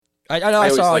I know I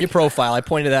saw on your profile. I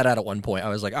pointed that out at one point. I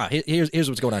was like, here's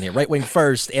what's going on here. Right wing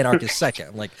first, anarchist second.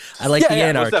 I'm like, I like the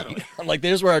anarchy. I'm like,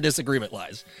 there's where our disagreement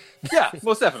lies. Yeah,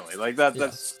 most definitely. Like that. Yeah.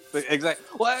 That's exactly.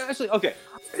 Well, actually, okay.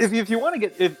 If you want to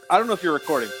get, I don't know if you're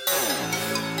recording.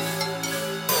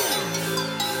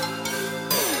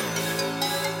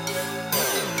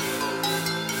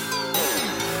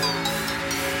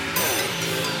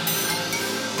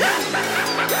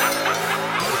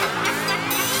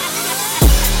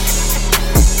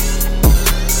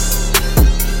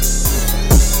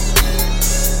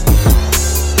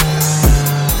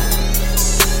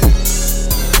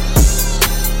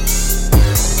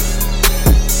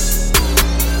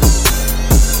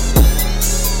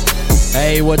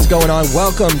 Hey, what's going on?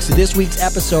 Welcome to this week's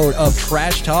episode of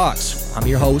Trash Talks. I'm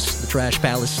your host, the Trash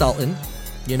Palace Sultan.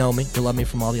 You know me. You love me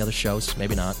from all the other shows.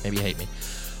 Maybe not. Maybe you hate me.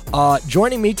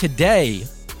 Joining me today,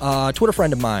 Twitter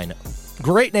friend of mine.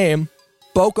 Great name,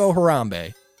 Boko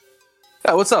Harambe.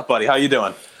 Yeah, what's up, buddy? How you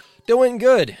doing? Doing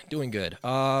good.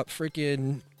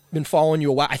 Freaking been following you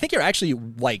a while. I think you're actually,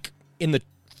 like, in the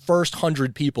first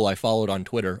 100 people I followed on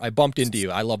Twitter. I bumped into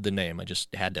you. I love the name. I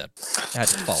just had to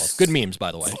follow. Good memes,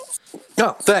 by the way.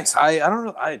 No, thanks. I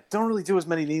don't really do as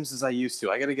many memes as I used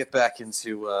to. I got to get back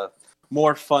into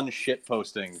more fun shit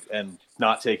posting and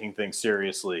not taking things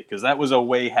seriously, because that was a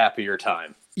way happier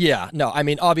time. Yeah, no, I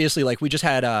mean, obviously, like, we just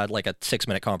had like a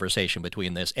 6-minute conversation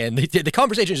between this, and the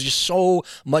conversation is just so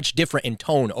much different in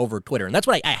tone over Twitter, and that's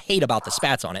what I hate about the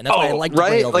spats on it. And that's why I like to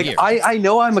bring it over here. I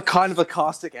know I'm a kind of a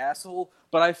caustic asshole,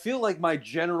 but I feel like my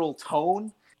general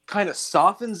tone kind of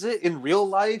softens it in real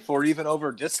life or even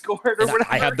over Discord or whatever.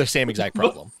 I have the same exact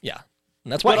problem. Yeah.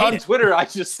 And that's why on Twitter, I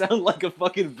just sound like a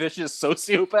fucking vicious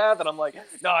sociopath, and I'm like,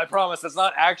 no, I promise that's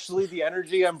not actually the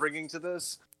energy I'm bringing to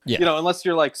this. Yeah. You know, unless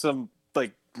you're like some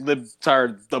like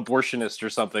libtard abortionist or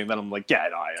something, then I'm like, yeah,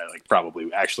 no, I like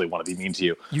probably actually want to be mean to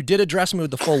you. You did address me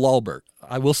with the full Lulbert.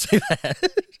 I will say that.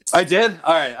 I did?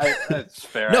 All right, that's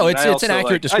fair. No, it's an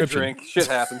accurate description. I drink. Shit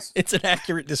happens. It's an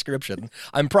accurate description.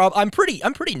 I'm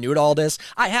pretty new to all this.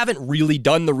 I haven't really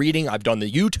done the reading. I've done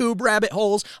the YouTube rabbit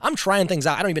holes. I'm trying things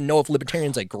out. I don't even know if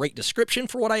libertarian's a great description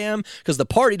for what I am, because the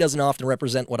party doesn't often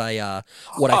represent what I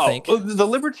think. The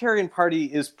Libertarian Party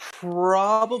is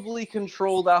probably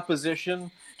controlled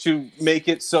opposition to make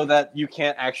it so that you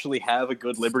can't actually have a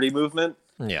good liberty movement.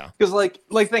 Yeah. Because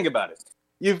like think about it.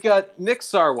 You've got Nick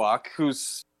Sarwark,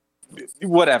 who's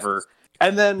whatever,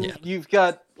 and then you've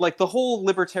got like the whole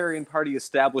Libertarian Party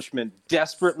establishment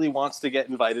desperately wants to get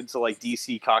invited to like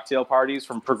DC cocktail parties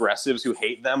from progressives who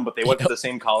hate them, but they went to the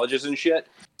same colleges and shit,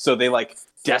 so they like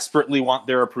desperately want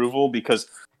their approval because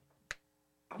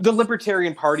the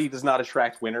Libertarian Party does not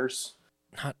attract winners.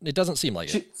 It doesn't seem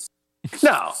like it.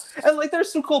 No, and like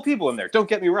there's some cool people in there. Don't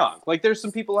get me wrong. Like there's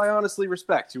some people I honestly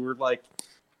respect who are like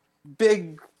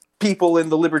big people in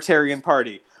the Libertarian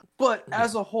Party. But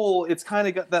as a whole, it's kind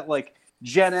of got that like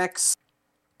Gen X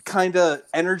kind of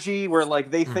energy where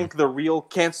like they think the real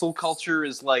cancel culture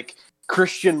is like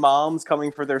Christian moms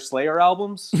coming for their Slayer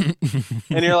albums.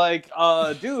 And you're like,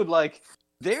 dude, like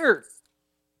they're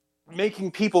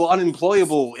making people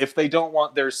unemployable if they don't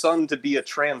want their son to be a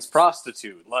trans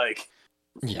prostitute. Like,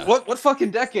 what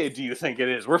fucking decade do you think it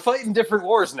is? We're fighting different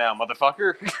wars now,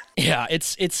 motherfucker. Yeah,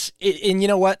 it's and you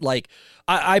know what? Like,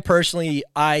 I personally,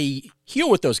 I hear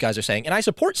what those guys are saying, and I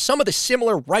support some of the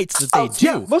similar rights that they do.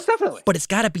 Yeah, most definitely. But it's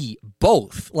got to be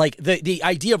both. Like, the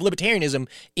idea of libertarianism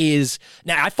is...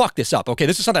 Now, I fucked this up, okay?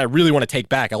 This is something I really want to take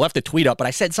back. I left a tweet up, but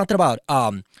I said something about...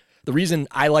 the reason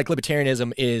I like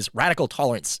libertarianism is radical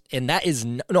tolerance, and that is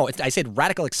I said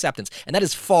radical acceptance, and that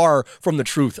is far from the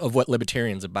truth of what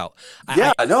libertarian's about.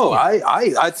 That's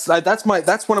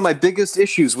one of my biggest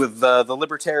issues with the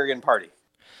Libertarian Party.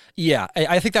 Yeah,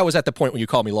 I think that was at the point when you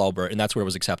called me Lulbert, and that's where it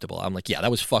was acceptable. I'm like, yeah,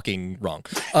 that was fucking wrong.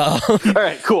 All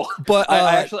right, cool. But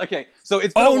I actually, okay, so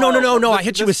it's been no. I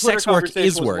hit you with sex work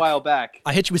is work. A while back.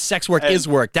 I hit you with sex work is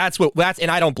work. That's and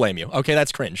I don't blame you. Okay,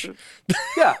 that's cringe.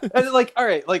 Yeah, and like, all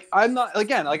right, like I'm not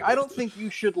like I don't think you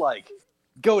should like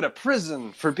go to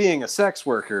prison for being a sex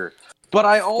worker, but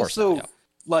I also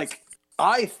like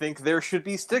I think there should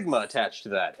be stigma attached to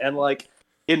that, and like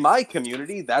in my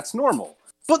community, that's normal.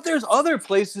 But there's other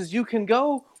places you can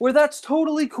go where that's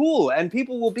totally cool, and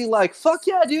people will be like, fuck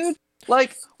yeah, dude.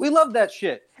 Like, we love that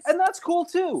shit. And that's cool,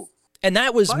 too. And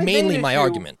that was mainly my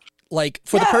argument. Like,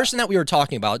 for the person that we were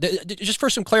talking about, just for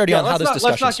some clarity on how this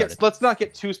discussion started. Let's not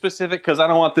get too specific, because I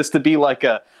don't want this to be like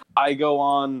I go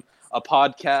on a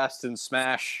podcast and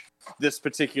smash this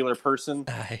particular person.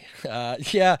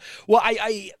 Yeah. Well,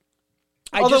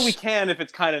 Although we can if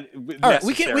it's kind of necessary. All right,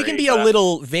 we can be a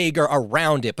little vaguer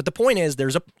around it, but the point is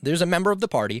there's a member of the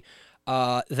party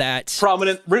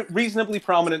that reasonably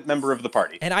prominent member of the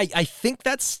party. And I think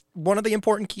that's one of the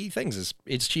important key things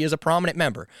is she is a prominent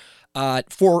member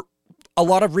for a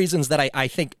lot of reasons that I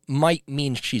think might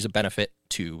mean she's a benefit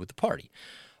to the party.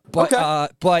 But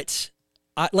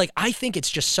I think it's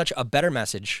just such a better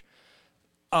message.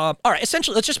 All right,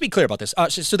 essentially, let's just be clear about this.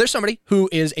 So there's somebody who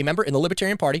is a member in the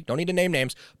Libertarian Party, don't need to name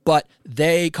names, but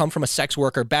they come from a sex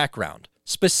worker background.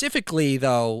 Specifically,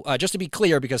 though, just to be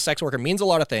clear, because sex worker means a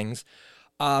lot of things,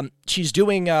 she's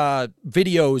doing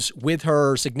videos with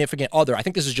her significant other. I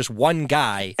think this is just one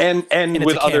guy. And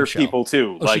with other people,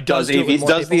 too. Oh, like, does the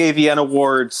AVN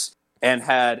Awards and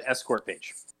had Escort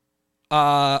Page.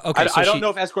 Okay. I don't know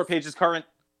if Escort Page is current,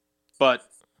 but...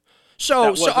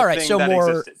 So all right, so more...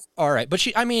 Existed. All right, but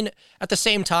at the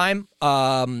same time,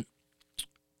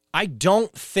 I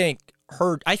don't think...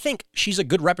 I think she's a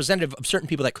good representative of certain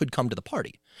people that could come to the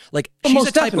party. Like, she's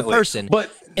a type of person,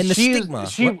 but and the stigma.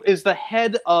 She is the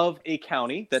head of a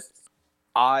county that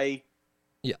I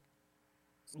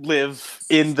live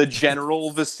in the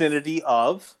general vicinity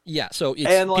of. Yeah, so it's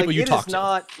people you talk to. It is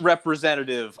not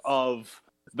representative of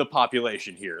the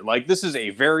population here. Like, this is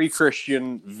a very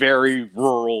Christian, very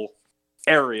rural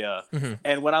area. Mm-hmm.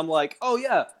 And when I'm like, oh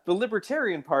yeah, the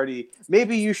Libertarian Party,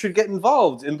 maybe you should get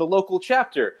involved in the local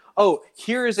chapter. Oh,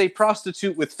 here is a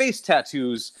prostitute with face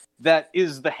tattoos that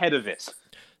is the head of it.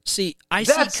 See,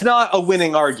 that's not a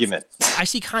winning argument. I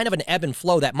see kind of an ebb and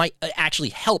flow that might actually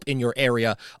help in your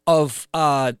area of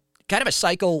kind of a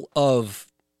cycle of,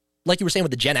 like you were saying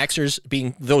with the Gen Xers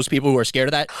being those people who are scared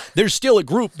of that. There's still a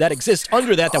group that exists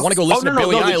under that want to go listen to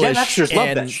Billie Eilish. The Gen Xers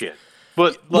love that shit.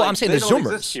 But I'm saying the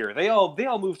Zoomers here. They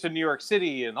all moved to New York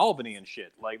City and Albany and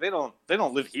shit. Like they don't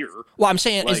live here. Well, I'm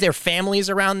saying, is there families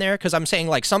around there? Because I'm saying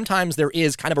sometimes there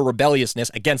is kind of a rebelliousness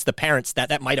against the parents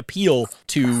that might appeal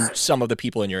to some of the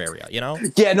people in your area. You know?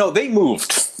 Yeah, no, they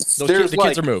moved. The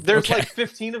kids are moved. There's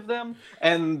 15 of them,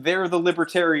 and they're the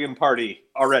Libertarian Party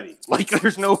already. Like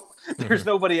there's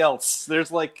nobody else.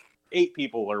 There's 8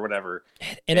 people or whatever.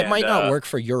 And it might not work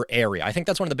for your area. I think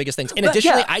that's one of the biggest things. And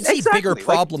additionally, I'd see bigger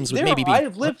problems with maybe I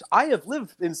have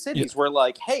lived in cities where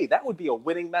hey, that would be a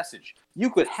winning message. You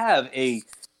could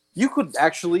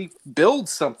actually build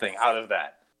something out of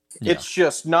that. Yeah. It's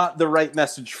just not the right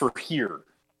message for here.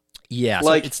 Yeah,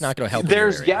 so it's not going to help.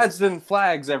 There's Gadsden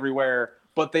flags everywhere,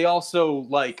 but they also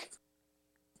I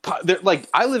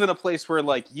live in a place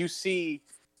where you see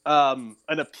an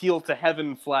appeal to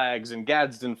heaven flags and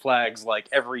Gadsden flags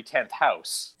every 10th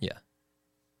house. Yeah.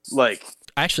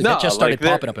 Actually, that just started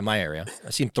popping up in my area.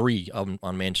 I've seen 3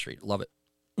 on Main Street. Love it.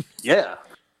 Yeah.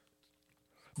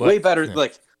 Way better. Yeah.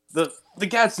 The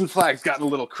Gadsden flag's gotten a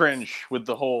little cringe with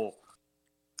the whole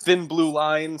thin blue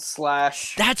line /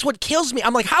 That's what kills me.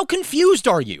 I'm like, how confused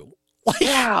are you?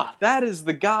 Yeah, that is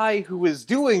the guy who is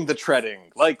doing the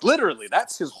treading. Literally,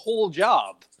 that's his whole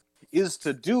job. Is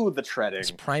to do the treading.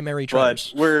 It's primary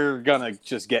terms. But we're gonna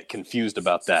just get confused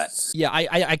about that. Yeah,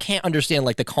 I can't understand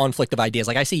the conflict of ideas.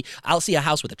 I'll see a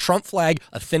house with a Trump flag,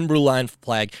 a thin blue line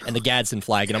flag, and the Gadsden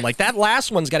flag, and I'm like, that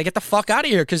last one's got to get the fuck out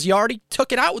of here because you already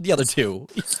took it out with the other 2.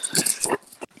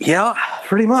 Yeah,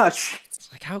 pretty much. It's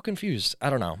how confused? I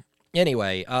don't know.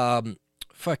 Anyway, so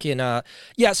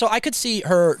I could see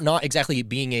her not exactly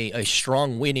being a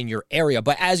strong win in your area,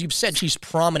 but as you've said, she's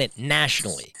prominent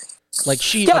nationally.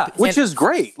 Which is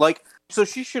great. So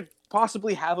she should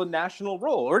possibly have a national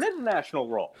role or an international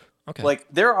role. Okay.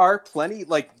 There are plenty.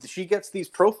 She gets these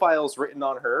profiles written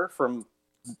on her from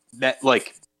that,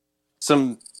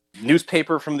 some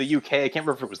newspaper from the UK. I can't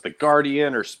remember if it was the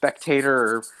Guardian or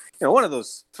Spectator or one of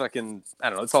those fucking. I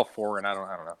don't know. It's all foreign. I don't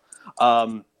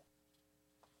know.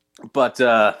 But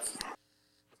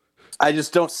I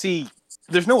just don't see.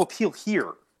 There's no appeal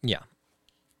here. Yeah.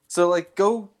 So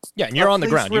go. Yeah, and you're on the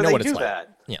ground. You know what it's like.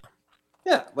 That. Yeah.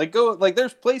 Yeah, go.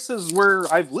 There's places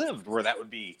where I've lived where that would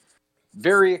be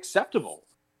very acceptable.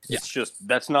 Yeah. It's just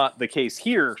that's not the case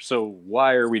here. So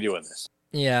why are we doing this?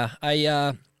 Yeah,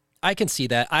 I can see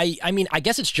that. I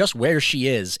guess it's just where she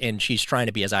is, and she's trying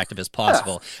to be as active as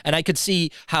possible. Yeah. And I could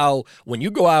see how when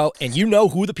you go out and you know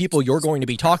who the people you're going to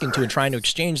be talking to and trying to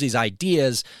exchange these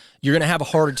ideas, you're going to have a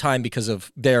harder time because of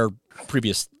their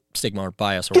previous stigma or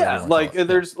bias or whatever.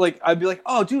 There's I'd be like,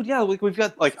 oh dude, yeah, we've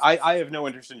got I have no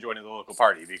interest in joining the local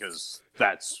party because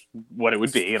that's what it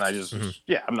would be, and I just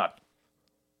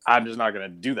I'm just not gonna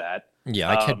do that. Yeah,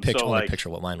 I can't picture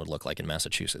what mine would look like in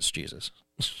Massachusetts. Jesus.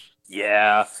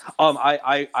 Yeah.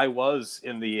 I was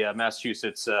in the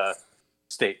Massachusetts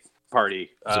state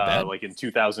party in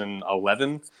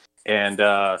 2011, and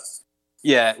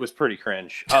it was pretty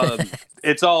cringe.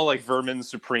 It's all Vermin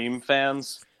Supreme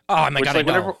fans. Oh my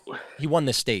god! He won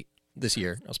this state. this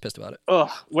year. I was pissed about it. Ugh.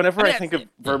 Whenever I think of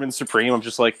Vermin Supreme, I'm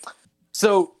just like,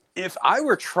 so if I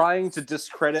were trying to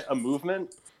discredit a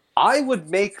movement, I would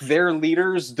make their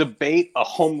leaders debate a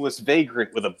homeless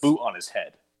vagrant with a boot on his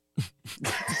head.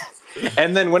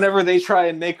 And then whenever they try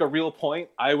and make a real point,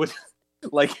 I would,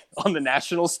 like, on the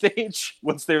national stage,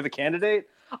 once they're the candidate,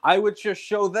 I would just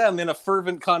show them in a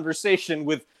fervent conversation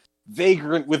with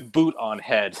vagrant with boot on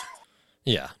head.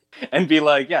 Yeah. And be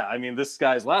like, yeah, I mean, this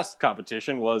guy's last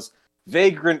competition was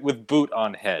vagrant with boot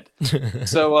on head.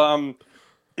 So,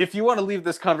 if you want to leave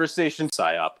this conversation,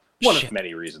 psyop. One of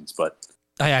many reasons, but...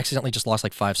 I accidentally just lost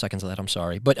like 5 seconds of that. I'm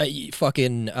sorry, but I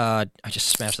just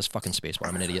smashed this fucking spacebar.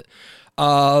 I'm an idiot.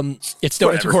 It's still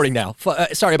it's recording now.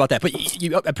 Sorry about that, but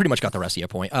I pretty much got the rest of your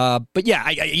point. But yeah,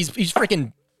 he's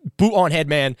freaking boot on head,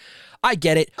 man. I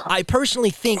get it. I personally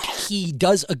think he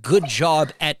does a good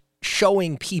job at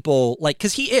showing people, like,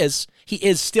 because he is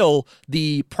still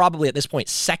the probably at this point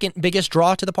second biggest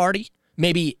draw to the party,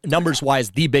 maybe numbers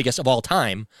wise the biggest of all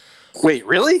time. Wait,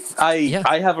 really?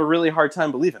 I have a really hard time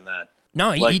believing that.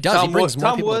 No, he does. He brings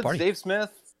more people to the party. Dave Smith.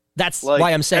 That's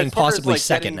why I'm saying possibly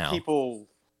second now. People,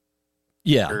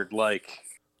 like,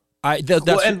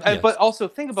 but also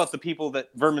think about the people that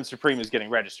Vermin Supreme is getting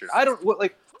registered. I don't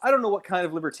know what kind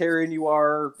of libertarian you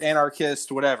are,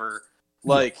 anarchist, whatever.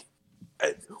 Like,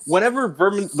 whenever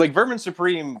Vermin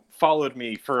Supreme followed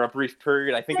me for a brief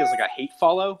period, I think it was like a hate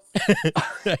follow.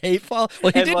 A hate follow.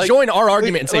 Well, he did join our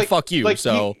argument and say "fuck you."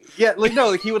 So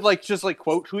he would just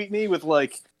quote tweet me with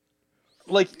like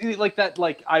that.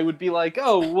 Like I would be like,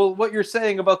 oh well, what you're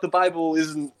saying about the Bible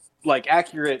isn't like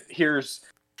accurate. Here's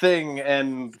thing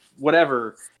and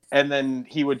whatever, and then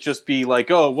he would just be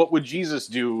like, oh, what would Jesus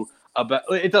do about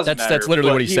it? Doesn't matter. That's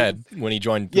literally what he said when he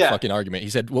joined the fucking argument. He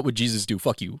said, "What would Jesus do?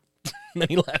 Fuck you." And then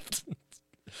he left.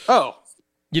 Oh,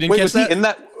 you didn't catch that? In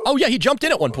that? Oh yeah, he jumped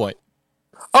in at one point.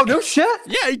 Oh no shit.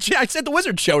 Yeah, I said the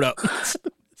wizard showed up.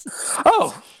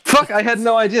 Oh fuck! I had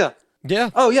no idea.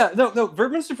 Yeah. Oh yeah. No.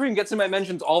 Vermin Supreme gets in my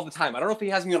mentions all the time. I don't know if he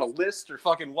has me on a list or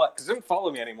fucking what, because he doesn't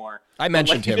follow me anymore. I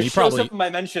mentioned him. He just shows up in my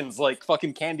mentions like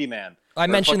fucking Candyman. I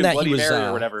mentioned that he was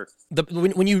or whatever.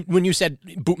 When you said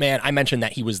Bootman, I mentioned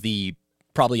that he was the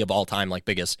probably of all time like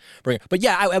biggest bringer. But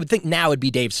yeah, I would think now it'd be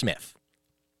Dave Smith.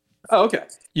 Oh, okay.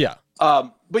 Yeah.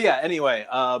 But yeah, anyway,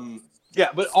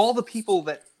 but all the people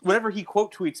that whenever he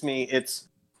quote tweets me, it's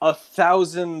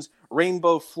 1,000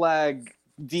 rainbow flag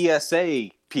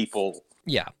DSA people.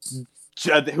 Yeah.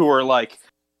 Who are like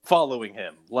following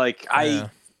him. Like I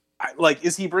like,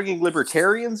 is he bringing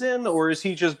libertarians in, or is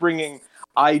he just bringing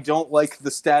I don't like the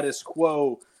status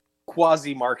quo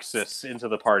quasi-Marxists into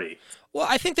the party? Well,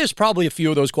 I think there's probably a few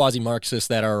of those quasi-Marxists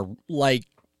that are like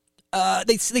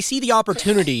they see the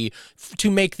opportunity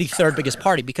to make the third biggest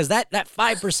party, because that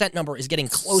 5% number is getting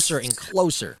closer and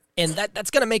closer. And that's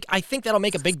going to make, I think that'll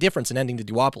make a big difference in ending the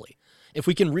duopoly. If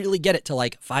we can really get it to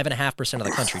like 5.5% of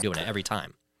the country doing it every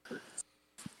time.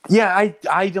 Yeah,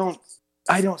 I don't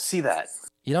see that.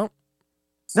 You don't?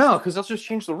 No, because they'll just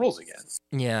change the rules again.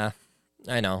 Yeah,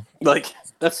 I know. Like,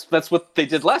 that's what they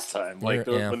did last time. Like,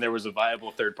 when there was a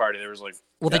viable third party, there was like...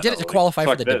 Well, they did it to qualify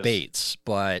for the debates,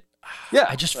 but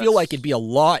I just feel like it'd be a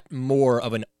lot more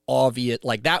of an obvious...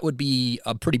 Like, that would be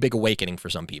a pretty big awakening for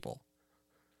some people.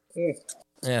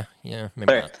 Yeah,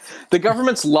 maybe not. The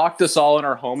government's locked us all in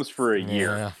our homes for a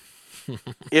year. Yeah.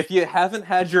 If you haven't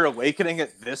had your awakening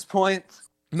at this point,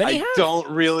 I don't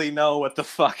really know what the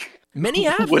fuck many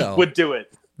have, would do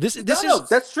it. No,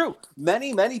 that's true.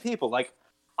 Many people, like,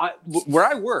 where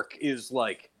I work is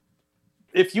like,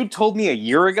 if you told me a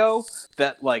year ago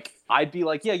that, like, I'd be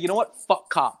like, yeah, you know what? Fuck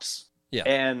cops. Yeah.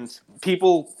 And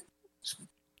people,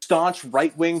 staunch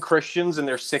right-wing Christians in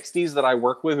their 60s that I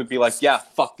work with would be like, yeah,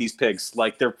 fuck these pigs.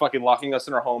 Like, they're fucking locking us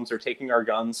in our homes. They're taking our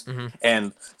guns. Mm-hmm.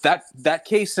 And that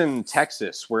case in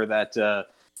Texas where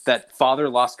that father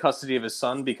lost custody of his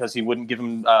son because he wouldn't give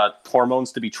him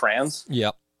hormones to be trans.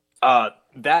 Yep.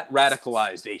 That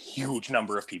radicalized a huge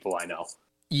number of people I know.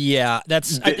 Yeah,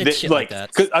 that's shit like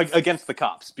that. Against the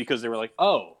cops, because they were like,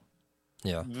 oh,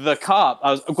 yeah, the cop.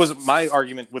 Because my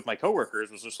argument with my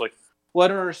coworkers was just like, well, I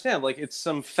don't understand. Like, it's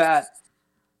some fat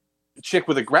chick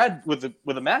with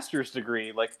a master's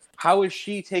degree. Like, how is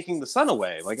she taking the son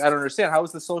away? Like, I don't understand. How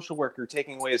is the social worker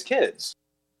taking away his kids?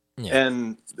 Yeah.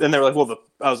 And they were like, well,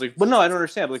 I was like, well, no, I don't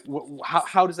understand. Like,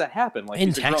 how does that happen? Like,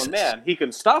 he's a grown man. He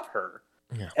can stop her.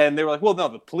 Yeah. And they were like, well, no,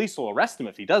 the police will arrest him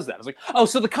if he does that. I was like, oh,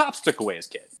 so the cops took away his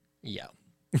kid. Yeah.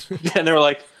 And they were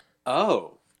like,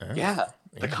 oh, yeah,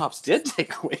 the cops did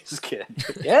take away his kid.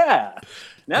 Yeah.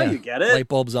 Now you get it. Light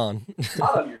bulbs on.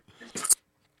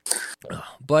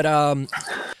 But,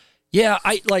 yeah,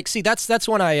 I like, see, that's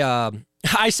when I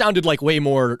I sounded like way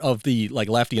more of the like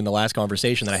lefty in the last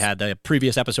conversation that I had, the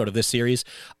previous episode of this series.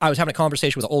 I was having a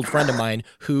conversation with an old friend of mine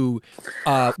who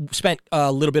spent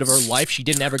a little bit of her life. She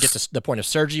didn't ever get to the point of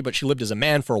surgery, but she lived as a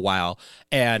man for a while,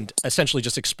 and essentially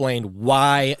just explained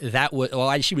why that was.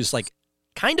 Why she was like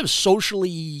kind of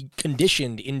socially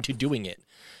conditioned into doing it,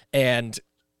 and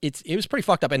it was pretty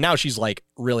fucked up. And now she's like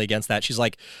really against that. She's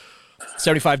like,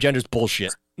 75 gender's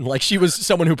bullshit. Like she was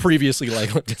someone who previously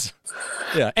like looked at,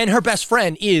 yeah, and her best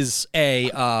friend is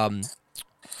a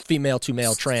female to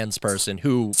male trans person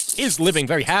who is living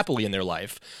very happily in their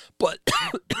life, but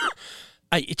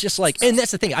it's just like, and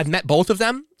that's the thing, I've met both of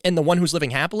them, and the one who's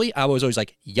living happily, I was always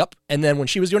like, yup, and then when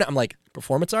she was doing it, I'm like,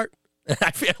 performance art.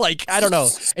 I feel like, I don't know,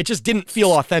 it just didn't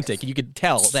feel authentic. You could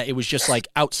tell that it was just like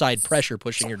outside pressure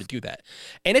pushing her to do that,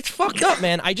 and it's fucked up,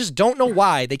 man. I just don't know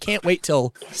why they can't wait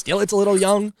till still it's a little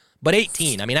young. But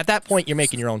 18, I mean, at that point, you're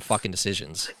making your own fucking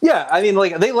decisions. Yeah, I mean,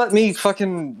 like, they let me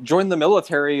fucking join the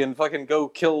military and fucking go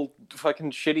kill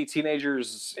fucking shitty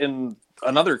teenagers in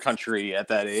another country at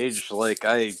that age. Like,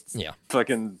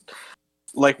 fucking,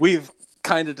 like, we've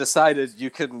kind of decided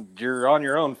you're on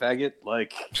your own, faggot.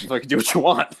 Like, fucking do what you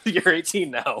want. You're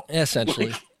 18 now. Essentially.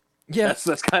 Like, yeah.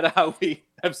 That's kind of how we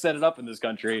have set it up in this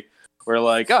country. We're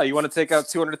like, oh, you want to take out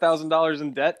 $200,000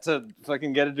 in debt to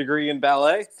fucking get a degree in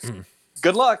ballet?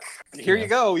 Good luck. Here you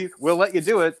go. We'll let you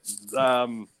do it.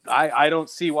 I don't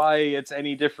see why it's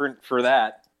any different for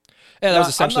that. Yeah, that was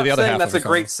essentially the other half. I'm not saying that's a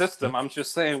great system. I'm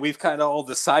just saying we've kind of all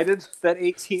decided that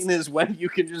 18 is when you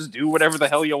can just do whatever the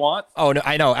hell you want. Oh no,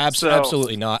 I know,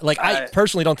 absolutely not. Like I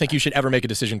personally don't think you should ever make a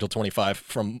decision until 25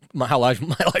 from how my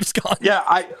life's gone. Yeah,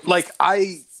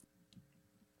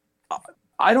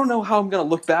 I don't know how I'm going to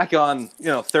look back on,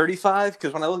 35,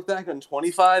 because when I look back on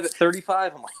 25 at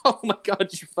 35, I'm like, oh my God,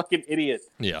 you fucking idiot.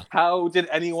 Yeah. How did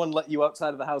anyone let you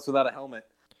outside of the house without a helmet?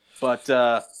 But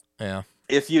yeah,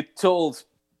 if you told...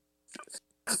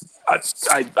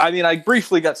 I mean, I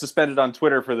briefly got suspended on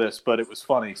Twitter for this, but it was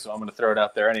funny, so I'm going to throw it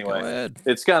out there anyway. Go ahead.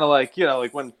 It's kind of like,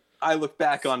 like when I look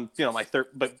back on,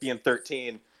 but being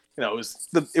 13... it was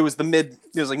like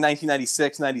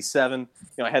 1996, 97.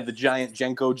 I had the giant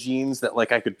Jenko jeans that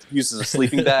like I could use as a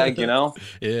sleeping bag,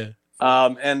 Yeah.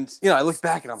 And I look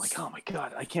back and I'm like, oh my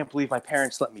God, I can't believe my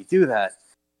parents let me do that.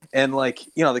 And like,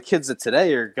 the kids of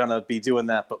today are gonna be doing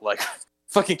that, but like,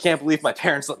 fucking can't believe my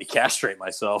parents let me castrate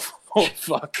myself. Oh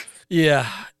fuck. Yeah.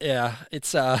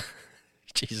 It's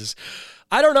Jesus.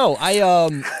 I don't know.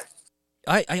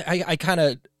 I kind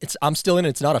of, I'm still in it.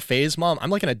 It's not a phase, Mom. I'm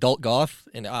like an adult goth,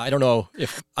 and I don't know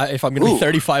if I'm going to be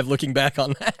 35 looking back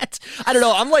on that. I don't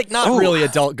know. I'm like not really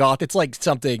adult goth. It's like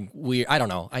something weird. I don't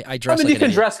know. I dress like you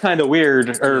can dress kind of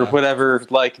weird or whatever.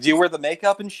 Like, do you wear the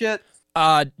makeup and shit?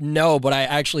 No, but I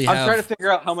actually have. I'm trying to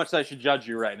figure out how much I should judge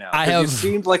you right now. You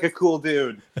seemed like a cool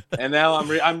dude, and now I'm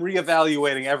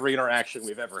reevaluating every interaction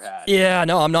we've ever had. Yeah,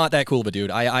 no, I'm not that cool of a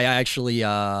dude. I actually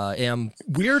am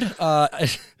weird.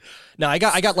 No, I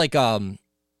got like No,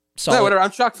 whatever.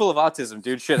 I'm chock full of autism,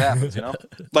 dude. Shit happens,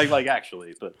 like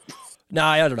actually, but no,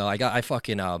 I don't know. I got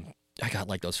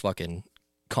like those fucking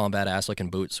combat ass looking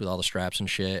boots with all the straps and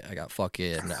shit. I got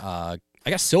fucking I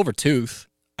got silver tooth.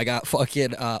 I got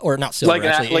fucking or not silver,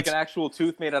 like an actual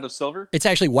tooth made out of silver. It's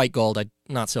actually white gold.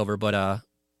 Not silver, but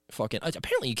fucking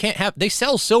apparently you can't have. They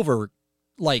sell silver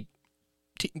like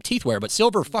teeth wear, but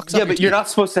silver fucks up. Yeah, but you're not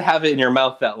supposed to have it in your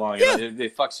mouth that long. Yeah.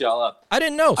 It fucks you all up. I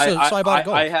didn't know, so I bought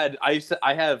gold. I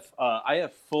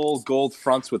have full gold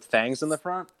fronts with fangs in the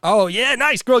front. Oh yeah,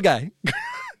 nice girl guy.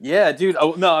 Yeah, dude.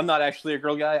 Oh no, I'm not actually a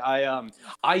girl guy.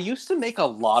 I used to make a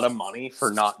lot of money for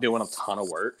not doing a ton of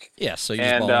work. Yeah, so you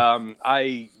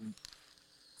I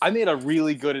made a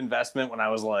really good investment when I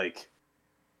was like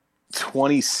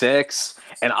 26,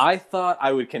 and I thought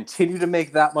I would continue to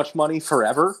make that much money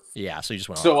forever. Yeah, so you just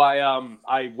went on. So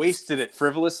I wasted it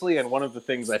frivolously, and one of the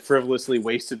things I frivolously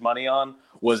wasted money on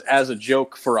was as a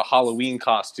joke for a Halloween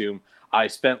costume. I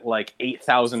spent like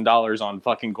 $8,000 on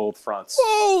fucking gold fronts.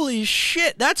 Holy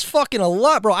shit, that's fucking a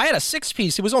lot, bro. I had a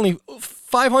 6-piece. It was only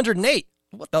 $508.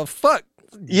 What the fuck?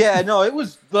 Yeah, no, it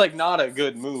was like not a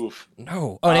good move.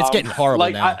 No. Oh, and it's getting horrible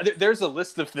now. There's a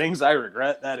list of things I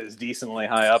regret that is decently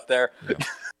high up there. Yeah.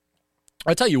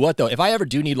 I'll tell you what, though, if I ever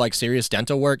do need like serious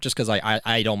dental work, just because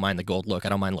I don't mind the gold look, I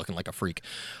don't mind looking like a freak.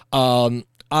 I'm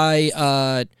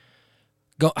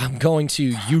going to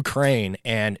Ukraine,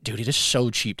 and dude, it is so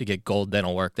cheap to get gold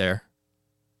dental work there.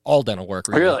 All dental work,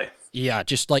 really. Yeah,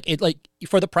 just like it, like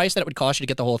for the price that it would cost you to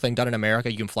get the whole thing done in America,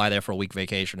 you can fly there for a week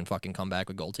vacation and fucking come back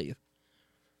with gold teeth.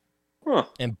 Huh.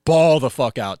 And ball the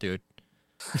fuck out, dude.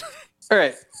 All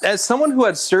right. As someone who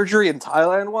had surgery in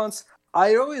Thailand once,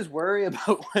 I always worry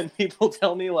about when people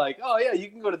tell me like, "Oh yeah, you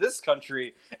can go to this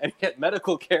country and get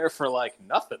medical care for like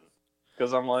nothing,"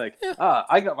 because I'm like, Yeah.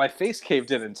 I got my face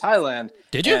caved in Thailand.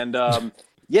 Did you? And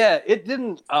yeah, it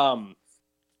didn't.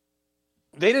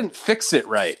 They didn't fix it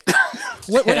right.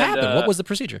 What happened? What was the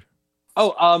procedure?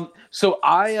 So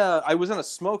I was in a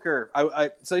smoker.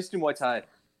 So I used to do Muay Thai.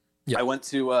 Yeah. I went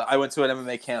to an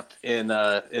MMA camp in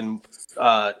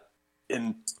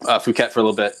Phuket for a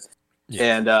little bit,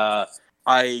 and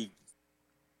I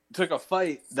took a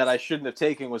fight that I shouldn't have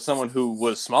taken with someone who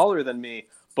was smaller than me,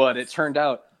 but it turned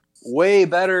out way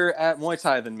better at Muay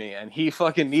Thai than me, and he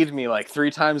fucking kneed me like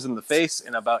 3 times in the face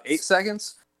in about 8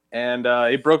 seconds, and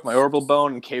it broke my orbital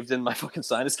bone and caved in my fucking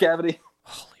sinus cavity.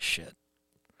 Holy shit.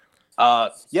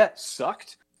 Yeah,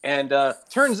 sucked. And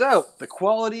turns out the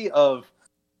quality of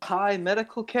Thai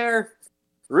medical care,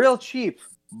 real cheap,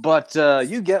 but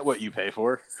you get what you pay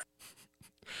for.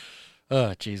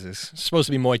 Oh, Jesus. It's supposed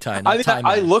to be Muay Thai. I mean,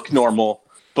 I look normal,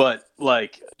 but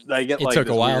like I get like took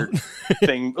this a while. weird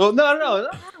thing. Oh no,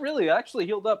 not really. I actually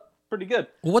healed up pretty good.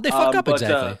 Well, what'd they fuck up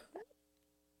exactly?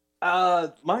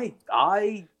 My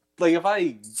eye, like if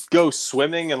I go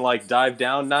swimming and like dive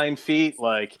down 9 feet,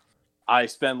 like I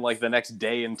spend like the next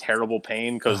day in terrible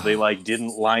pain because they like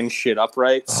didn't line shit up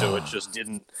right, so it just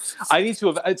didn't. I need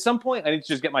to at some point. I need to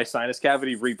just get my sinus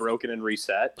cavity rebroken and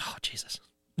reset. Oh, Jesus.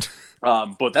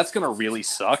 But that's gonna really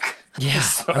suck. Yeah,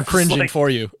 So I'm cringing like, for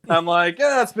you. I'm like,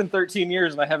 it's been 13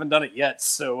 years and I haven't done it yet.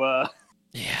 So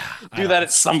yeah, do that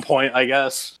at some point, I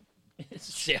guess.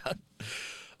 Yeah.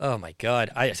 Oh my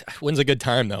God. When's a good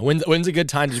time though? When's a good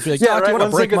time to just be like, Yeah, Doc, right. you want to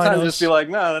When's a break good my time to nose? just be like,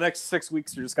 no, the next 6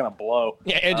 weeks are just gonna blow.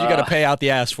 Yeah, and you got to pay out the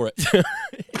ass for it.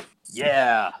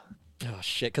 Yeah. Oh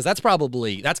shit, because that's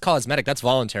cosmetic. That's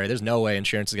voluntary. There's no way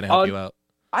insurance is gonna help you out.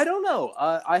 I don't know.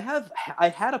 I had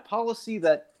a policy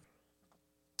that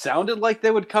sounded like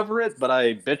they would cover it, but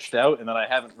I bitched out, and then I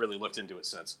haven't really looked into it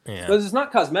since. Yeah. Because it's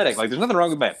not cosmetic. Like, there's nothing wrong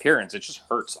with my appearance. It just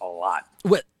hurts a lot.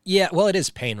 Well, yeah, well, it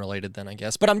is pain related then, I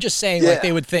guess. But I'm just saying, like,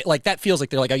 they would think, like, that feels like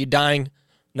they're like, are you dying?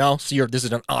 No, so this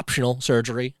is an optional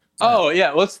surgery. Oh yeah,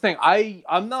 well, that's the thing.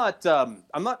 I'm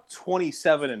not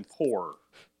 27 and poor.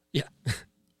 Yeah.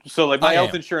 So like my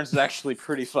health insurance is actually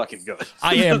pretty fucking good.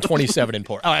 I am 27 and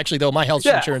poor. Oh, actually though, my health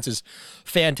insurance is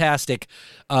fantastic.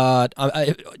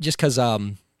 Just because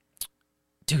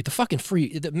dude,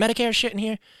 the Medicare shit in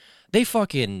here, they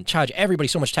fucking charge everybody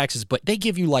so much taxes, but they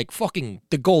give you like fucking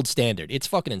the gold standard. It's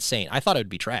fucking insane. I thought it would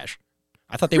be trash.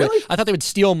 I thought they would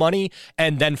steal money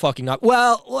and then fucking not.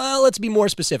 Well, let's be more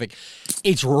specific.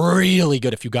 It's really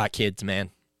good if you got kids,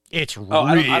 man. It's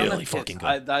really fucking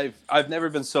good. I've never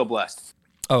been so blessed.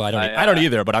 Oh, I don't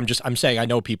either, but I'm saying I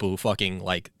know people who fucking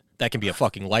like that can be a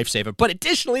fucking lifesaver. But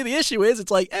additionally, the issue is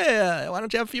it's like, why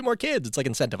don't you have a few more kids? It's like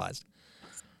incentivized.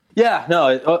 Yeah,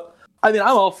 no, I mean,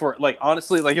 I'm all for it. Like,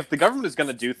 honestly, like if the government is going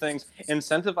to do things,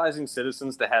 incentivizing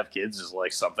citizens to have kids is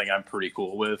like something I'm pretty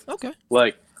cool with. Okay.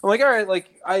 Like, I'm like, all right, like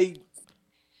I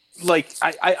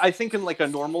think in like a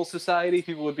normal society,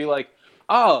 people would be like,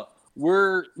 oh,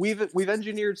 we've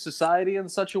engineered society in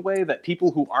such a way that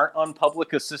people who aren't on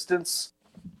public assistance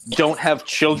don't have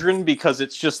children because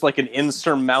it's just like an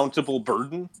insurmountable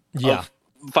burden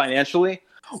financially.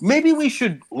 Maybe we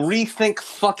should rethink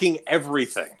fucking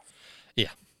everything.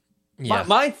 Yeah.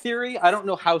 My theory, I don't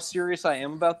know how serious I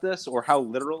am about this or how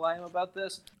literal I am about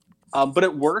this, but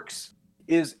it works,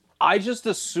 is I just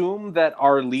assume that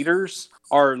our leaders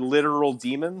are literal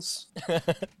demons.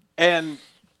 And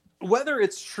whether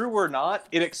it's true or not,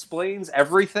 it explains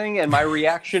everything, and my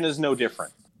reaction is no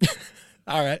different.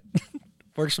 All right.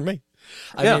 Works for me.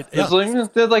 They're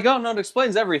like, oh, no, it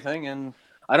explains everything, and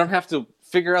I don't have to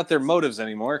figure out their motives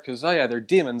anymore because, they're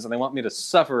demons, and they want me to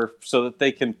suffer so that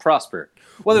they can prosper.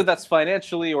 Whether that's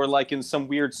financially or, like, in some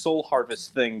weird soul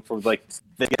harvest thing for, like,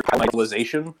 the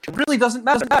realization, it really doesn't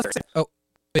matter. Oh,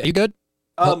 are you good?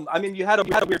 I mean, you had a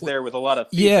weird there with a lot of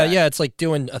feedback. Yeah, it's like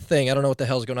doing a thing. I don't know what the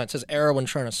hell's going on. It says error when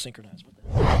trying to synchronize.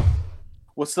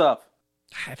 What's up?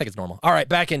 I think it's normal. All right,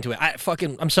 back into it.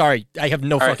 I'm sorry. I have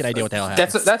no fucking idea what the hell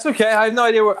happened. That's okay. I have no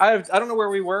idea I don't know where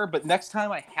we were, but next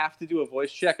time I have to do a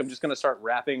voice check, I'm just gonna start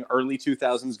rapping early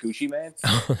 2000s Gucci Mane.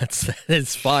 Oh,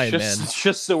 that's fine, man.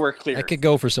 Just so we're clear. I could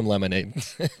go for some lemonade.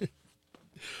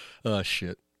 Oh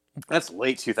shit. That's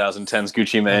late 2010s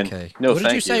Gucci Mane. Okay. No, what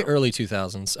did you say? Early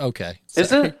 2000s. Okay.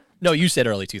 Is it? No, you said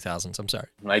early 2000s. I'm sorry.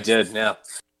 I did. Yeah.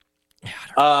 Yeah.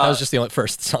 That was just the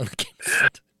first song that came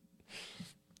out.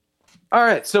 All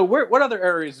right, so what other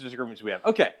areas of disagreement do we have?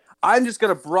 Okay, I'm just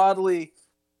going to broadly.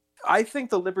 I think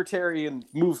the libertarian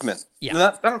movement.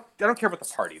 Yeah. I don't care about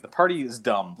the party. The party is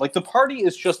dumb. Like the party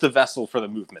is just a vessel for the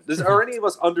movement. Are any of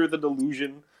us under the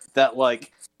delusion that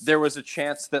like there was a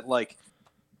chance that like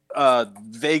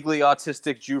vaguely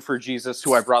autistic Jew for Jesus,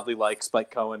 who I broadly like,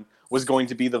 Spike Cohen, was going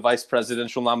to be the vice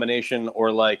presidential nomination,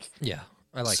 or like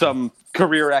I like some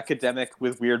career academic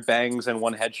with weird bangs and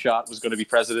one headshot was going to be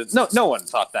president. No one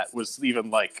thought that was even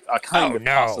like a kind of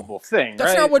possible thing.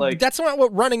 That's right? not what like, that's not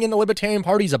what running in the Libertarian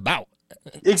Party is about.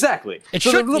 Exactly. It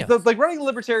so should, like running the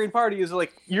Libertarian Party is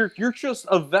like you're just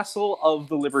a vessel of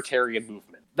the libertarian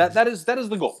movement. That is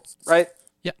the goal, right?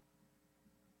 Yeah.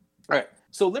 All right.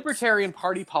 So Libertarian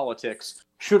Party politics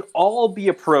should all be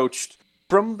approached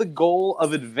from the goal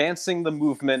of advancing the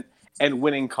movement and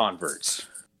winning converts.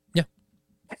 Yeah.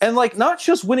 And like not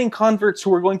just winning converts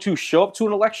who are going to show up to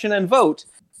an election and vote,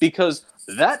 because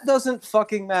that doesn't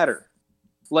fucking matter.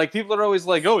 Like people are always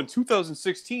like, oh, in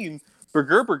 2016,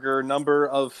 burger number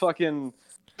of fucking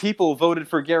people voted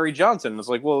for Gary Johnson. It's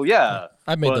like, well, yeah.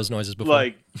 I've made those noises before.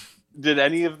 Like, did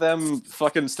any of them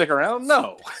fucking stick around?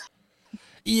 No.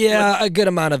 Yeah, a good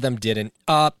amount of them didn't.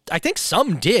 I think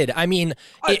some did. I mean,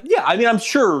 I'm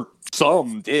sure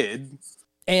some did.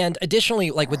 And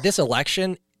additionally, like with this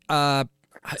election, I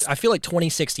feel like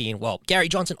 2016, well, Gary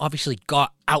Johnson obviously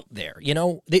got out there, you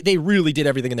know? They really did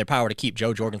everything in their power to keep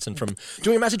Joe Jorgensen from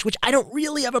doing a message, which I don't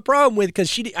really have a problem with,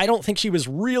 because I don't think she was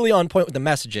really on point with the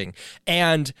messaging.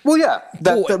 And well, yeah,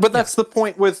 but that's the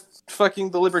point with fucking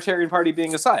the Libertarian Party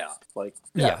being a psyop. Like,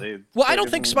 I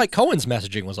don't think Spike Cohen's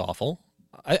messaging was awful.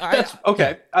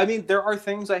 Okay. I mean, there are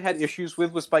things I had issues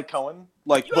with Spike Cohen.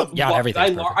 Like,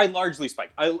 everything. I largely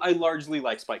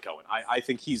like Spike Cohen. I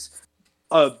think he's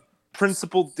a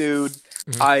principled dude.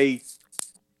 Mm-hmm.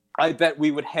 I bet we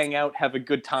would hang out, have a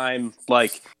good time,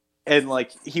 and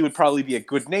he would probably be a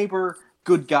good neighbor,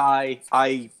 good guy.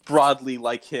 I broadly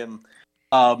like him.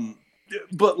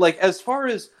 But like as far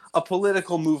as a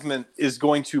political movement is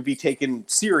going to be taken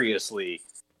seriously,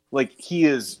 like he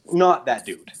is not that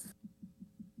dude.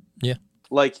 Yeah.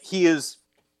 Like he is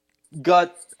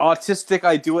got autistic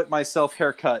I do it myself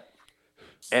haircut,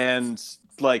 and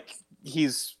like he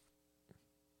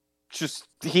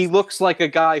looks like a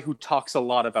guy who talks a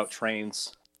lot about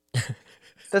trains.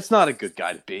 That's not a good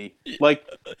guy to be. Like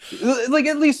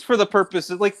at least for the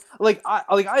purpose of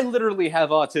I literally have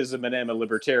autism and am a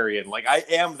libertarian. Like I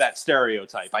am that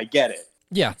stereotype. I get it.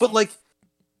 Yeah. But like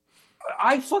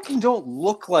I fucking don't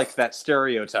look like that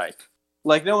stereotype.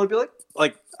 Like no one would be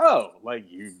like, oh, like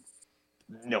you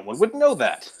no one would know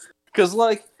that. Cuz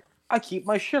like I keep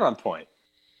my shit on point.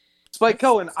 Spike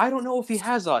Cohen, I don't know if he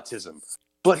has autism,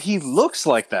 but he looks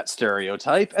like that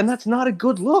stereotype, and that's not a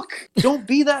good look. Don't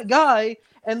be that guy,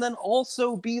 and then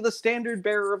also be the standard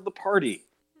bearer of the party.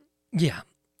 Yeah.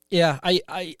 Yeah,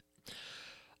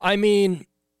 I mean,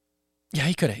 yeah,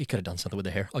 he could have done something with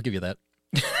the hair. I'll give you that.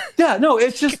 Yeah, no,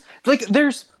 it's just like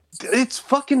it's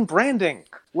fucking branding.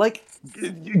 Like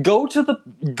go to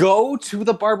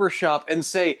the barbershop and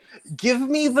say, "Give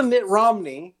me the Mitt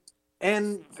Romney."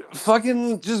 And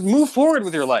fucking just move forward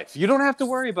with your life. You don't have to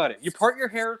worry about it. You part your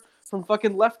hair from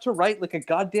fucking left to right like a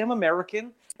goddamn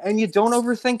American, and you don't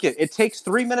overthink it. It takes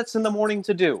 3 minutes in the morning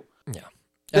to do. Yeah.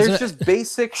 There's just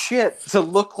basic shit to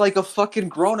look like a fucking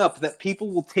grown-up that people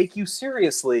will take you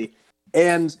seriously,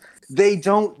 and they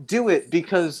don't do it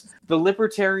because the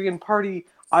Libertarian Party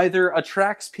either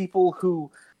attracts people who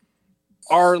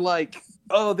are like,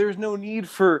 oh, there's no need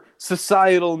for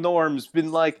societal norms,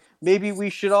 been like, maybe we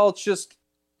should all just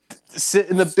sit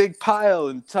in a big pile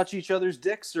and touch each other's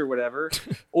dicks or whatever.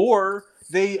 Or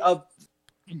they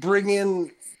bring in,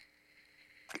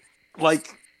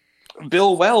 like,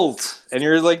 Bill Weld. And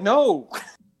you're like, no.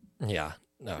 Yeah.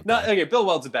 No. Okay, Bill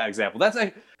Weld's a bad example.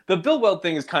 The Bill Weld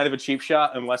thing is kind of a cheap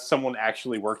shot unless someone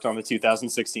actually worked on the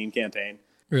 2016 campaign.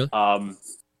 Really?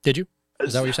 Did you?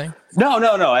 Is that what you're saying? No,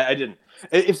 I didn't.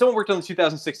 If someone worked on the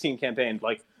 2016 campaign,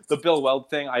 like, the Bill Weld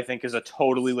thing, I think, is a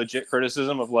totally legit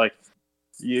criticism of, like,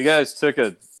 you guys took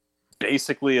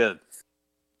basically a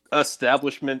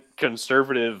establishment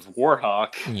conservative war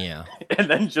hawk. Yeah. And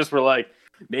then just were like,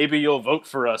 maybe you'll vote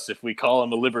for us if we call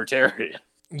him a libertarian.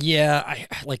 Yeah.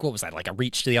 What was that? Like a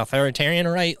reach to the authoritarian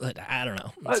right? I don't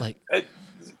know.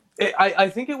 It's I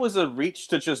think it was a reach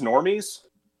to just normies.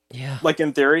 Yeah. Like,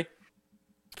 in theory.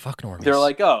 Fuck normies. They're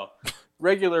like, oh,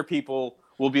 regular people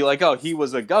will be like, oh, he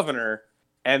was a governor.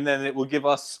 And then it will give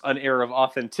us an air of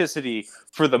authenticity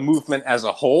for the movement as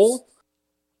a whole.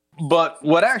 But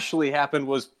what actually happened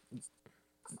was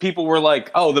people were like,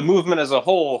 oh, the movement as a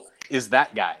whole is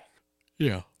that guy.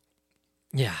 Yeah.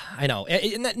 Yeah, I know.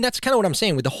 And that's kind of what I'm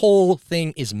saying with the whole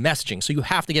thing is messaging. So you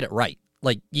have to get it right.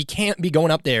 Like, you can't be going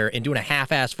up there and doing a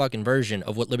half-ass fucking version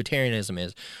of what libertarianism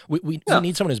is. We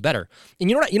need someone who's better. And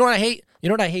you know what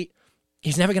I hate?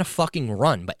 He's never going to fucking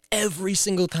run. But every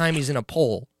single time he's in a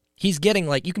poll, he's getting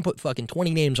like, you can put fucking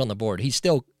 20 names on the board. He's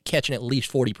still catching at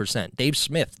least 40%. Dave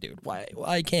Smith, dude.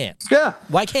 Why can't? Yeah.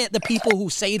 Why can't the people who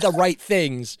say the right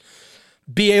things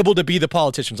be able to be the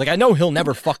politicians? Like, I know he'll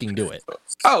never fucking do it.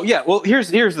 Oh yeah. Well, here's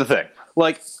the thing.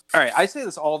 Like, all right, I say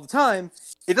this all the time.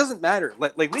 It doesn't matter.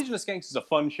 Like Legion of Skanks is a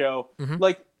fun show. Mhm.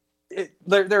 Like,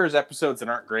 there's episodes that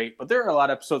aren't great, but there are a lot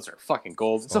of episodes that are fucking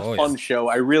gold. It's a fun show.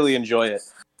 I really enjoy it.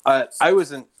 I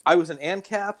was an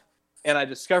ANCAP, and I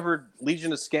discovered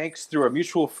Legion of Skanks through a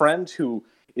mutual friend who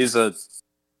is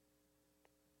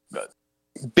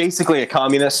basically a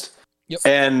communist. Yep.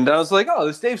 And I was like, oh,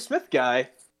 this Dave Smith guy.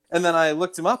 And then I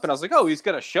looked him up, and I was like, oh, he's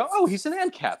got a show. Oh, he's an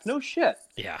ANCAP. No shit.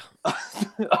 Yeah.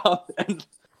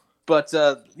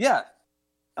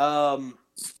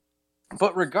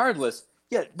 But regardless,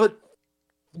 yeah, but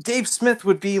Dave Smith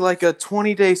would be like a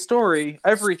 20-day story.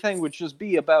 Everything would just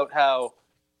be about how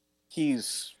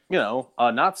he's,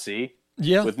 a Nazi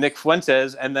with Nick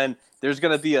Fuentes, and then there's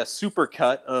going to be a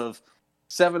supercut of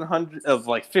 700 of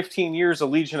like 15 years of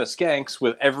Legion of Skanks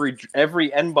with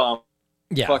every N-bomb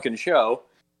fucking show,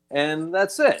 and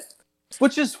that's it.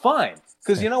 Which is fine,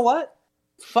 because you know what?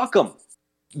 Fuck them.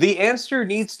 The answer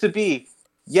needs to be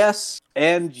yes,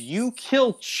 and you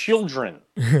kill children.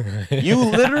 You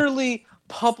literally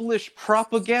publish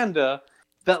propaganda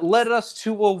that led us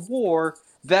to a war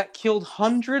that killed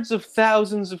hundreds of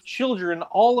thousands of children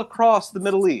all across the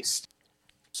Middle East.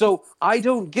 So I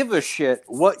don't give a shit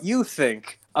what you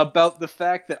think about the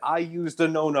fact that I used a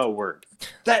no-no word.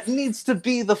 That needs to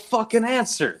be the fucking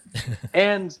answer.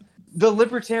 And the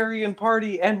Libertarian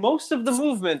Party and most of the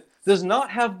movement does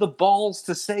not have the balls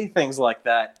to say things like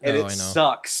that, and it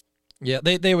sucks. Yeah,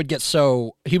 they would get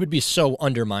he would be so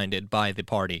undermined by the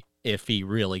party if he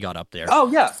really got up there.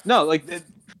 Oh yeah, no,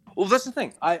 well, that's the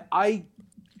thing.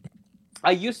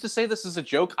 I used to say this as a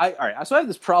joke. So I have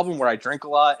this problem where I drink a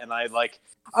lot, and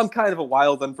I'm kind of a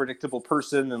wild, unpredictable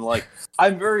person, and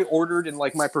I'm very ordered in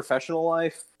my professional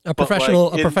life. A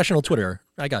professional Twitterer.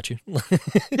 I got you.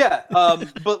 Yeah,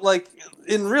 but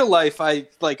in real life, I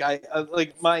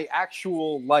my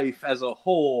actual life as a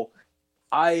whole.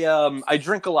 I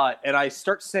drink a lot, and I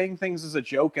start saying things as a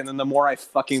joke, and then the more I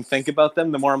fucking think about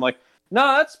them, the more I'm like,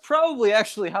 no, that's probably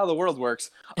actually how the world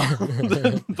works.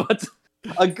 But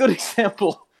a good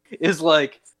example is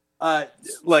I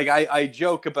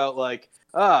joke about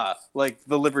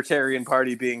the Libertarian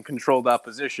Party being controlled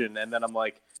opposition, and then I'm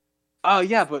like, oh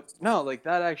yeah, but no,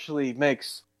 that actually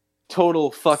makes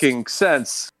total fucking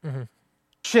sense. Mm-hmm.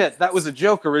 Shit, that was a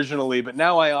joke originally, but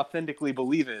now I authentically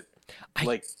believe it.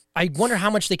 I wonder how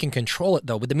much they can control it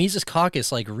though, with the Mises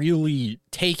Caucus really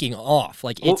taking off.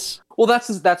 Well, that's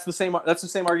the same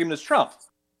argument as Trump.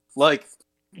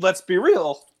 Let's be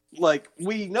real.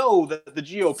 We know that the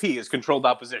GOP is controlled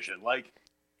opposition.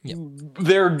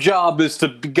 Their job is to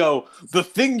go, the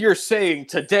thing you're saying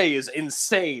today is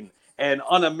insane and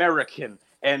un-American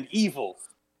and evil.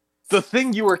 The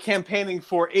thing you were campaigning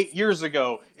for 8 years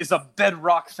ago is a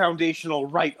bedrock foundational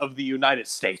right of the United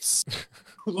States.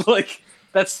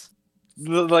 That's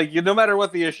no matter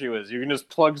what the issue is, you can just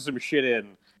plug some shit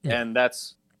in, and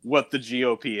that's what the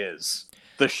GOP is.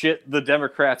 The shit the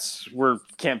Democrats were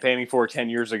campaigning for 10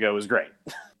 years ago is great.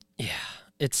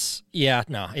 It's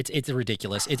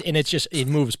ridiculous. It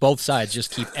moves both sides,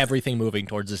 just keep everything moving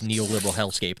towards this neoliberal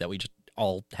hellscape that we just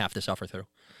all have to suffer through.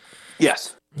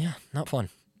 Yes. Yeah, not fun.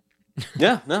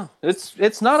 Yeah, no,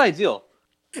 it's not ideal.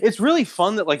 It's really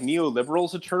fun that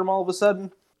neoliberals a term all of a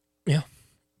sudden. Yeah.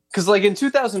 Because in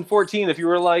 2014, if you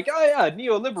were like, oh yeah,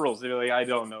 neoliberals, they're like, I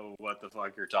don't know what the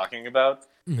fuck you're talking about.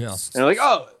 Yeah. And they're like,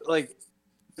 oh,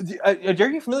 are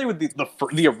you familiar with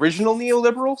the original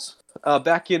neoliberals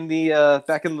back in the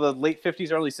late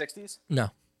 50s, early 60s? No.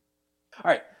 All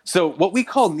right. So what we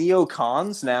call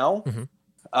neocons now, mm-hmm.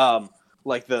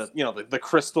 The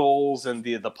Crystals and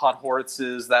the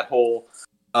Podhoritzes, that whole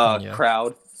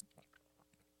crowd,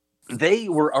 they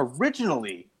were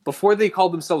originally, before they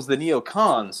called themselves the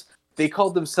neocons, they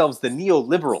called themselves the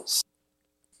neoliberals.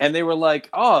 And they were like,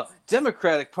 oh,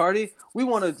 Democratic Party, we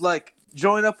want to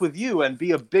join up with you and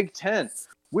be a big tent.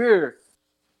 We're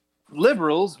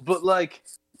liberals, but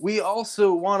we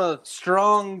also want a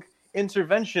strong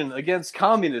intervention against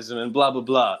communism and blah, blah,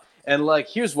 blah. And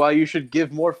here's why you should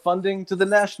give more funding to the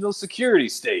national security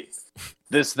state.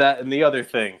 This, that, and the other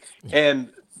thing. And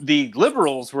the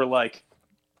liberals were like,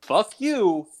 fuck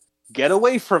you. Get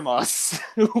away from us.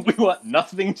 We want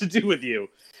nothing to do with you.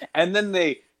 And then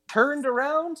they turned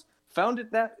around,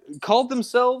 called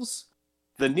themselves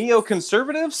the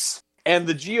neoconservatives, and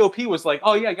the GOP was like,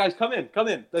 oh yeah, guys, come in.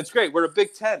 That's great. We're a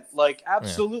big tent.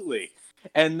 Absolutely. Yeah.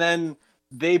 And then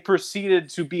they proceeded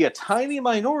to be a tiny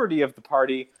minority of the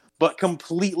party, but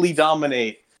completely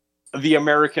dominate the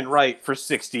American right for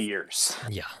 60 years.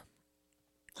 Yeah.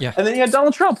 Yeah. And then you had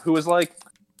Donald Trump, who was like,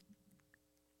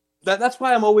 that's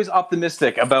why I'm always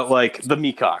optimistic about like the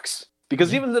Meacocks.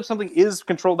 Because even if something is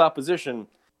controlled opposition,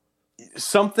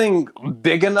 something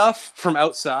big enough from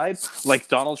outside, like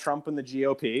Donald Trump and the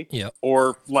GOP, Yep.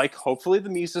 or like hopefully the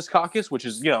Mises Caucus, which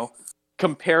is,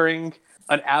 comparing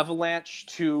an avalanche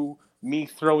to me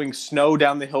throwing snow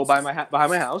down the hill behind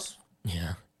my house.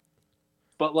 Yeah.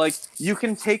 But like, you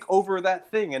can take over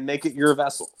that thing and make it your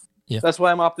vessel. Yeah. That's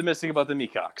why I'm optimistic about the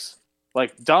Meacocks.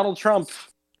 Like, Donald Trump,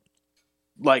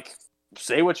 like,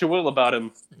 say what you will about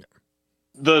him.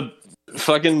 The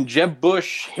fucking Jeb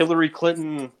Bush, Hillary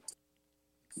Clinton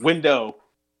window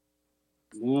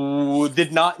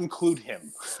did not include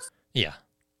him. Yeah.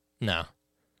 No.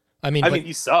 I mean,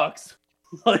 he sucks.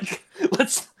 Like,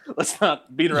 let's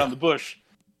not beat around the bush.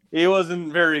 He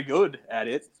wasn't very good at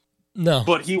it. No.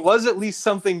 But he was at least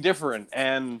something different,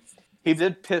 and he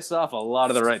did piss off a lot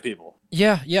of the right people.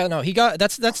 Yeah, no, he got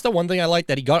that's the one thing I like,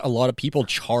 that he got a lot of people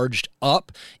charged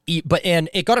up, and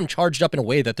it got him charged up in a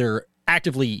way that they're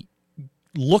actively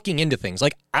looking into things.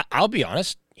 Like, I'll be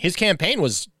honest, his campaign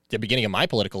was the beginning of my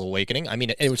political awakening. I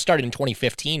mean, it started in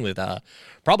 2015 with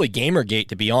probably Gamergate,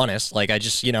 to be honest. Like, I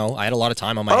just, I had a lot of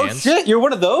time on my hands. Oh shit, you're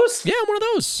one of those? Yeah, I'm one of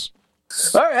those.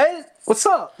 All right, what's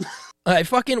up? I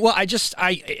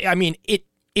mean, it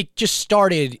just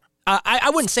started.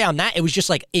 I wouldn't say on that. It was just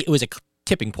like, it was a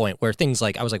tipping point where things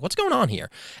like, I was like, what's going on here?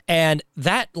 And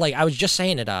that, like, I was just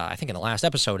saying it, I think in the last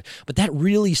episode, but that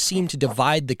really seemed to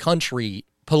divide the country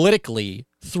politically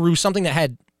through something that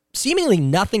had seemingly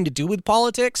nothing to do with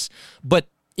politics, but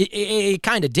it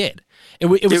kind of did. It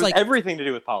was like everything to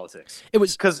do with politics. It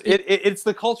was because it's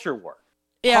the culture war.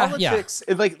 Yeah, politics,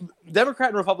 like Democrat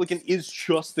and Republican, is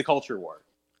just the culture war.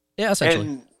 Yeah, essentially.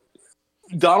 And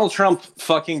Donald Trump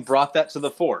fucking brought that to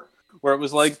the fore, where it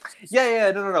was like,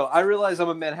 no. I realize I'm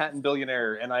a Manhattan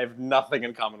billionaire and I have nothing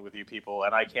in common with you people,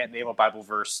 and I can't name a Bible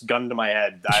verse. Gun to my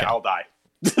head, I'll die.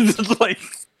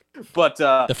 But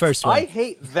the first one. I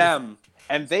hate them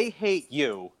and they hate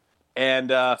you, and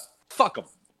fuck them.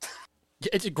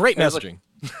 It's a great messaging.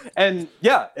 And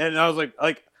I was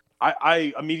like,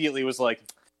 I immediately was like,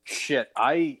 shit,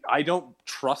 I don't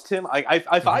trust him.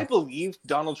 If I believed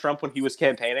Donald Trump when he was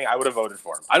campaigning, I would have voted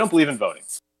for him. I don't believe in voting,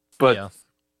 but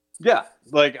yeah,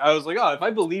 like, I was like, oh, if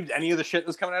I believed any of the shit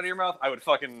that's coming out of your mouth, I would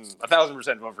fucking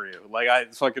 1,000% vote for you. Like, I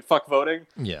fucking fuck voting.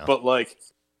 Yeah, but like,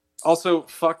 also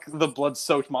fuck the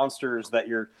blood-soaked monsters that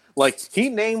you're. Like, he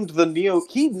named the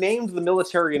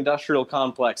military-industrial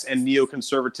complex and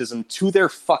neoconservatism to their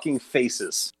fucking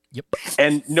faces. Yep.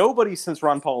 And nobody since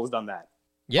Ron Paul has done that.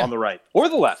 Yeah. On the right or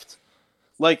the left.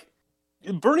 Like,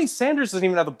 Bernie Sanders doesn't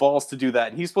even have the balls to do that,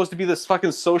 and he's supposed to be this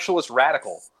fucking socialist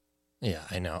radical. Yeah,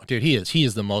 I know, dude. He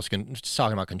is the most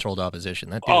talking about controlled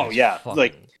opposition. That dude fucking...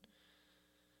 like,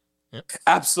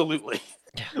 absolutely.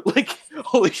 Yeah. Like,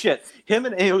 holy shit, him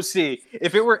and AOC.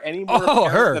 If it were any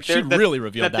more, she really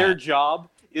revealed that their job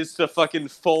is to fucking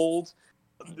fold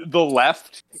the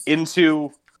left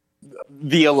into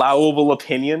the allowable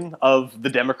opinion of the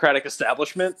Democratic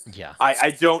establishment. Yeah,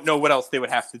 I don't know what else they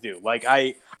would have to do. Like,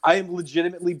 I am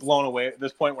legitimately blown away at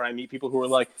this point when I meet people who are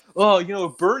like, oh,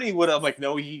 Bernie would. I'm like,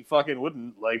 no, he fucking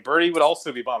wouldn't. Like, Bernie would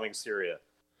also be bombing Syria.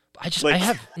 I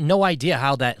have no idea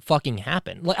how that fucking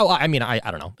happened. Like, I mean, I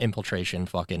don't know, infiltration,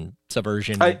 fucking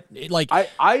subversion. I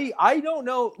don't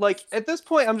know. Like, at this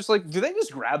point, I'm just like, do they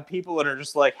just grab people and are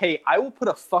just like, hey, I will put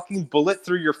a fucking bullet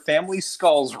through your family's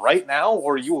skulls right now,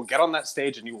 or you will get on that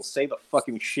stage and you will say the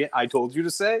fucking shit I told you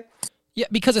to say? Yeah,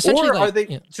 because essentially, or are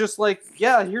they just like,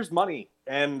 yeah, here's money,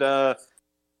 and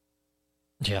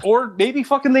or maybe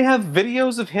fucking they have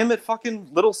videos of him at fucking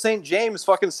Little St. James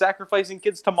fucking sacrificing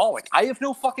kids to Moloch. I have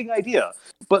no fucking idea.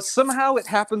 But somehow it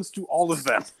happens to all of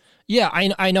them. Yeah,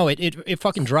 I know. It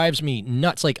fucking drives me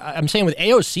nuts. Like, I'm saying with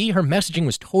AOC, her messaging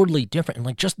was totally different. And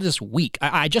like, just this week,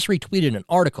 I just retweeted an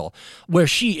article where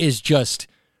she is just...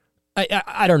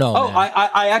 I don't know. Oh, man.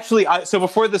 I actually... So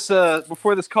before this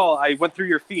call, I went through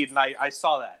your feed and I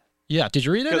saw that. Yeah, did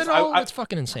you read it at all? It's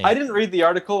fucking insane. I didn't read the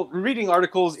article. Reading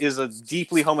articles is a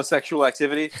deeply homosexual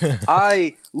activity.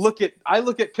 I look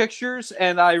at pictures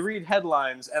and I read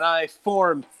headlines and I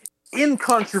form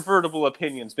incontrovertible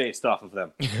opinions based off of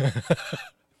them.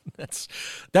 That's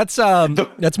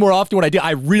more often what I do.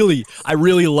 I really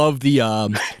love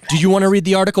the do you want to read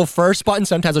the article first button?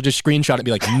 Sometimes I'll just screenshot it and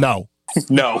be like, no.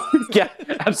 No. Yeah,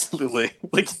 absolutely.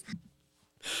 Like,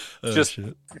 just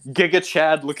shit. Giga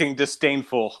Chad looking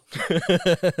disdainful.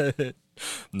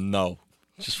 No,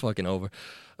 just fucking over.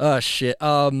 Shit.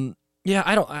 Yeah,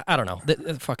 I don't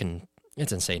know. Fucking,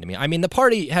 it's insane to me. I mean, the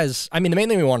party has. I mean, the main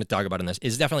thing we want to talk about in this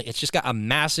is definitely it's just got a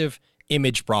massive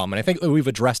image problem, and I think we've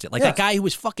addressed it. Like that guy who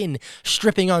was fucking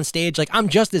stripping on stage. Like I'm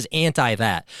just as anti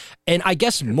that, and I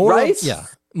guess more. Right?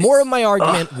 More of my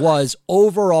argument was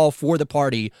overall for the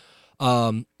party.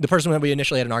 The person that we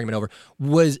initially had an argument over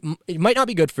was it might not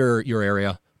be good for your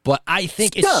area. But I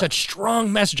think it's such strong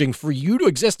messaging for you to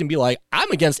exist and be like,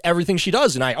 I'm against everything she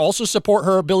does, and I also support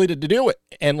her ability to do it.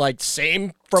 And like,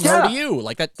 same from her to you.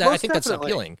 Like that I think that's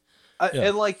appealing.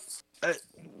 And like,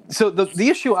 so the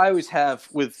issue I always have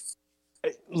with,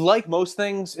 like most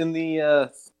things in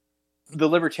the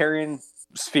libertarian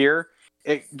sphere,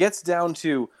 it gets down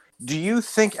to: do you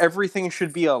think everything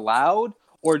should be allowed,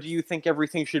 or do you think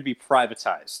everything should be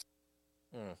privatized?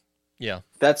 Yeah,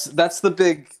 that's the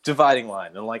big dividing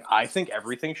line, and like I think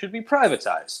everything should be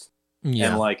privatized. Yeah,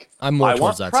 and like I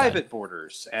want private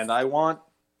borders, and I want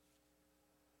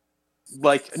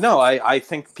I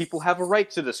think people have a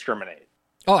right to discriminate.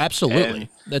 Oh, absolutely.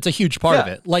 That's a huge part of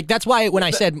it. Like that's why when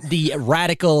I said the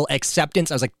radical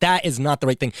acceptance, I was like, that is not the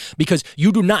right thing because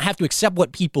you do not have to accept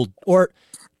what people I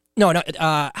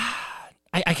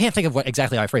can't think of what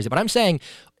exactly how I phrased it, but I'm saying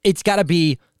it's got to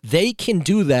be they can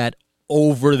do that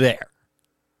over there.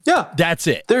 Yeah, that's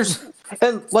it. Hey,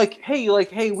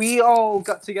 we all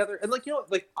got together, and like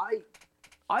I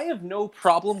have no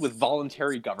problem with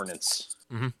voluntary governance.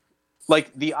 Mm-hmm.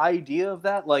 Like the idea of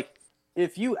that, like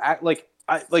if you act like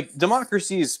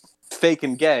democracy is fake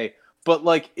and gay, but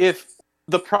like if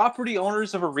the property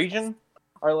owners of a region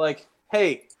are like,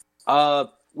 hey,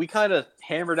 we kind of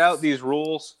hammered out these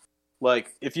rules.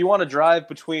 Like if you want to drive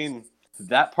between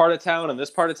that part of town and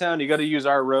this part of town, you got to use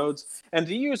our roads. And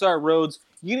to use our roads,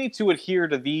 you need to adhere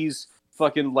to these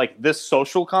fucking, like, this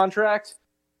social contract.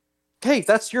 Hey,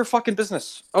 that's your fucking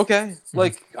business. Okay. Mm-hmm.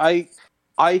 Like,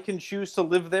 I can choose to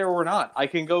live there or not. I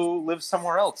can go live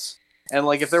somewhere else. And,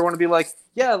 like, if they want to be like,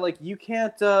 yeah, like, you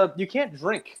can't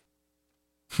drink.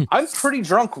 I'm pretty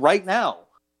drunk right now.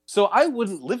 So I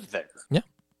wouldn't live there. Yeah.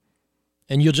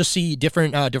 And you'll just see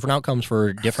different outcomes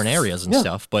for different areas and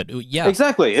stuff. But yeah,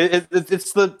 exactly.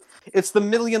 It's the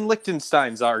million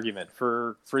Liechtensteins argument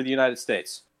for the United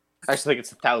States. I actually think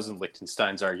it's 1,000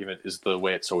 Liechtensteins argument is the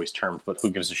way it's always termed. But who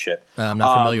gives a shit? I'm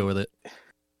not familiar with it.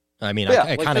 I mean,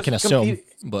 I kind of can assume,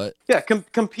 but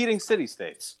competing city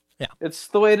states. Yeah, it's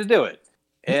the way to do it.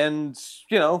 And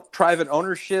private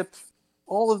ownership,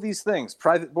 all of these things,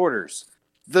 private borders.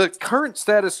 The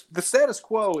status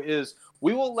quo is.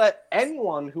 We will let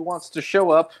anyone who wants to show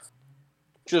up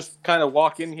just kind of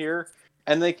walk in here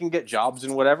and they can get jobs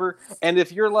and whatever. And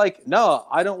if you're like, no,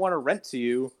 I don't want to rent to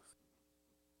you,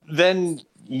 then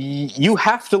you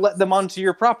have to let them onto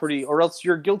your property or else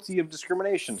you're guilty of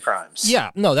discrimination crimes. Yeah,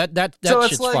 no, that so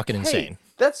shit's like, fucking insane.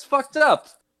 That's fucked up.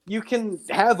 You can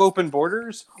have open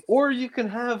borders or you can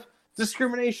have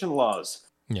discrimination laws.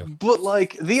 Yeah. But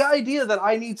like the idea that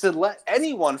I need to let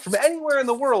anyone from anywhere in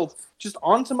the world just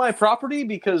onto my property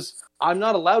because I'm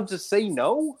not allowed to say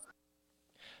no?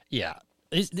 Yeah.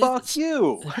 Fuck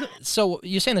you. So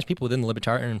you're saying there's people within the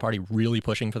Libertarian Party really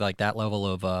pushing for like that level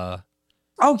of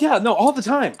Oh yeah, no, all the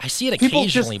time. I see it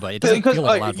occasionally, but it doesn't feel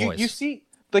like a loud voice. You see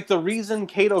like the reason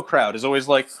Cato crowd is always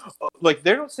like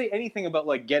they don't say anything about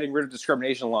like getting rid of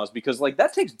discrimination laws because like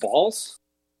that takes balls.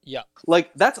 Yeah.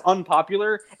 Like, that's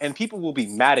unpopular, and people will be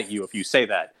mad at you if you say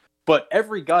that. But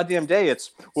every goddamn day, it's,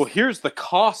 well, here's the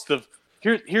cost of,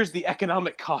 here's the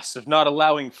economic cost of not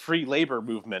allowing free labor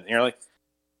movement. And you're like,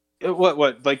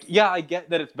 what? Like, yeah, I get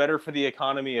that it's better for the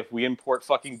economy if we import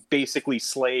fucking basically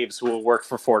slaves who will work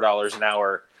for $4 an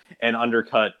hour and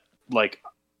undercut, like,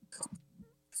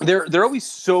 They're always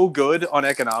so good on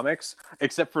economics,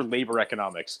 except for labor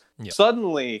economics. Yep.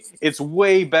 Suddenly, it's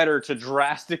way better to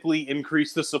drastically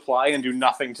increase the supply and do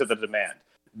nothing to the demand.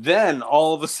 Then,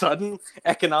 all of a sudden,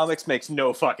 economics makes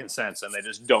no fucking sense, and they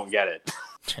just don't get it.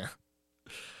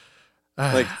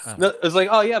 It's like,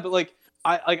 oh yeah, but like,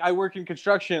 I work in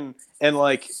construction, and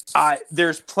like,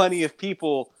 there's plenty of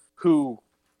people who,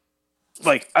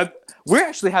 like, we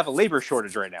actually have a labor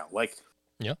shortage right now. Like,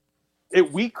 yeah.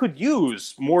 We could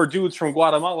use more dudes from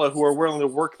Guatemala who are willing to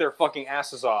work their fucking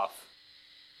asses off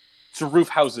to roof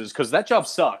houses, because that job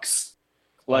sucks.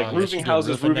 Like, roofing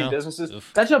houses, roofing businesses.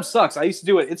 Oof. That job sucks. I used to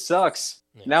do it. It sucks.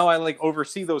 Yeah. Now I, like,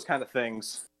 oversee those kind of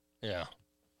things. Yeah.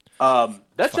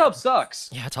 That job sucks.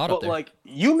 Yeah, it's hot up there. But, like,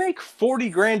 you make 40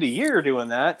 grand a year doing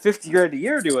that, 50 grand a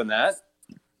year doing that.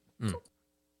 Mm.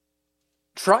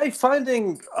 Try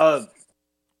finding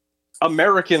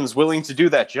Americans willing to do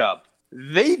that job.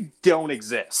 They don't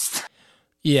exist.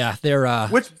 Yeah, they're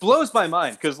which blows my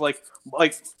mind because like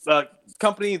a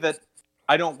company that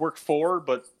I don't work for,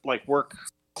 but like work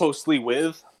closely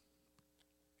with,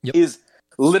 Yep. is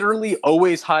literally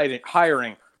always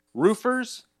hiring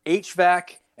roofers,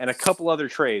 HVAC, and a couple other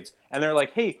trades. And they're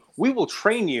like, hey, we will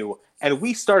train you, and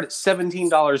we start at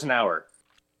 $17 an hour.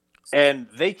 And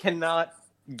they cannot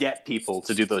get people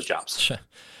to do those jobs.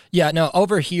 Yeah, no,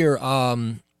 over here,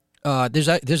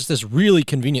 there's this really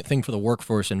convenient thing for the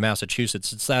workforce in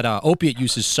Massachusetts. It's that opiate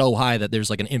use is so high that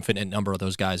there's like an infinite number of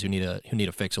those guys who need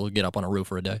a fix. Who'll get up on a roof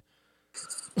for a day.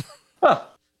 Huh.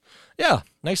 Yeah,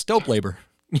 nice dope labor.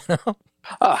 You know?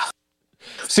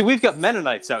 See, we've got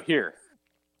Mennonites out here.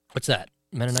 What's that?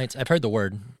 Mennonites? I've heard the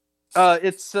word.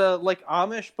 It's like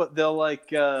Amish, but they'll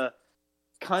like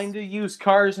kind of use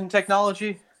cars and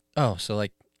technology. Oh, so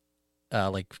like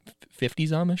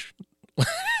 50s Amish?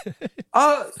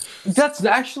 That's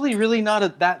actually really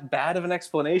not that bad of an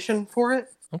explanation for it.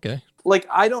 Okay. Like,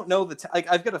 I don't know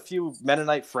like I've got a few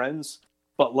Mennonite friends,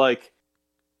 but like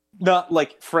not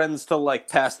like friends to like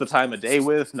pass the time of day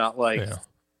with, not like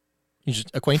You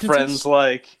just acquaintances? friends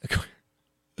like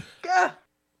yeah.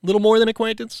 Little more than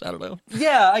acquaintance? I don't know.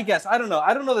 Yeah, I guess. I don't know.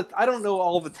 I don't know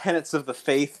all the tenets of the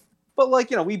faith, but like,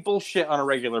 we bullshit on a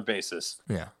regular basis.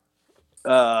 Yeah.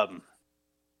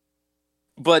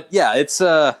 But yeah, it's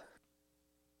but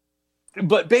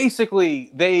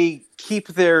basically they keep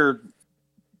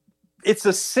it's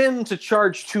a sin to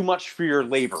charge too much for your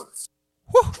labor.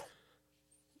 Whew.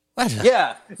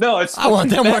 Yeah, no, it's I want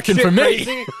them working for me.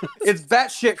 Crazy. It's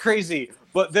batshit crazy,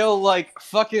 but they'll like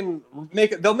fucking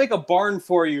they'll make a barn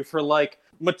for you for like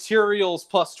materials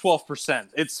plus 12%.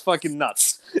 It's fucking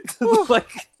nuts. Like,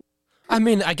 I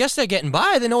mean, I guess they're getting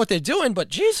by. They know what they're doing, but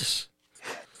Jesus.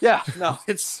 Yeah, no,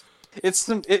 it's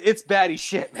baddie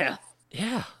shit, man.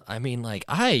 Yeah, I mean, like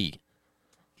I'm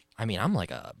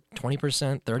like a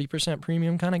 20%, 30%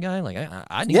 premium kind of guy. Like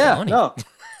I need the money. No,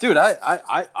 dude,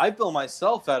 I bill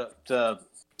myself at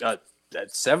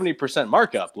 70%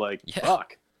 markup. Like,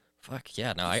 fuck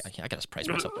yeah. No, I gotta price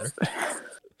myself better.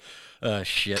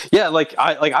 Shit. Yeah, like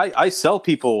I sell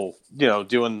people,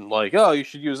 doing like, oh, you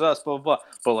should use us, blah blah blah.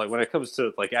 But like when it comes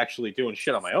to like actually doing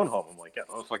shit on my own home, I'm like, yeah,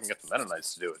 I'll fucking get the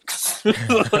Mennonites to do it.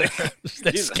 Like,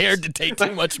 they're scared to take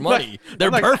too much money.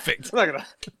 They're perfect. I'm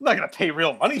not gonna pay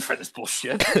real money for this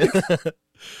bullshit.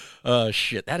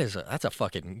 Shit. That's a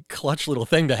fucking clutch little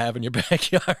thing to have in your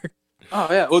backyard. Oh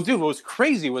yeah. Well, dude, what was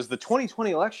crazy was the 2020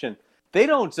 election. They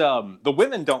don't. The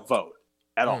women don't vote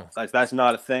at all. That's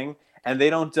not a thing. And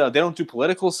they don't do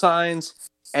political signs,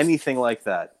 anything like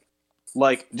that.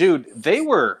 Like, dude, they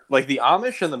were like the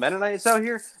Amish and the Mennonites out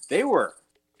here. They were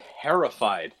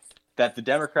terrified that the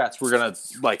Democrats were gonna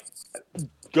like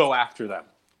go after them.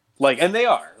 Like, and they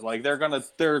are. Like, they're gonna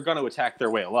attack their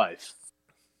way of life.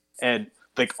 And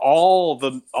like all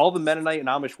the Mennonite and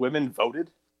Amish women voted.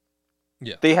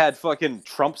 Yeah. They had fucking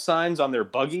Trump signs on their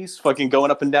buggies, fucking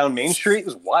going up and down Main Street. It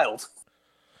was wild.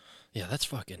 Yeah, that's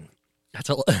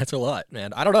a lot,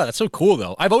 man. I don't know. That's so cool,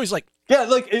 though. I've always like... Yeah,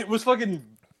 like, it was fucking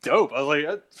dope. I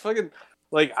was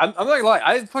like, I'm not gonna lie.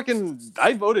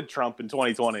 I voted Trump in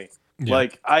 2020. Yeah.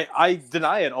 Like, I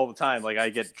deny it all the time. Like, I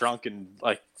get drunk and,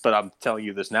 like, but I'm telling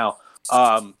you this now.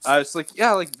 I was like,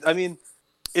 yeah, like, I mean,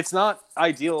 it's not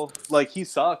ideal. Like, he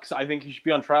sucks. I think he should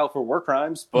be on trial for war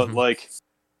crimes. But, like,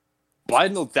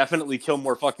 Biden will definitely kill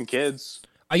more fucking kids.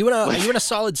 Are you in a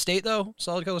solid state, though?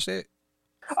 Solid color state?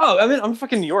 Oh, I mean, I'm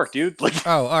fucking New York, dude. Like,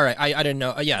 oh, all right. I didn't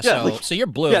know. So you're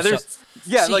blue.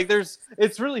 Yeah,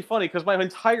 it's really funny because my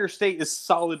entire state is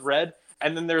solid red,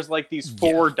 and then there's like these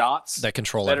 4 dots that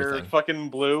control that everything. Are fucking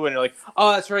blue, and you're like,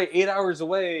 oh, that's right. 8 hours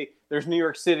away, there's New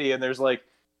York City, and there's like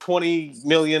 20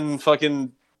 million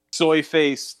fucking soy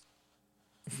face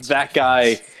that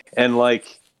guy, and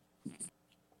like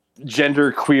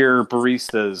gender queer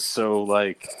baristas. So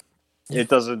like, it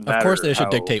doesn't matter. Of course, they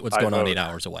should dictate what's going on 8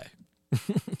 hours away.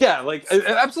 Yeah, like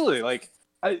absolutely. Like,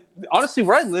 honestly,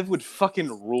 where I live would fucking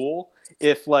rule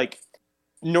if like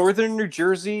northern New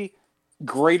Jersey,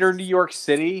 greater New York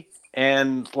City,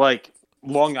 and like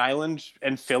Long Island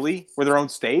and Philly were their own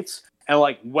states, and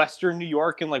like western New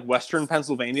York and like western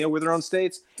Pennsylvania were their own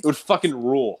states. It would fucking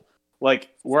rule. Like,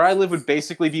 where I live would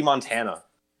basically be Montana.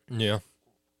 Yeah,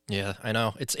 I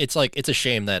know. It's like it's a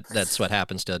shame that that's what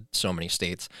happens to so many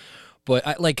states. But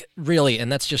really,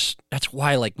 and that's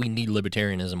why like we need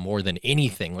libertarianism more than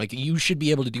anything. Like, you should be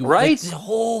able to do right. Like, the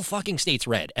whole fucking state's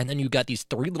red, and then you got these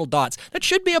 3 little dots that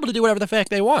should be able to do whatever the fuck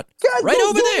they want. Yeah, right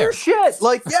over there. Your shit.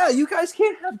 Like, yeah, you guys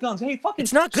can't have guns. Hey, fucking.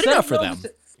 It's not good enough for them.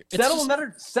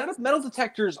 Set up metal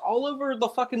detectors all over the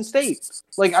fucking state.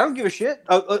 Like, I don't give a shit.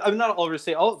 I'm not all over the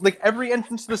state. Like every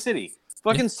entrance to the city.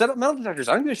 Fucking set up metal detectors.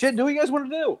 I don't give a shit. Do what you guys want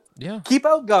to do. Yeah. Keep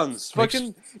out guns.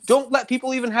 Fucking don't let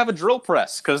people even have a drill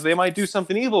press because they might do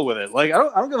something evil with it. Like I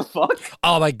don't give a fuck.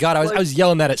 Oh my god, I was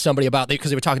yelling that at somebody about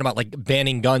because they were talking about like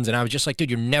banning guns, and I was just like,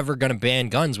 dude, you're never gonna ban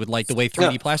guns with like the way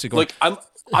 3D plastic going. Like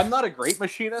I'm not a great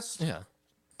machinist. Yeah.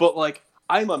 But like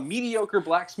I'm a mediocre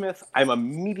blacksmith. I'm a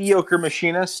mediocre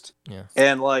machinist. Yeah.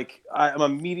 And like I'm a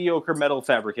mediocre metal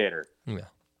fabricator. Yeah.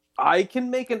 I can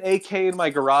make an AK in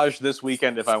my garage this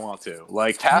weekend if I want to.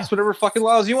 Like, pass whatever fucking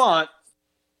laws you want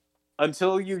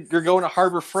until you're going to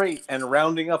Harbor Freight and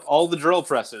rounding up all the drill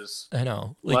presses. I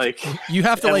know. Like you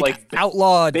have to like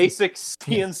outlaw basic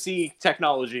CNC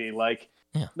technology. Like,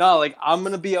 no, like I'm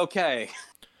gonna be okay.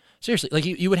 Seriously, like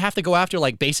you would have to go after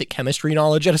like basic chemistry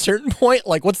knowledge at a certain point.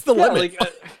 Like, what's the limit?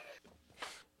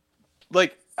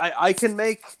 Like I can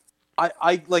make.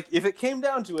 I like if it came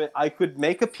down to it, I could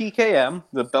make a PKM,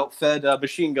 the belt-fed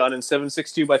machine gun in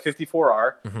 7.62 by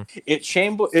 54R.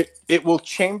 Mm-hmm. It will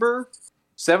chamber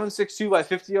 7.62 by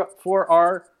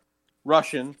 54R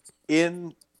Russian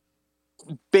in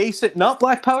basic, not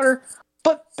black powder,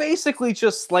 but basically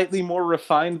just slightly more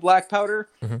refined black powder.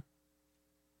 Mm-hmm.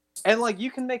 And like you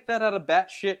can make that out of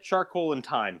batshit charcoal in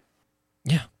time.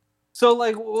 Yeah. So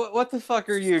like, what the fuck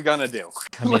are you gonna do?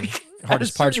 I mean, like,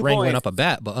 hardest part's wrangling up a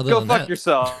bat, but other go than fuck that,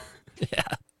 yourself.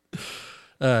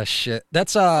 Yeah. Shit.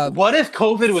 That's What if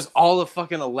COVID was all a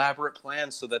fucking elaborate plan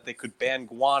so that they could ban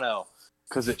guano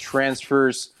because it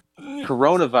transfers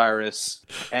coronavirus,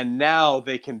 and now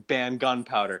they can ban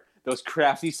gunpowder? Those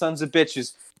crafty sons of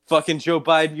bitches. Fucking Joe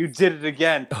Biden, you did it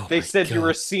again. Oh they said God. You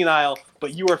were senile,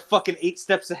 but you were fucking 8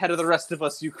 steps ahead of the rest of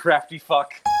us, you crafty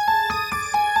fuck.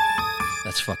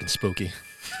 That's fucking spooky.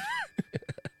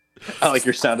 I like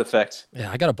your sound effect.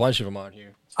 Yeah, I got a bunch of them on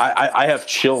here. I have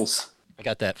chills. I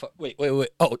got that. Wait.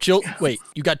 Oh, chill. Wait,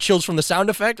 you got chills from the sound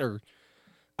effect, or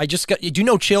I just got? Do you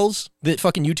know Chills, the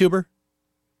fucking YouTuber?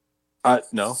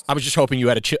 No. I was just hoping you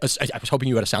had I was hoping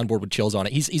you had a soundboard with Chills on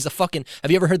it. He's a fucking.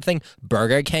 Have you ever heard the thing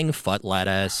Burger King foot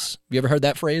lettuce? Have you ever heard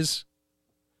that phrase?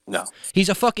 No. He's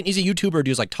a YouTuber who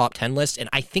does like top 10 lists, and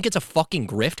I think it's a fucking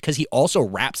grift because he also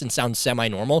raps and sounds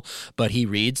semi-normal, but he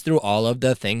reads through all of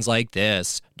the things like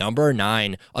this. Number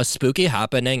 9, a spooky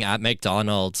happening at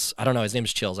McDonald's. I don't know, his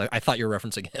name's Chills. I thought you were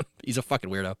referencing him. He's a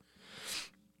fucking weirdo.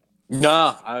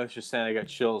 Nah, I was just saying I got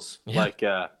chills. Yeah. Like,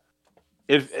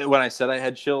 when I said I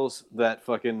had chills, that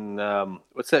fucking,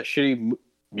 what's that shitty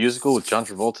musical with John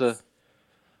Travolta?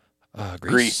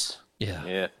 Grease. Yeah.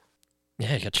 Yeah.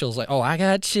 Yeah, you got chills like, oh, I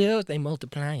got chills. They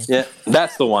multiplying. Yeah,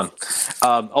 that's the one.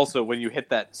 Also, when you hit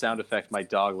that sound effect, my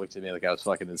dog looked at me like I was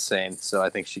fucking insane. So I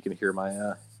think she can hear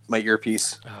my my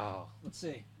earpiece. Oh, let's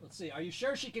see. Are you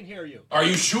sure she can hear you? Are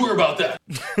you sure about that?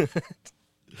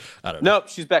 I don't know. Nope,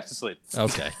 she's back to sleep.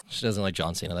 Okay, she doesn't like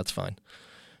John Cena. That's fine.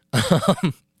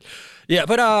 Yeah,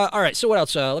 but all right. So what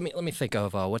else? Let me think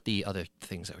of what the other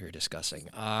things that we were discussing.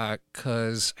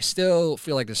 Because I still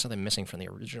feel like there's something missing from the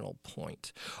original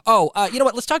point. Oh, you know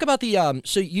what? Let's talk about the.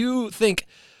 So you think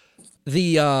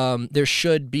there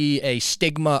should be a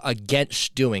stigma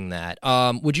against doing that?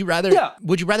 Would you rather? Yeah.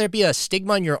 Would you rather it be a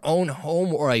stigma in your own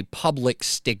home or a public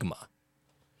stigma?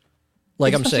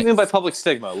 Like I'm saying, what do you mean by public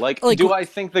stigma? Like, do I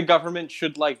think the government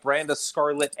should like brand a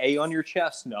scarlet A on your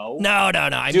chest? No. No.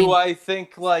 I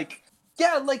think like?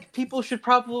 Yeah, like, people should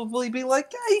probably be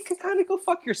like, yeah, you can kind of go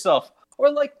fuck yourself. Or,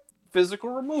 like, physical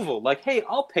removal. Like, hey,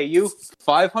 I'll pay you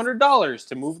 $500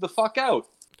 to move the fuck out.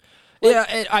 Like,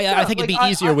 yeah, I think it'd be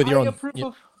easier with your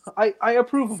own... I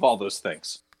approve of all those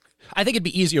things. I think it'd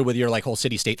be easier with your, like, whole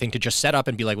city-state thing to just set up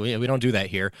and be like, we don't do that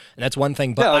here. And that's one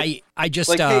thing, but yeah, like, I just...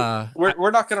 Like, hey,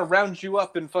 we're not going to round you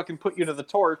up and fucking put you to the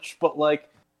torch, but, like,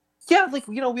 yeah, like,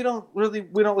 you know, we don't,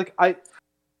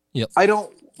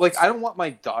 like, I don't want my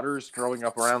daughters growing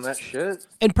up around that shit.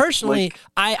 And personally,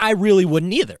 like, I really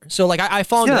wouldn't either. So, like, I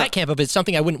fall into that camp of it's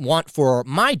something I wouldn't want for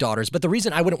my daughters. But the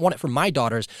reason I wouldn't want it for my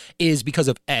daughters is because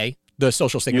of A, the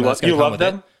social stigma that's going to come with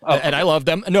it. Oh, and I love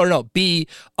them. No. B,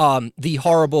 the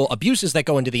horrible abuses that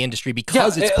go into the industry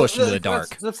because it's pushed into the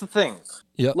dark. That's the thing.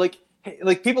 Yeah.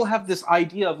 Like people have this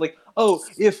idea of like, oh,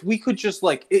 if we could just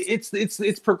like,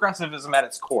 it's progressivism at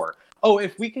its core. Oh,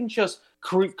 if we can just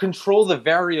control the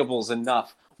variables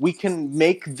enough, we can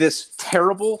make this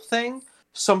terrible thing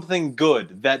something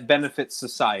good that benefits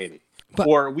society.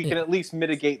 Or we can at least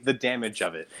mitigate the damage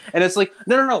of it. And it's like,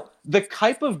 no. The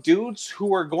type of dudes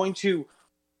who are going to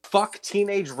fuck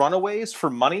teenage runaways for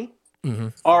money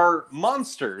are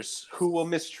monsters who will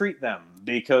mistreat them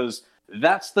because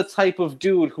that's the type of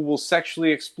dude who will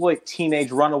sexually exploit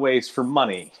teenage runaways for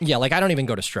money. Yeah, like I don't even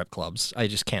go to strip clubs. I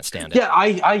just can't stand it. Yeah,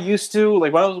 I used to,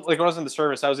 like when I was in the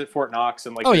service, I was at Fort Knox,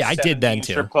 and like Oh yeah, I did then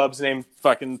too. Strip clubs named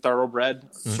fucking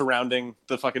Thoroughbred surrounding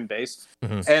the fucking base,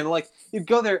 and like you'd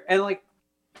go there, and like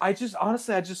I just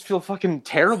feel fucking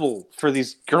terrible for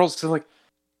these girls to like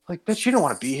bitch, you don't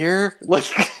want to be here. Like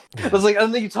I was like,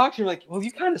 and then you talk to me like, well,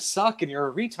 you kind of suck and you're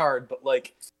a retard, but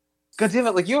like, god damn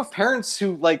it, like you have parents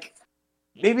who like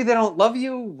maybe they don't love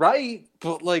you, right?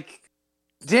 But like,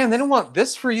 damn, they don't want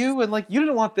this for you, and like you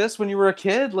didn't want this when you were a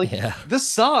kid. Like this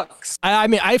sucks. I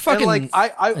mean, I fucking and,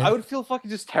 like I would feel fucking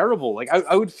just terrible. Like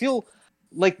I would feel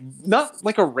like not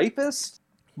like a rapist,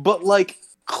 but like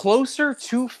closer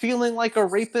to feeling like a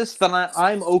rapist than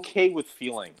I'm okay with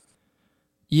feeling.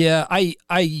 Yeah,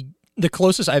 the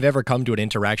closest I've ever come to an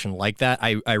interaction like that,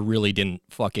 I really didn't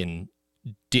fucking,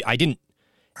 I didn't,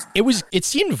 it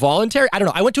seemed voluntary. I don't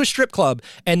know. I went to a strip club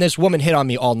and this woman hit on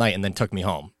me all night and then took me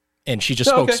home. And she just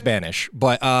spoke Spanish.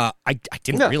 But I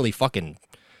didn't really fucking,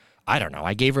 I don't know.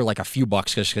 I gave her like a few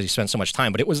bucks because she spent so much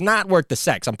time, but it was not worth the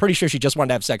sex. I'm pretty sure she just wanted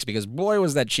to have sex because boy,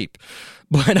 was that cheap.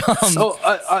 But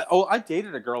I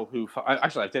dated a girl who,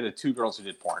 actually I dated two girls who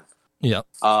did porn. Yeah.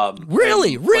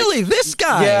 Really? Like, this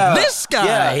guy? Yeah, this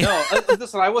guy? Yeah, no,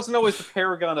 listen, I wasn't always the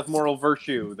paragon of moral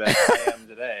virtue that I am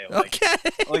today. Like,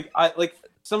 okay.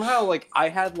 Somehow, like, I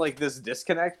had, like, this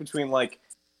disconnect between, like,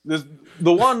 the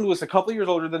one was a couple years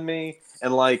older than me,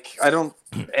 and, like, I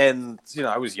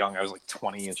was young. I was, like,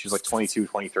 20, and she was, like, 22,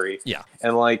 23. Yeah.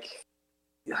 And, like,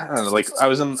 I don't know, like, I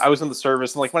was in the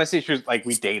service, and, like, when I say she was, like,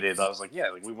 we dated, I was like, yeah,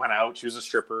 like, we went out, she was a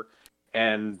stripper,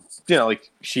 and, you know,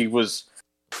 like, she was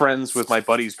friends with my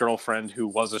buddy's girlfriend who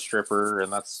was a stripper,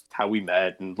 and that's how we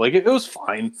met, and like it was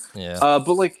fine. Yeah.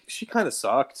 But like she kind of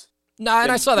sucked. Nah,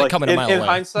 and I saw that coming a mile away. In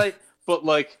hindsight, but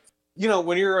like, you know,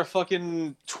 when you're a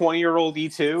fucking 20-year-old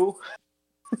E2,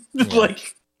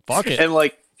 like fuck it. And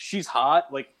like she's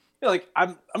hot, like you know, like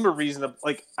I'm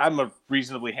a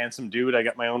reasonably handsome dude. I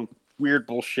got my own weird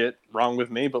bullshit wrong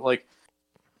with me, but like,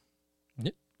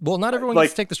 well, not everyone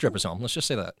gets to take the strippers home. Let's just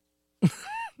say that.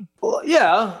 Well,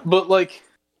 yeah, but like,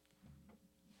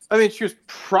 I mean, she was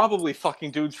probably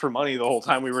fucking dudes for money the whole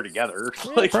time we were together.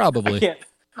 Like, probably.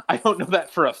 I don't know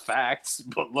that for a fact,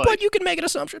 but like, but you can make an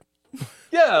assumption.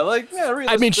 Yeah, like, yeah.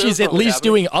 I mean, she's at least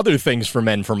doing other things for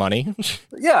men for money.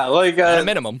 Yeah, like at a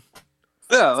minimum.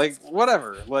 Yeah, like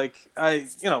whatever. Like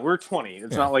we're 20.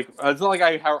 It's not like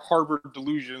I harbored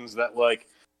delusions that like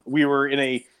we were in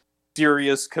a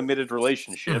serious committed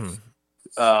relationship.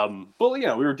 Mm-hmm. But you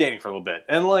know, we were dating for a little bit,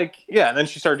 and like, yeah, and then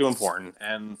she started doing porn,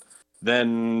 and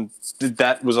then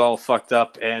that was all fucked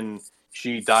up, and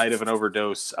she died of an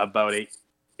overdose about eight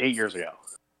years ago.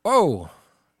 Oh,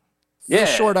 yeah,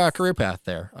 short career path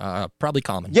there. Probably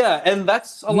common. Yeah, and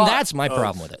that's a lot. That's my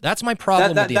problem with it. That's my problem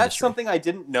with the industry. That's something I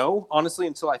didn't know honestly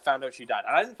until I found out she died,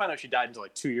 and I didn't find out she died until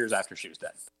like 2 years after she was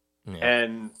dead. Yeah.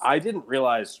 And I didn't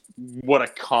realize what a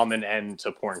common end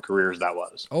to porn careers that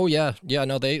was. Oh yeah,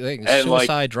 no, they and suicide,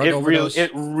 like, drug overdose.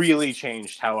 It really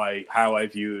changed how I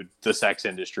viewed the sex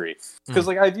industry, because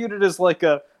like I viewed it as like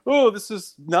this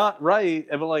is not right,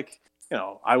 but like, you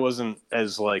know, I wasn't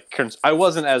as I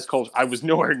was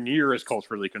nowhere near as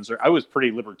culturally concerned. I was pretty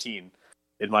libertine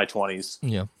in my 20s.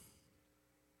 Yeah.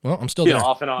 Well, I'm still there.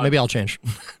 Off and on. Maybe I'll change.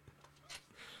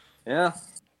 Yeah.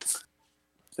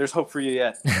 There's hope for you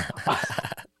yet.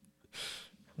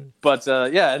 But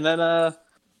yeah, and then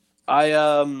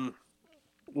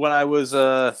when I was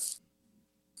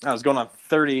going on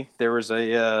 30, there was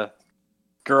a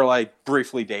girl I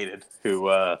briefly dated who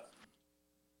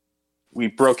we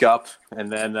broke up,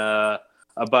 and then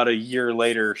about a year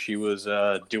later she was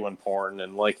doing porn,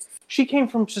 and like she came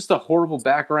from just a horrible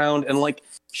background, and like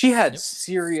she had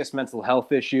serious mental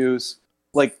health issues,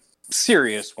 like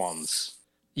serious ones.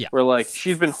 Yeah. Where like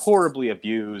she's been horribly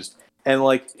abused, and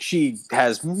like she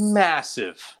has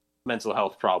massive mental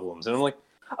health problems. And I'm like,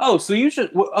 oh, so you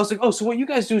should. I was like, oh, so what you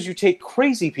guys do is you take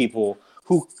crazy people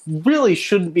who really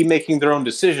shouldn't be making their own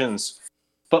decisions,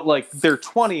 but like they're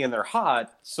 20 and they're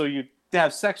hot, so you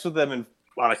have sex with them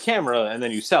on a camera and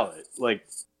then you sell it. Like,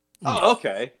 oh,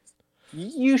 okay,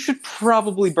 you should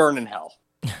probably burn in hell.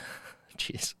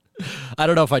 Jeez. I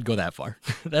don't know if I'd go that far.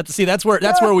 That's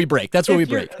where we break. That's where we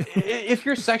break. If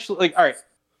you're sexually, like, all right,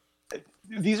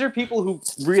 these are people who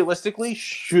realistically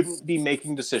shouldn't be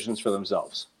making decisions for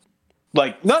themselves.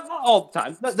 Like, not all the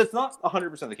time. That's not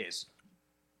 100% the case.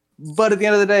 But at the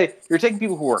end of the day, you're taking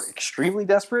people who are extremely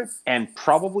desperate and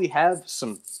probably have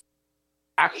some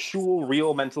actual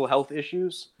real mental health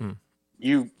issues.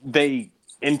 They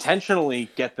intentionally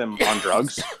get them on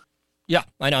drugs. Yeah,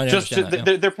 I know. I Just understand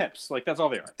that, yeah. they're pimps. Like that's all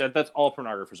they are. That's all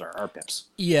pornographers are pimps.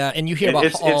 Yeah, and you hear about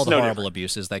It's all the no horrible different.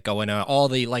 abuses that go in. All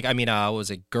the what was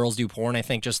it Girls Do Porn? I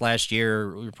think just last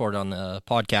year we reported on the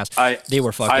podcast. They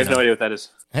were fucking. I have no idea what that is.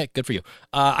 Hey, good for you.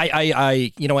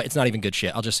 You know what? It's not even good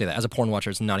shit. I'll just say that as a porn watcher,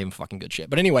 it's not even fucking good shit.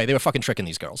 But anyway, they were fucking tricking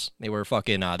these girls. They were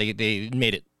fucking. They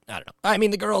made it. I don't know. I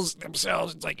mean, the girls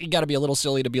themselves. It's like you got to be a little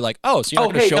silly to be like, oh, so you're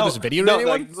not going to show this video to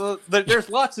anyone? There's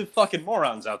lots of fucking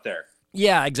morons out there.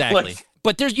 Yeah, exactly. Like,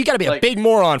 but you got to be a big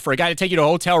moron for a guy to take you to a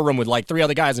hotel room with like 3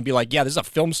 other guys and be like, yeah, this is a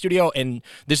film studio and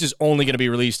this is only going to be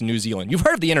released in New Zealand. You've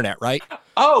heard of the internet, right?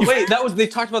 Oh, wait, they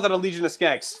talked about that on Legion of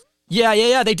Skanks.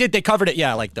 Yeah, they did. They covered it.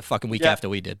 Yeah, like the fucking week after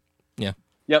we did. Yeah.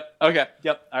 Yep. Okay.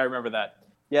 Yep. I remember that.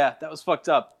 Yeah, that was fucked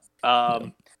up.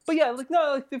 But yeah, like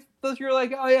no, like if you're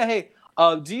like, oh yeah, hey,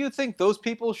 do you think those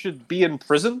people should be in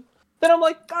prison? Then I'm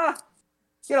like,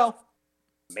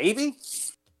 maybe.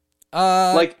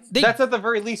 That's at the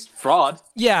very least fraud.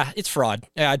 Yeah, it's fraud.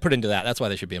 Yeah, I'd put into that. That's why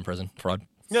they should be in prison. Fraud.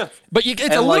 Yeah. But it's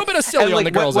a little bit of silly on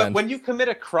the girl's end. When you commit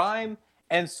a crime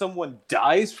and someone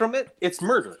dies from it, it's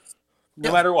murder.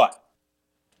 No matter what.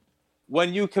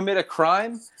 When you commit a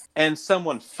crime and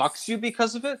someone fucks you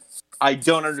because of it, I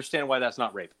don't understand why that's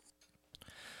not rape.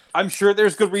 I'm sure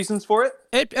there's good reasons for it.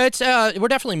 It's we're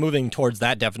definitely moving towards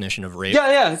that definition of rape.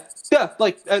 Yeah.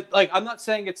 Like I'm not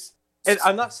saying it's. And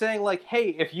I'm not saying like, hey,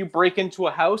 if you break into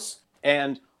a house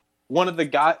and one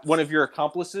of your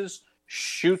accomplices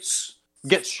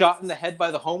gets shot in the head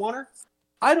by the homeowner,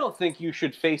 I don't think you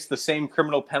should face the same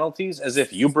criminal penalties as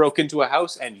if you broke into a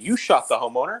house and you shot the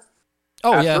homeowner.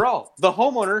 After all, the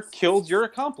homeowner killed your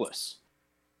accomplice.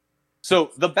 So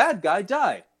the bad guy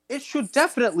died. It should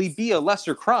definitely be a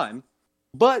lesser crime,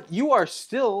 but you are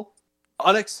still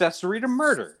an accessory to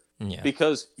murder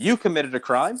because you committed a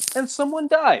crime and someone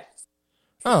died.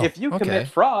 Oh, if you commit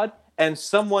fraud and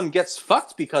someone gets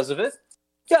fucked because of it,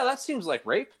 yeah, that seems like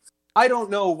rape. I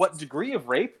don't know what degree of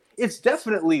rape. It's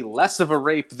definitely less of a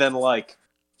rape than like,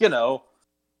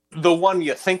 the one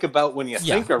you think about when you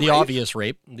think of the rape. Obvious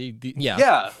rape.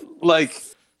 Yeah,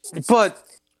 but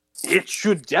it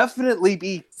should definitely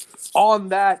be on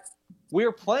that.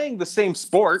 We're playing the same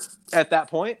sport at that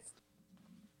point.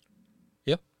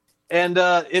 Yep. And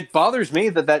it bothers me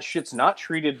that shit's not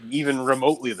treated even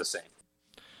remotely the same.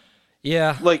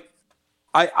 Yeah. Like,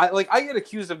 I get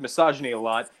accused of misogyny a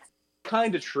lot.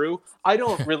 Kind of true. I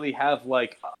don't really have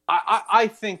I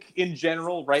think in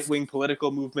general right-wing political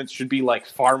movements should be like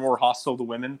far more hostile to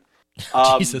women.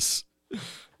 Jesus.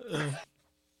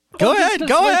 Go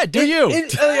ahead. Do you?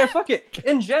 Fuck it.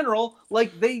 In general,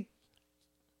 like they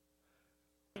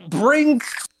bring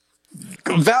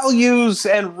values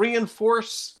and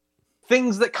reinforce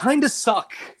things that kind of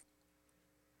suck.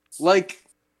 Like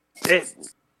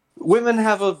women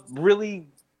have a really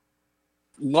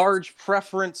large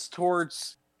preference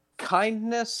towards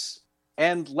kindness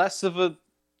and less of a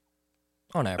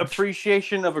on average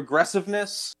appreciation of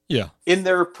aggressiveness in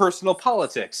their personal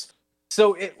politics.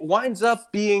 So it winds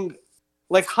up being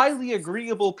like highly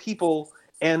agreeable people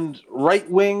and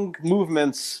right-wing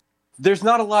movements. There's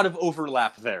not a lot of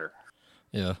overlap there.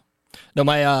 Yeah. No,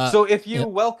 so if you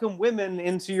welcome women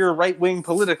into your right-wing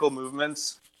political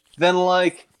movements, then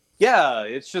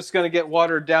it's just going to get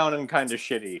watered down and kind of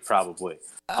shitty, probably.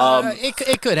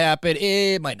 It could happen.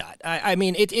 It might not. I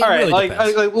mean, it all right, really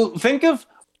depends. Well, think of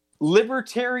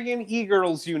libertarian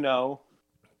e-girls,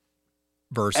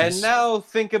 versus. And now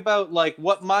think about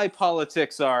what my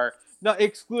politics are, not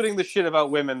excluding the shit about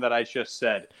women that I just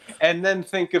said, and then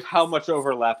think of how much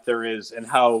overlap there is and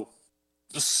how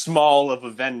small of a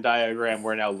Venn diagram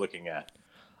we're now looking at.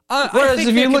 Whereas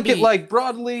if you look at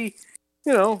broadly,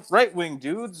 right-wing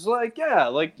dudes, you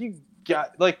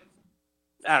got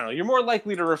I don't know, you're more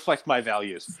likely to reflect my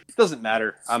values. It doesn't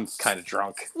matter. I'm kind of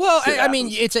drunk. Well, I mean,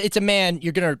 it's a man.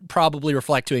 You're going to probably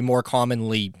reflect to a more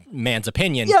commonly man's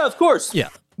opinion. Yeah, of course. Yeah.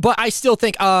 But I still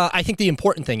think, the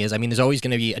important thing is, I mean, there's always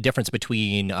going to be a difference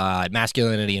between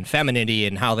masculinity and femininity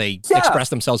and how they express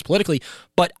themselves politically.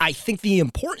 But I think the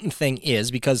important thing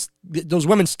is, because those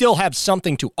women still have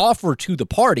something to offer to the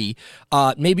party,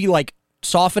 maybe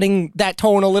softening that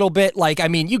tone a little bit. I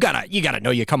mean, you gotta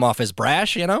know you come off as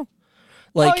brash, no,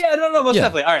 most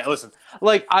definitely. All right, listen.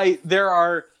 There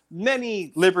are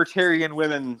many libertarian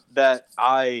women that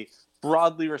I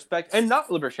broadly respect, and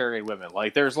not libertarian women.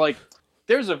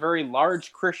 There's a very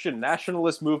large Christian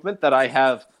nationalist movement that I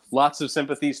have lots of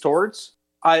sympathies towards.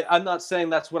 I'm not saying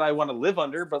that's what I want to live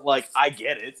under, but I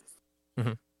get it.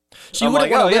 Mm-hmm. So you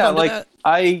wouldn't want to live under that?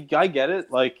 I get it.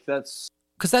 That's.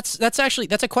 Because that's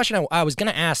a question I was going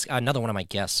to ask another one of my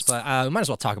guests, but we might as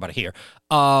well talk about it here.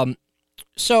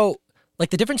 So Like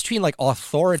the difference between like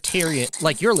authoritarian,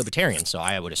 like you're a libertarian, so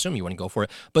I would assume you wouldn't go for it.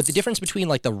 But the difference between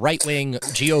like the right wing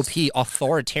GOP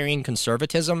authoritarian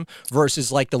conservatism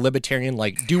versus like the libertarian,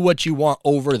 like do what you want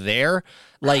over there.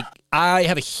 Like I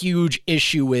have a huge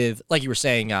issue with, like you were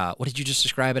saying, what did you just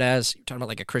describe it as? You're talking about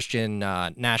like a Christian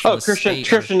nationalist.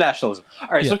 Christian nationalism. All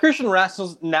right, Yeah. so Christian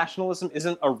nationalism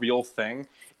isn't a real thing.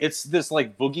 It's this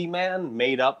like boogeyman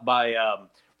made up by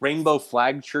rainbow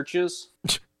flag churches.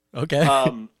 Okay.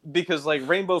 Because like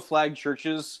rainbow flag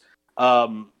churches,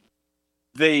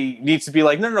 they need to be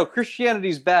like, no,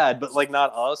 Christianity's bad, but like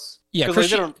not us. Yeah, like,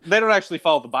 they don't actually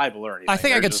follow the Bible or anything. I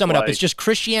think I They're could just sum it up. like- It's just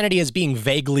Christianity as being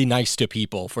vaguely nice to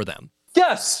people for them.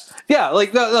 Yes, yeah,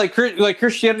 like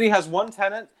Christianity has one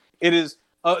tenet. It is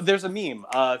there's a meme.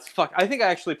 Fuck, I think I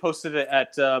actually posted it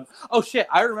at. Oh shit,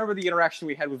 I remember the interaction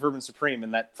we had with Vermin Supreme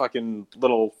in that fucking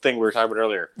little thing we were talking about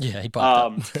earlier. Yeah, he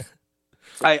popped up.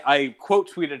 I quote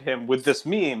tweeted him with this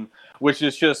meme, which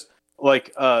is just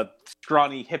like a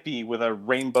scrawny hippie with a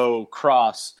rainbow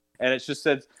cross, and it just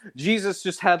said, Jesus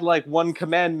just had like one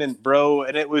commandment, bro,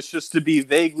 and it was just to be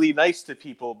vaguely nice to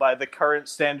people by the current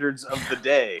standards of the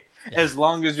day. As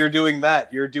long as you're doing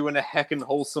that, you're doing a heckin'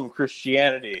 wholesome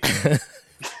Christianity.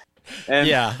 And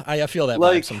yeah, I feel that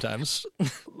like- vibe sometimes.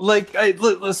 like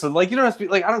listen, like you don't have to be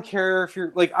like, I don't care if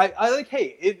you're like, I like,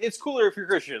 hey, it's cooler if you're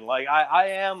Christian. Like I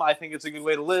am. I think it's a good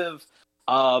way to live.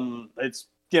 It's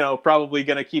probably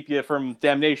gonna keep you from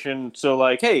damnation. So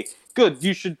like, hey, good,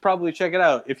 you should probably check it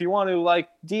out. If you want to like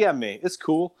DM me, it's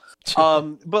cool.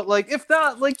 But like if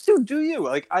not, like dude, do you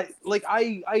like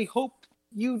I hope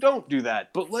you don't do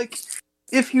that. But like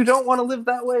if you don't want to live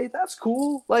that way, that's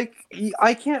cool. Like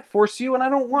I can't force you, and I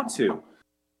don't want to.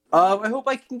 I hope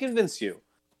I can convince you.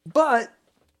 But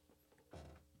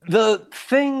the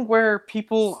thing where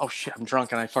people, oh shit, I'm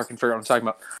drunk and I fucking forgot what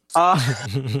I'm talking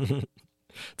about.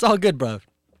 It's all good, bro.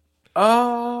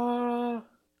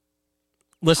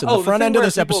 Listen, Oh, the the front thing end of where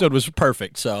this people- episode was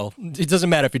perfect, so it doesn't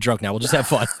matter if you're drunk now. We'll just have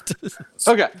fun.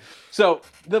 Okay, so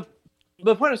the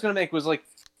point I was gonna make was like,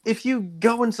 if you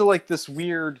go into like this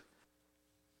weird,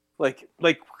 like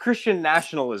Christian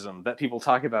nationalism that people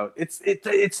talk about,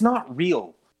 it's not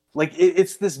real. Like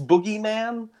it's this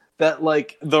boogeyman that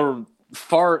like the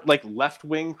far like left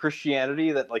wing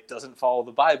Christianity that like doesn't follow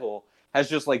the Bible has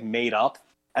just like made up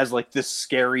as like this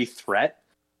scary threat,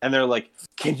 and they're like,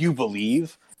 can you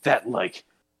believe that like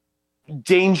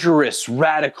dangerous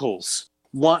radicals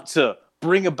want to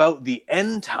bring about the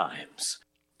end times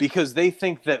because they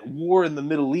think that war in the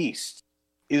Middle East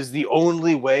is the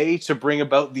only way to bring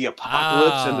about the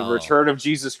apocalypse and the Oh. return of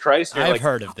Jesus Christ. And you're I've like,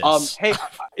 heard of this. hey,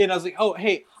 and I was like, oh,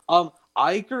 hey,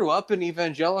 I grew up in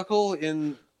evangelical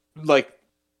in like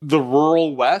the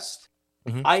rural West.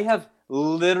 Mhm. I have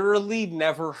literally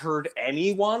never heard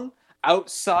anyone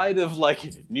outside of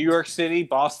like New York City,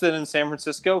 Boston, and San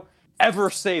Francisco ever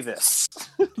say this.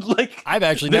 Like, I've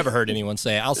actually never heard anyone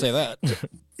say it. I'll say that.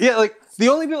 yeah, like the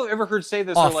only people I've ever heard say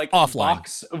this are like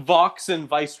offline. Vox and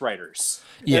Vice writers.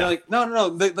 Yeah. And like, no,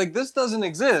 like this doesn't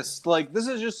exist. Like this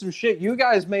is just some shit you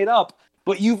guys made up,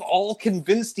 but you've all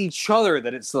convinced each other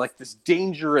that it's like this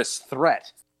dangerous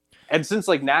threat. And since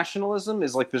like nationalism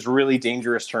is like this really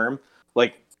dangerous term,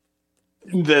 like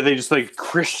they just like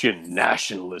Christian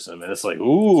nationalism, and it's like,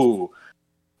 ooh.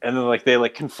 And then like they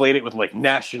like conflate it with like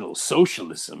National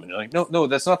Socialism, and you're like, no,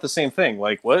 that's not the same thing.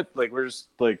 Like what? Like we're just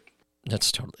like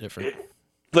That's totally different.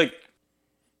 like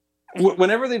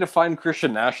whenever they define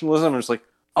Christian nationalism, it's like,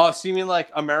 oh, so you mean like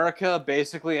America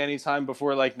basically anytime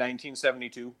before like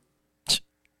 1972?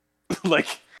 like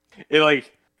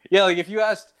if you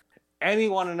asked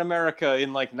anyone in America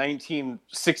in like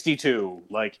 1962,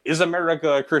 like, is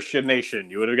America a Christian nation?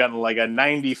 You would have gotten like a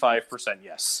 95%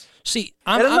 yes. See,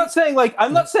 And I'm not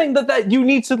saying that you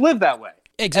need to live that way.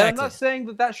 And I'm exactly. not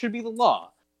saying that should be the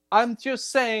law. I'm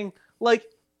just saying, like,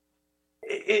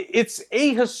 it's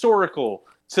ahistorical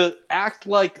to act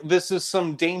like this is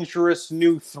some dangerous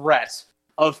new threat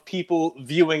of people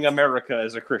viewing America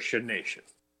as a Christian nation.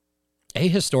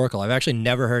 Ahistorical. I've actually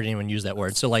never heard anyone use that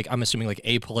word. So, like, I'm assuming like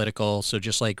apolitical. So,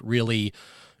 just like really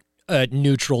a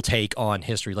neutral take on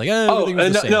history. Like, everything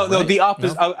was the same, no, right? the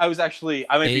opposite. No?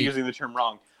 I might be using the term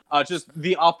wrong. Just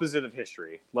the opposite of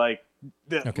history. Like,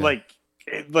 Okay.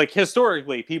 like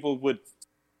historically, people would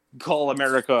call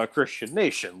America a Christian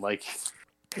nation. Like,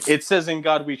 it says in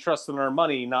God we trust in our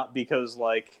money, not because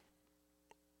like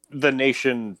the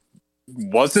nation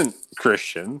wasn't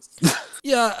Christian.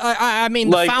 Yeah, I mean,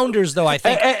 Like- the founders, though, I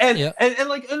think. yeah. and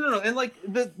like no, and like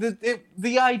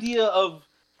the idea of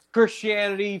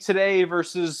Christianity today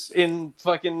versus in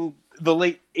fucking the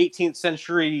late 18th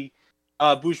century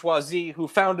bourgeoisie who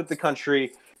founded the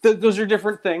country, those are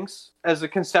different things as a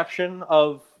conception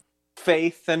of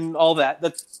faith and all that.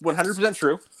 That's 100%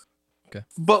 true. Okay.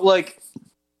 But like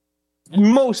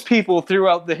most people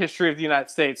throughout the history of the United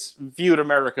States viewed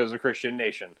America as a Christian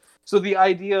nation. So the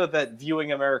idea that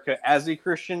viewing America as a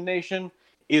Christian nation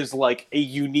is like a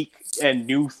unique and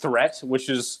new threat, which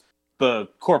is the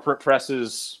corporate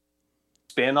press's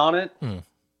spin on it,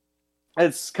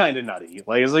 it's kind of nutty.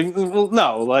 Like, it's like, well,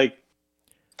 no, like,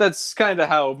 that's kind of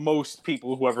how most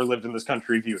people who ever lived in this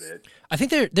country viewed it. I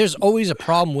think there's always a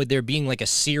problem with there being like a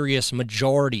serious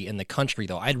majority in the country,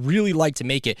 though. I'd really like to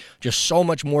make it just so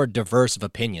much more diverse of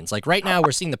opinions. Like right now,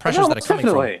 we're seeing the pressures that are coming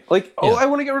from. Like, I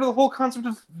want to get rid of the whole concept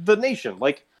of the nation.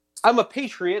 Like, I'm a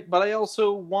patriot, but I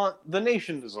also want the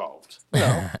nation dissolved. You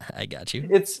know? I got you.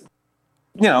 It's,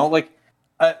 you know,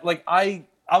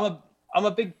 I'm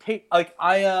a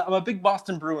big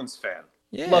Boston Bruins fan.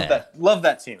 Yeah. Love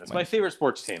that team. It's my favorite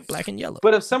sports team. Black and yellow.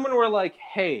 But if someone were like,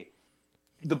 hey,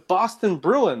 the Boston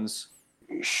Bruins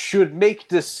should make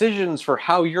decisions for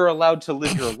how you're allowed to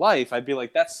live your life, I'd be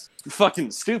like, that's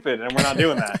fucking stupid, and we're not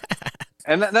doing that.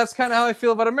 And that's kind of how I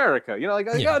feel about America. You know, like,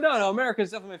 oh, no, America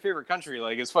is definitely my favorite country.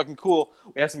 Like, it's fucking cool.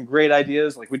 We have some great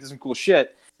ideas. Like, we did some cool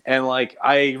shit. And, like,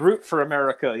 I root for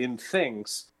America in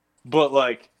things. But,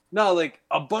 like, no, like,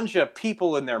 a bunch of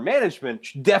people in their management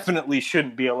definitely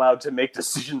shouldn't be allowed to make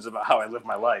decisions about how I live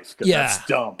my life, because that's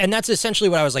dumb. And that's essentially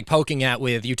what I was, like, poking at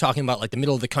with you talking about, like, the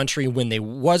middle of the country when there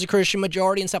was a Christian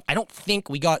majority and stuff. I don't think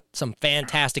we got some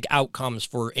fantastic outcomes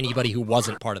for anybody who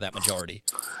wasn't part of that majority.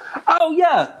 Oh,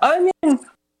 yeah. I mean,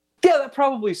 yeah, that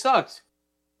probably sucked.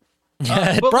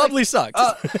 Yeah, it probably sucked.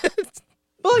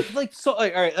 But, all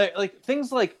right, like,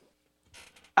 things like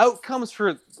outcomes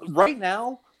for right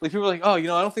now, like, people are like, oh, you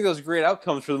know, I don't think those are great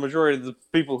outcomes for the majority of the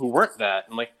people who weren't that.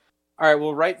 I'm like, all right,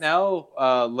 well, right now,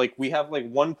 like, we have,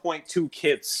 like, 1.2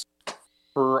 kids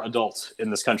per adult in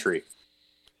this country.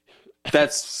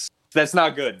 That's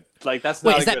not good. Like, that's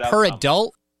not a good outcome. Wait, is that per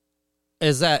adult?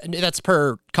 That's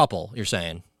per couple, you're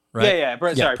saying, right?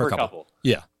 Yeah, per couple.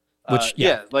 Yeah. Which,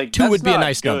 like, 2 would be a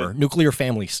nice good number. Nuclear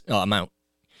family amount.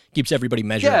 Keeps everybody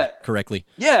measured correctly.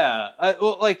 Yeah.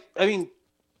 Well, like, I mean,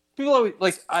 people always,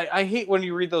 like, I hate when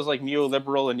you read those, like,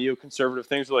 neoliberal and neoconservative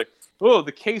things like, oh,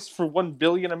 the case for 1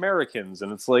 billion Americans.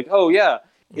 And it's like, oh, yeah,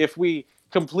 if we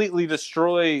completely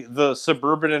destroy the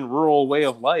suburban and rural way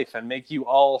of life and make you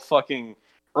all fucking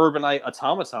urbanite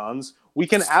automatons, we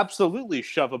can absolutely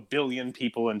shove 1 billion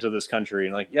people into this country.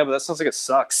 And like, yeah, but that sounds like it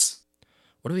sucks.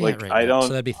 What are we like, at right now? So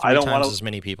that'd be 3 times as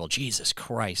many people. Jesus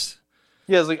Christ.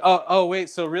 Yeah, it's like, oh, wait,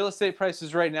 so real estate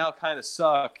prices right now kind of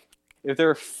suck. If there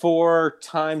are 4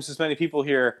 times as many people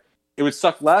here, it would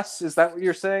suck less? Is that what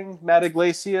you're saying? Matt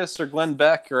Iglesias or Glenn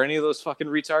Beck or any of those fucking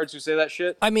retards who say that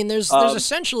shit? I mean, there's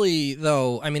essentially,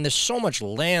 though, I mean, there's so much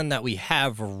land that we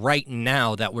have right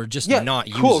now that we're just not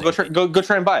using. Cool, go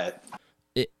try and buy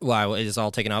it. Wow, it is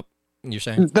all taken up, you're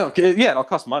saying? No, yeah, it'll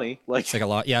cost money. Like, it's like a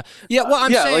lot, yeah. Yeah, well,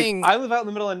 I'm saying... Like, I live out in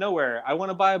the middle of nowhere. I want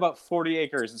to buy about 40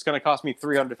 acres. It's going to cost me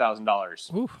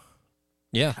 $300,000. Ooh.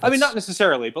 Yeah. I mean, not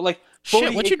necessarily, but like,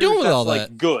 shit, what you doing with all that?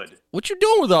 Like, good. What you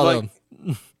doing with all that?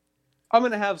 I'm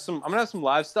gonna have some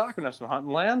livestock. I'm gonna have some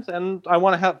hunting land, and I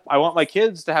want my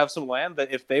kids to have some land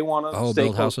that if they want to stay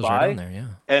close by right on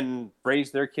there, and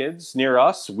raise their kids near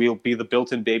us, we'll be the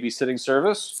built-in babysitting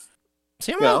service.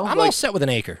 See, I'm all set with an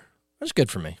acre. That's good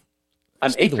for me.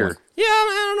 An acre? Yeah,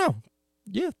 I don't know.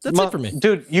 Yeah, that's it for me.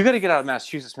 Dude, you got to get out of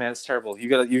Massachusetts, man. It's terrible. You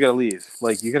got to leave.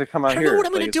 Like, you got to come out here. I don't know what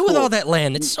I'm going to do with all that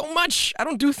land. It's so much. I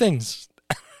don't do things.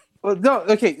 Well, no,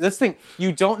 okay, that's the thing.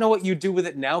 You don't know what you do with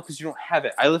it now because you don't have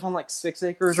it. I live on like 6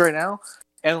 acres right now,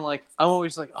 and like I'm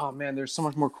always like, oh man, there's so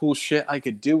much more cool shit I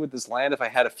could do with this land if I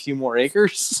had a few more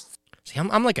acres. See,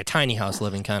 I'm like a tiny house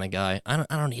living kind of guy. I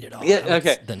don't need it all. Yeah,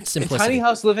 okay. Tiny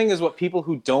house living is what people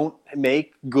who don't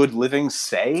make good livings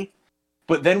say,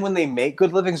 but then when they make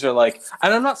good livings, they're like,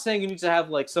 and I'm not saying you need to have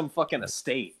like some fucking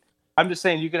estate. I'm just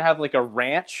saying you could have like a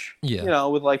ranch, you know,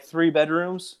 with like 3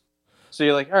 bedrooms. So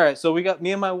you're like, all right, so we got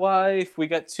me and my wife, we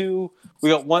got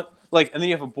 1, like, and then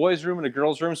you have a boys' room and a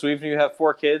girls' room. So even if you have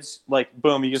 4 kids, like,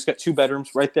 boom, you just got 2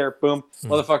 bedrooms right there. Boom,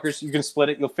 motherfuckers, you can split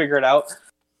it. You'll figure it out.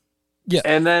 Yeah.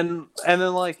 And then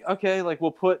like, okay, like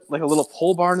we'll put like a little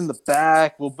pole barn in the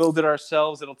back. We'll build it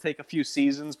ourselves. It'll take a few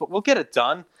seasons, but we'll get it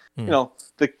done. You know,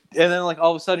 and then like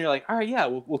all of a sudden you're like, all right, yeah,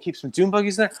 we'll keep some dune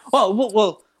buggies in there.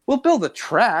 Well, we'll build a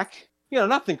track. You know,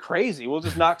 nothing crazy. We'll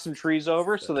just knock some trees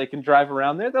over so they can drive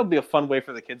around there. That'll be a fun way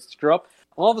for the kids to grow up.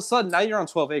 All of a sudden, now you're on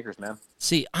 12 acres, man.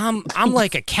 See, I'm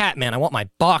like a cat, man. I want my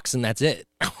box, and that's it.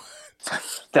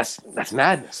 That's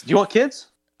madness. Do you want kids?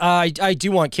 I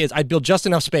do want kids. I'd build just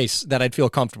enough space that I'd feel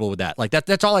comfortable with that. Like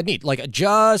that's all I need. Like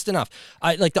just enough.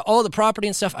 I like all the property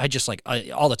and stuff. I just like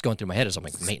all that's going through my head is I'm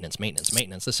like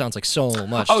maintenance. This sounds like so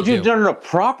much. Oh, dude, no.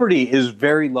 Property is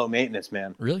very low maintenance,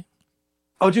 man. Really?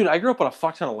 Oh, dude, I grew up on a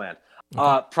fuck ton of land.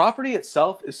 Okay. Property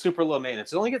itself is super low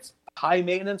maintenance. It only gets high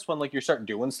maintenance when like you start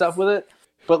doing stuff with it.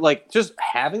 But like just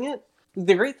having it,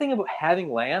 the great thing about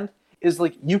having land is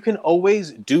like you can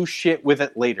always do shit with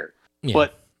it later. Yeah.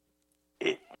 But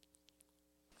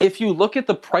if you look at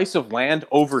the price of land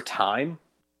over time,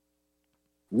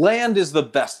 land is the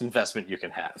best investment you can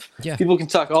have. Yeah. People can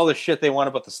talk all the shit they want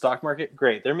about the stock market.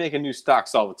 Great. They're making new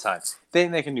stocks all the time. They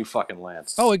ain't making new fucking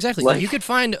land. Oh, exactly. Like, you could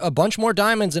find a bunch more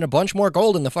diamonds and a bunch more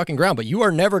gold in the fucking ground, but you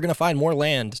are never going to find more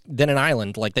land than an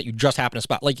island like that you just happen to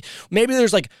spot. Like, maybe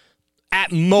there's like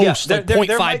at most like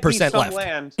 0.5% left.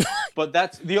 Land, but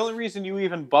that's the only reason you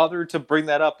even bothered to bring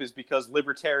that up is because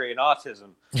libertarian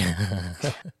autism.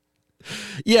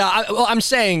 Yeah, I'm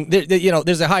saying that,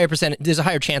 there's a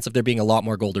higher chance of there being a lot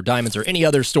more gold or diamonds or any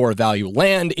other store of value.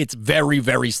 Land, it's very,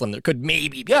 very slim. There could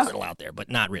maybe be a little out there, but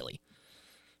not really.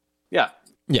 Yeah.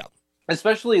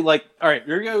 Especially like, all right,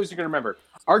 you're going to remember,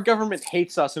 our government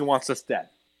hates us and wants us dead.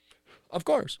 Of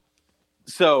course.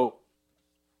 So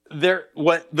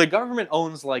what the government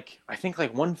owns, like I think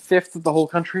like 1/5 of the whole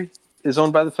country is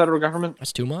owned by the federal government.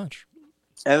 That's too much.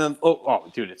 And then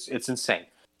dude, it's insane.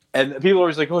 And people are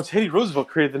always like, "Oh, Teddy Roosevelt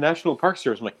created the National Park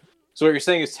Service." I'm like, so what you're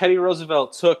saying is Teddy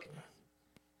Roosevelt took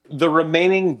the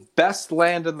remaining best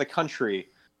land in the country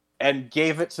and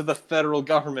gave it to the federal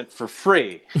government for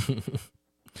free.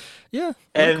 Yeah,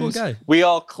 and cool guy. We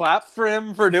all clap for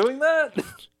him for doing that.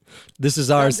 This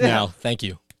is ours now. Thank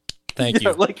you. Thank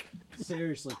you. Like,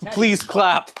 seriously, Teddy. Please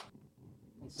clap.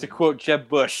 To quote Jeb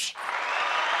Bush.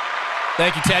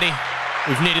 Thank you, Teddy.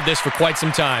 We've needed this for quite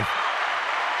some time.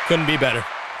 Couldn't be better.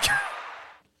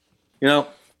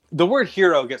 The word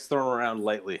hero gets thrown around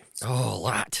lately. Oh, a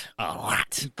lot.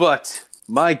 But,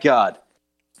 my God,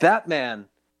 that man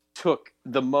took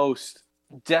the most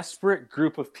desperate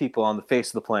group of people on the face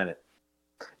of the planet.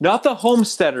 Not the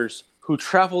homesteaders who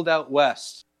traveled out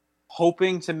west,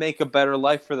 hoping to make a better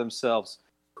life for themselves,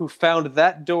 who found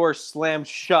that door slammed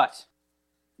shut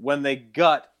when they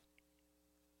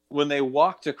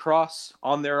walked across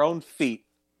on their own feet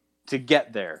to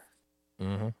get there.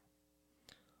 Mm-hmm.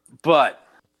 But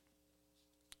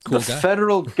cool the guy.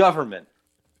 federal government,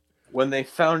 when they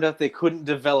found out they couldn't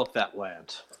develop that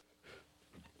land.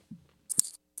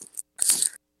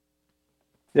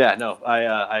 Yeah, no,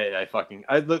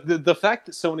 the fact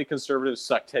that so many conservatives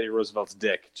suck Teddy Roosevelt's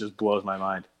dick just blows my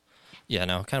mind. Yeah,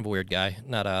 no, kind of a weird guy.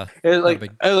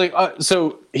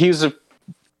 So he's a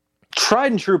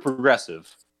tried and true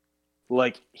progressive.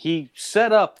 Like, he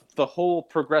set up the whole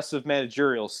progressive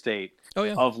managerial state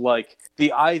of like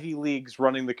the Ivy Leagues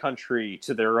running the country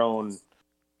to their own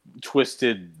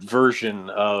twisted version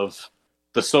of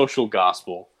the social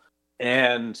gospel.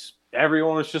 And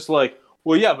everyone was just like,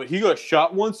 well, yeah, but he got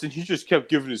shot once and he just kept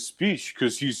giving his speech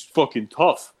because he's fucking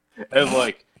tough. And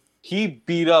like, he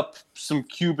beat up some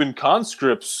Cuban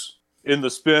conscripts in the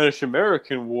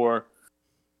Spanish-American War.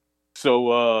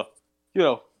 So,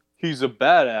 he's a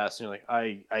badass. And you're like,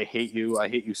 I hate you. I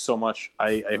hate you so much.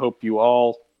 I hope you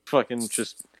all fucking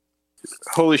just,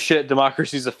 holy shit,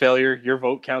 democracy's a failure. Your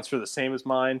vote counts for the same as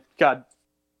mine. God,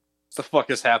 what the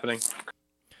fuck is happening?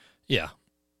 Yeah.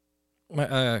 I don't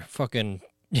know.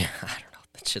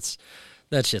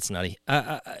 That shit's nutty.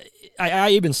 I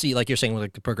even see, like you're saying, with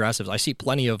like the progressives, I see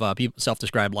plenty of people,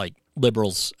 self-described like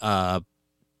liberals,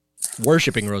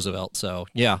 worshiping Roosevelt. So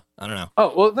yeah, I don't know.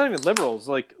 Oh well, not even liberals.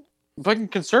 Like fucking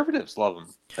conservatives love him.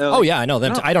 Oh yeah, I know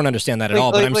them. No. I don't understand that at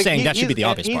all. But I'm saying that should be the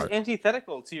obvious part. He's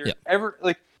antithetical to your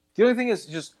the only thing is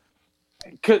just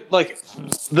like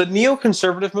the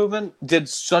neoconservative movement did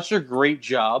such a great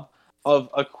job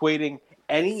of equating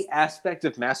any aspect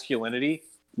of masculinity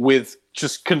with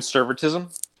just conservatism.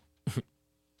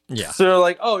 Yeah. So they're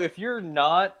like, oh, if you're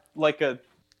not like a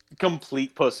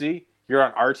complete pussy, you're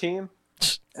on our team.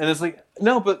 And it's like,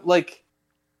 no, but like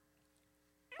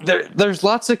there's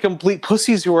lots of complete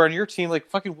pussies who are on your team. Like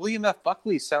fucking William F.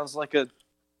 Buckley sounds like a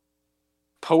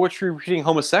poetry reading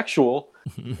homosexual.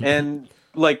 And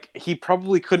like he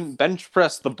probably couldn't bench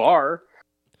press the bar.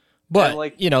 But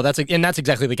like, that's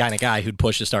exactly the kind of guy who'd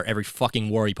push to start every fucking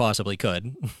war he possibly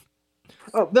could.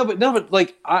 Oh no, but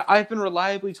like I've been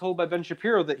reliably told by Ben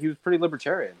Shapiro that he was pretty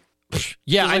libertarian.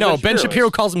 Yeah, I know. Ben Shapiro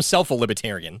calls himself a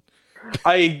libertarian.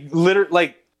 I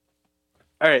literally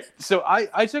all right. So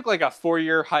I took like a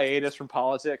 4-year hiatus from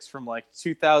politics from like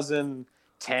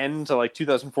 2010 to like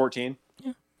 2014.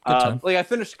 Yeah, good time. Like I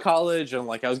finished college and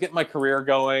like I was getting my career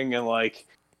going and like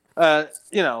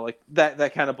Like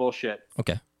that kind of bullshit.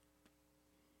 Okay.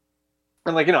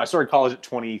 And like, I started college at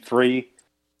 23,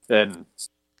 and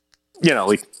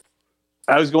like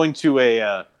I was going to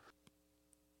a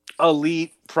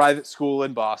elite private school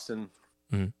in Boston,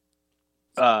 Mhm.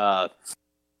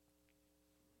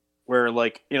 where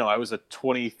like I was a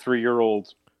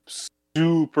 23-year-old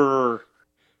super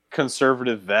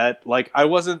conservative vet. Like I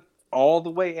wasn't all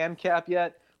the way ANCAP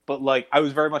yet, but like I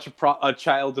was very much a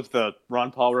child of the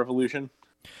Ron Paul revolution.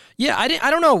 Yeah, I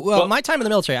don't know. My time in the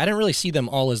military, I didn't really see them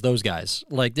all as those guys.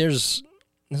 Like, there's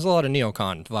a lot of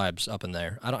neocon vibes up in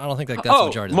there. I don't think like that's the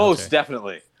majority of the most military.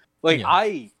 definitely. Like Yeah.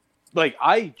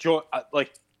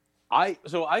 I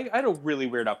had a really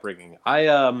weird upbringing.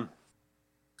 I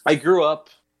grew up.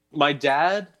 My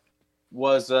dad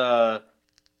was a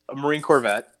Marine Corps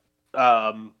vet,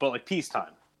 but like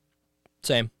peacetime.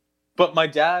 Same. But my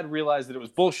dad realized that it was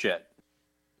bullshit,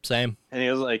 Same. and he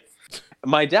was like,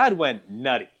 my dad went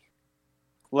nutty.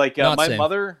 Like my same.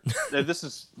 mother,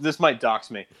 this might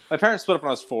dox me. My parents split up when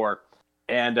I was 4,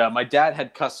 and my dad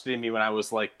had custody of me when I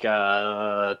was like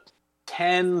 10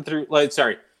 through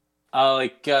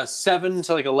 7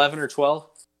 to like 11 or 12.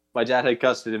 My dad had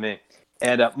custody of me,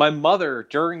 and my mother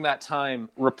during that time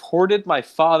reported my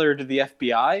father to the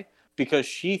FBI because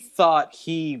she thought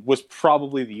he was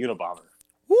probably the Unabomber.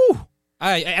 Woo!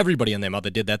 Everybody and their mother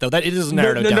did that though. That it is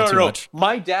narrowed down too much.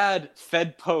 My dad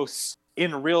fed posts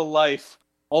in real life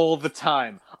all the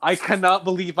time. I cannot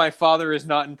believe my father is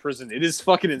not in prison. It is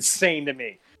fucking insane to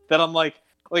me that I'm like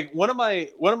one of my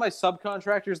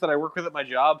subcontractors that I work with at my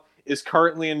job is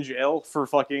currently in jail for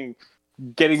fucking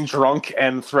getting drunk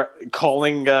and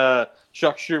calling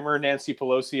Chuck Schumer, Nancy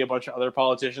Pelosi, a bunch of other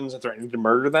politicians, and threatening to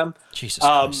murder them. Jesus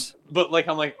Christ. But like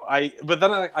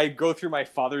I go through my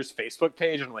father's Facebook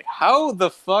page and I'm like, how the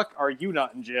fuck are you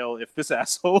not in jail if this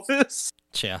asshole is?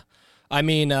 Yeah. I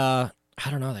mean, I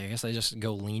don't know. I guess I just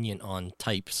go lenient on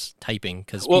typing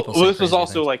because this was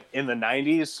also like in the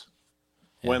 90s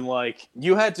when like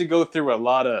you had to go through a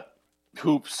lot of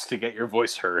hoops to get your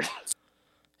voice heard.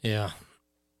 Yeah.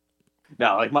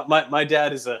 Now, like my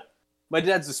dad's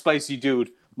a spicy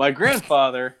dude. My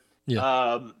grandfather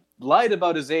lied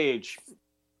about his age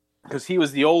because he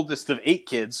was the oldest of 8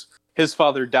 kids. His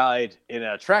father died in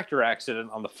a tractor accident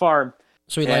on the farm.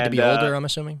 So he lied to be older, I'm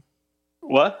assuming?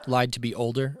 What? Lied to be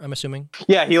older, I'm assuming?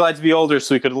 Yeah, he lied to be older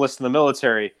so he could enlist in the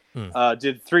military.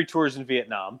 Did 3 tours in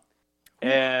Vietnam.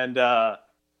 And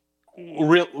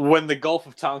when the Gulf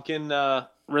of Tonkin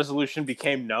resolution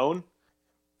became known,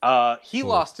 he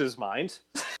lost his mind.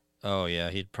 Oh, yeah,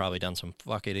 he'd probably done some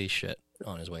fuckity shit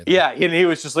on his way there. Yeah, and he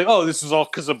was just like, oh, this was all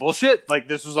because of bullshit? Like,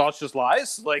 this was all just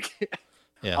lies? Like,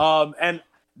 yeah. And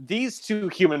these 2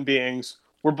 human beings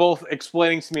were both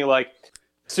explaining to me, like,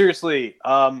 seriously,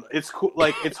 it's cool.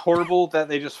 Like, it's horrible that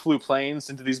they just flew planes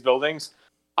into these buildings.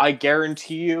 I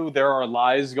guarantee you there are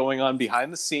lies going on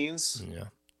behind the scenes. Yeah.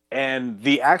 And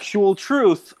the actual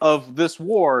truth of this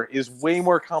war is way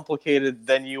more complicated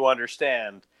than you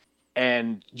understand.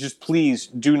 And just please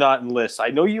do not enlist. I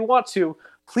know you want to.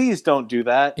 Please don't do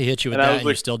that. He hit you with that and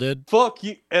you still did? Fuck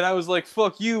you. And I was like,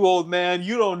 fuck you, old man.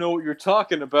 You don't know what you're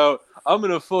talking about. I'm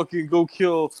going to fucking go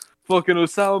kill fucking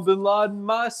Osama bin Laden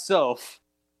myself.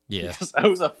 Yeah. Because I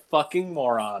was a fucking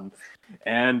moron.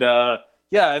 And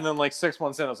and then like 6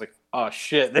 months in, I was like, oh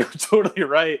shit, they were totally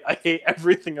right. I hate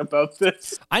everything about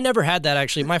this. I never had that,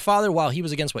 actually. My father, while he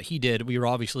was against what he did, we were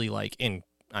obviously like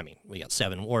we got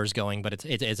 7 wars going, but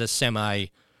it's a semi.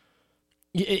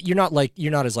 You're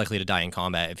not as likely to die in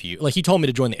combat if you like. He told me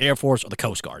to join the Air Force or the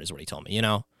Coast Guard, is what he told me.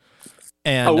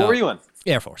 And what were you in?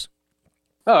 Air Force.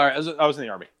 Oh, all right. I was in the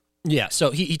Army. Yeah, so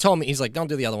he told me, he's like, don't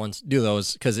do the other ones, do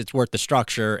those, because it's worth the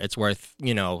structure, it's worth,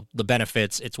 the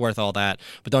benefits, it's worth all that,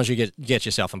 but don't you get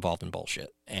yourself involved in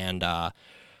bullshit. And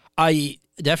I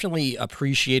definitely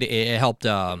appreciate it. It helped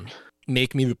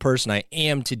make me the person I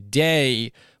am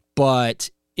today, but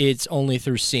it's only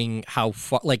through seeing how,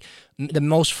 the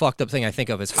most fucked up thing I think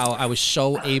of is how I was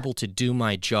so able to do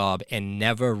my job and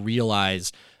never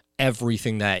realize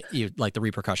everything that, the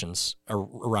repercussions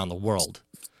around the world.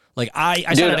 Like,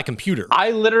 I sat at a computer.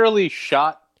 I literally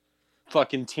shot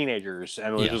fucking teenagers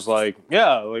and was just like,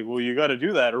 well, you got to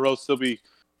do that or else they'll be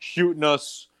shooting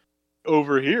us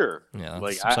over here. Yeah,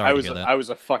 like, I was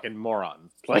a fucking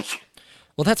moron. Like,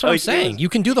 well, that's what I'm saying. You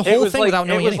can do the whole thing without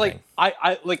knowing anything.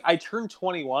 I turned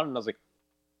 21 and I was like,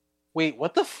 wait,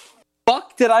 what the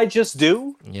fuck did I just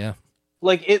do? Yeah.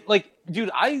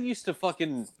 Dude, I used to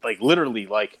fucking, literally,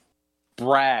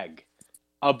 brag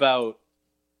about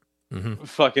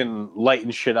fucking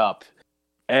lighting shit up.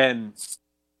 And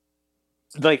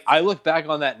like I look back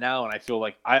on that now and I feel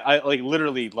like I like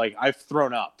literally like I've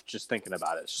thrown up just thinking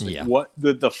about it. It's just like, what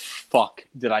the fuck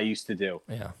did I used to do?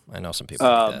 Yeah, I know some people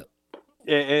like that.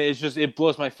 It's just it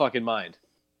blows my fucking mind.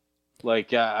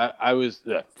 Like I was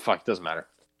fuck, doesn't matter.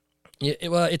 Yeah,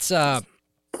 well, it's I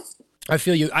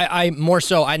feel you. I more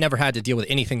so I never had to deal with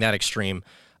anything that extreme.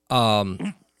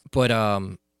 But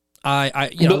I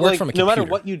you know, work like, from a computer. No matter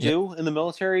what you do in the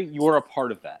military, you are a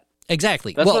part of that.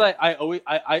 Exactly. That's what I always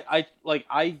like.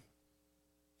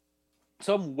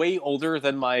 So I'm way older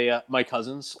than my my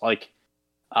cousins. Like,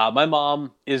 my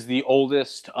mom is the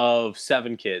oldest of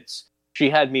 7 kids. She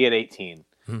had me at 18.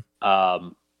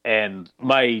 And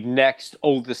my next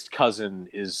oldest cousin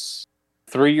is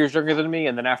 3 years younger than me,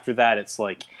 and then after that, it's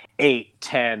like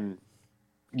 8-10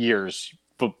 years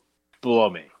below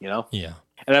me. You know? Yeah.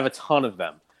 And I have a ton of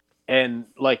them, and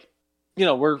like, you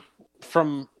know, we're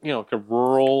from, you know, like a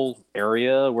rural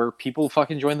area where people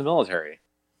fucking join the military.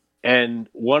 And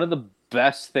one of the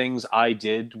best things I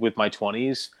did with my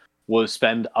 20s was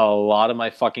spend a lot of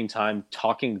my fucking time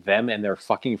talking them and their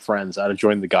fucking friends out of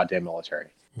joining the goddamn military.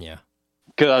 Yeah.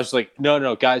 Because I was like,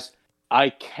 no, guys, I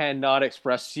cannot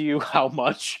express to you how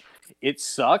much it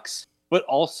sucks, but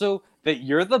also that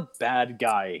you're the bad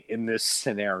guy in this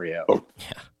scenario.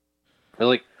 Yeah. And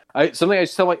like, I used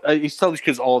to tell these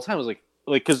kids all the time. I was like,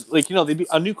 because like, you know, they'd be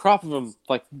a new crop of them,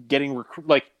 like getting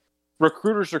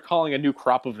recruiters are calling a new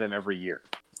crop of them every year.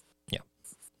 Yeah.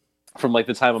 From like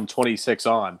the time I'm 26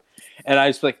 on, and I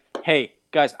was like, hey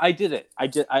guys, I did it. I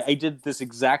did this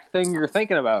exact thing you're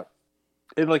thinking about.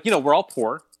 And like, you know, we're all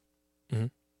poor. Mm-hmm.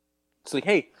 It's like,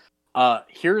 hey,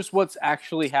 here's what's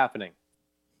actually happening.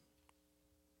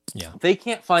 Yeah. They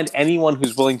can't find anyone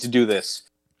who's willing to do this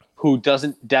who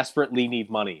doesn't desperately need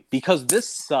money, because this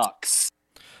sucks.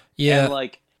 Yeah. And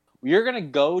like, you're going to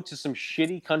go to some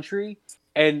shitty country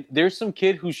and there's some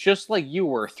kid who's just like you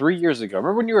were 3 years ago.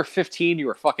 Remember when you were 15, you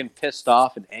were fucking pissed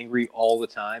off and angry all the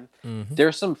time? Mm-hmm.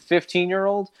 There's some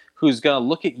 15-year-old who's going to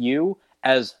look at you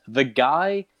as the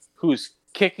guy who's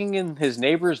kicking in his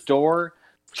neighbor's door,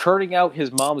 churning out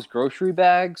his mom's grocery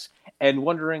bags, and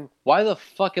wondering, why the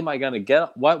fuck am I going to get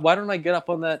up? Why don't I get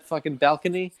up on that fucking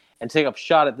balcony and take a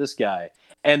shot at this guy?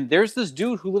 And there's this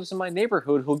dude who lives in my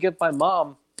neighborhood who'll give my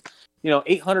mom, you know,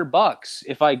 $800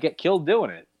 if I get killed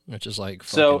doing it. Which is like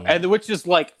fucking... So, and which is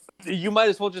like, you might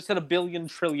as well just hit $1 billion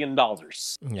trillion.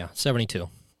 Yeah, 72.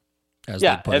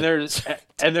 Yeah,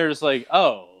 and there's like,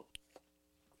 oh,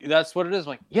 that's what it is.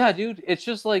 I'm like, yeah, dude, it's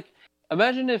just like,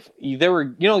 imagine if there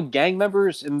were, you know, gang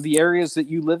members in the areas that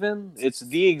you live in. It's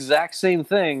the exact same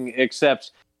thing,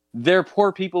 except they're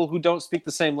poor people who don't speak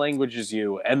the same language as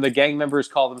you, and the gang members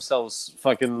call themselves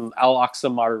fucking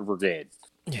Al-Aqsa Martyr Brigade.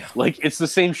 Yeah. Like, it's the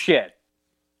same shit.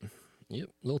 Yep,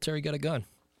 little Terry got a gun.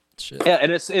 Shit. Yeah,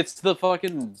 and it's the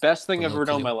fucking best thing I've ever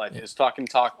done in my life, is talk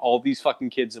all these fucking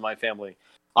kids in my family.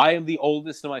 I am the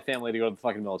oldest in my family to go to the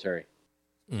fucking military.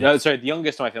 No, sorry, the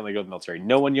youngest in my family to go to the military.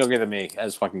 No one younger than me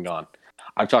has fucking gone.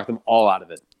 I've talked them all out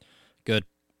of it. Good.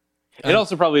 It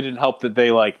also probably didn't help that they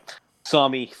like saw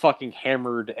me fucking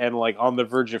hammered and like on the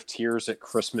verge of tears at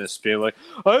Christmas, being like,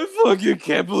 I fucking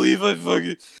can't believe I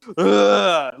fucking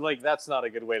like, that's not a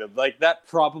good way to, like, that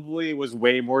probably was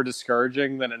way more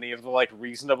discouraging than any of the like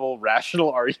reasonable, rational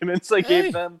arguments I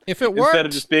gave them. If it worked, instead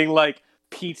of just being like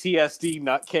PTSD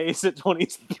nutcase at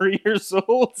 23 years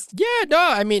old. Yeah, no,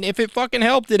 I mean, if it fucking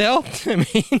helped, it helped. I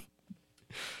mean,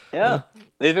 yeah.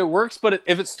 If it works,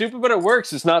 if it's stupid but it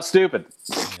works, it's not stupid.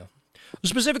 Yeah.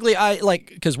 Specifically, I like,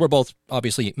 because we're both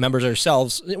obviously members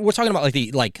ourselves. We're talking about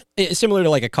like similar to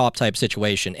like a cop type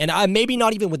situation, and maybe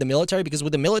not even with the military, because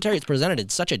with the military it's presented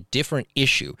as such a different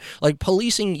issue. Like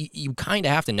policing, you kind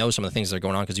of have to know some of the things that are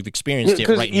going on because you've experienced it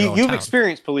right in your own town. You've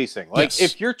experienced policing. Like, yes.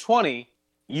 If you're 20,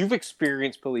 you've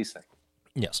experienced policing.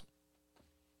 Yes.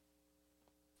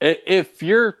 If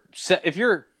you're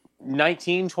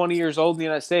 19, 20 years old in the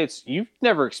United States, you've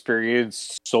never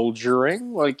experienced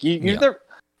soldiering. Like, you've never...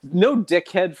 No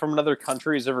dickhead from another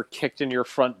country has ever kicked in your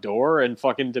front door and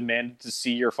fucking demanded to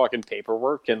see your fucking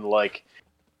paperwork and, like,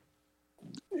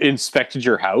 inspected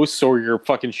your house or your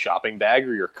fucking shopping bag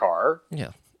or your car.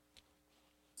 Yeah.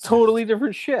 Totally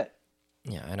different shit.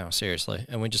 Yeah, I know, seriously.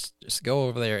 And we just go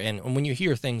over there, and when you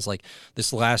hear things like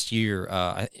this last year,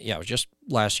 it was just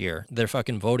last year, they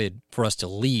fucking voted for us to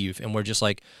leave, and we're just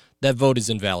like, that vote is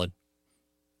invalid.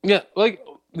 Yeah, like,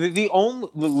 the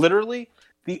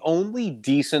only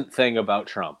decent thing about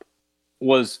Trump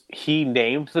was he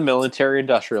named the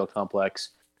military-industrial complex,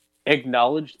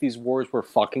 acknowledged these wars were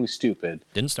fucking stupid.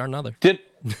 Didn't start another.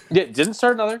 Didn't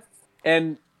start another,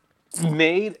 and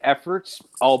made efforts,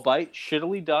 albeit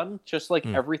shittily done, just like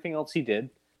everything else he did,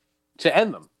 to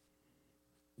end them.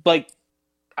 like,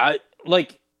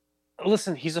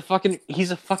 listen, he's a fucking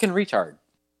retard.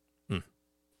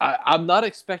 I'm not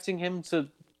expecting him to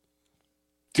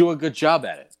do a good job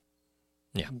at it.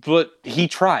 Yeah. But he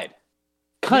tried.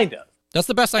 Kind of. That's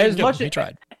the best I can do. He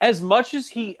tried. As much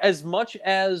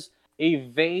as a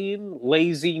vain,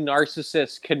 lazy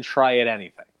narcissist can try at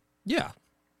anything. Yeah.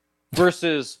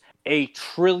 Versus a $1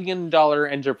 trillion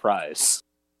enterprise.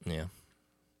 Yeah.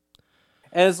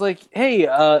 And it's like, hey,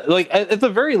 at the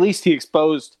very least, he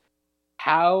exposed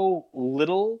how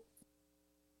little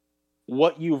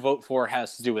what you vote for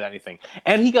has to do with anything.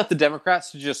 And he got the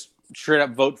Democrats to just straight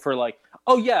up vote for like,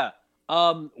 oh yeah,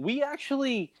 we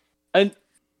actually, and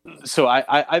so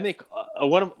I make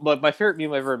one of my favorite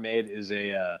meme I've ever made is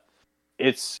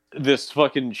it's this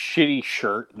fucking shitty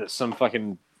shirt that some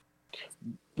fucking,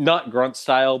 not Grunt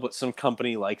Style, but some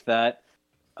company like that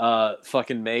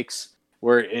fucking makes,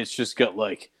 where it's just got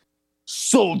like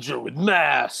soldier with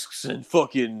masks and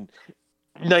fucking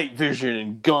night vision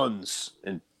and guns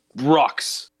and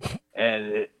rocks,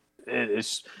 and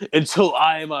it's until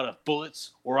I am out of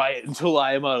bullets until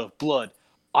I am out of blood,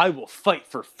 I will fight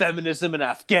for feminism in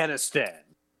Afghanistan.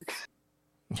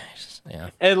 Yeah.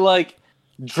 And like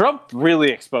Trump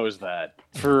really exposed that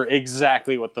for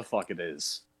exactly what the fuck it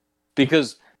is,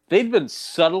 because they'd been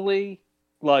subtly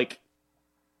like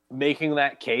making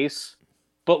that case,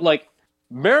 but like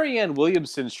Marianne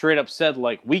Williamson straight up said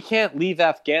like, we can't leave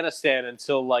Afghanistan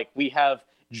until like we have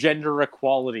gender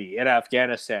equality in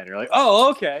Afghanistan. You're like, oh,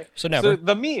 okay. So never. So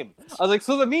the meme. I was like,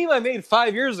 so the meme I made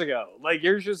 5 years ago. Like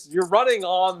you're running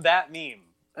on that meme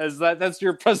as that's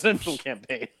your presidential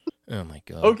campaign. Oh my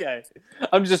god. Okay.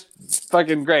 I'm just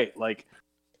fucking great. Like,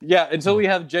 yeah, until we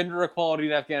have gender equality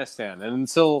in Afghanistan, and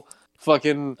until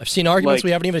fucking I've seen arguments like,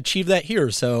 we haven't even achieved that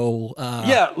here. So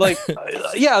yeah, like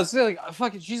yeah, I was like,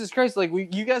 fucking Jesus Christ, like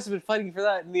you guys have been fighting for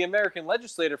that in the American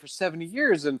legislature for 70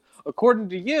 years, and according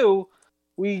to you,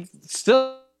 we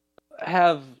still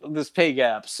have this pay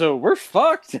gap, so we're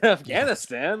fucked in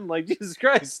Afghanistan. Like, Jesus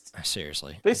Christ.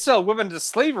 Seriously. They sell women to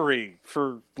slavery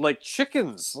for, like,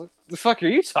 chickens. What the fuck are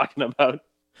you talking about?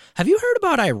 Have you heard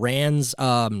about Iran's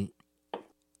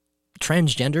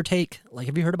transgender take? Like,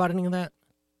 have you heard about any of that?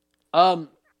 I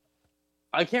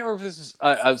can't remember if this is...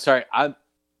 I'm sorry.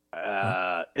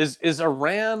 Is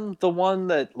Iran the one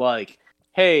that, like,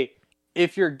 hey,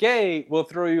 if you're gay, we'll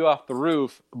throw you off the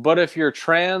roof, but if you're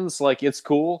trans, like, it's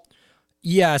cool?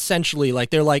 Yeah, essentially,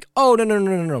 like, they're like, oh,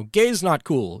 no, gay's not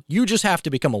cool. You just have to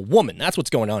become a woman. That's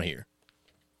what's going on here.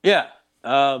 Yeah.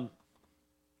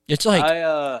 It's like,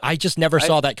 I just never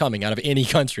saw that coming out of any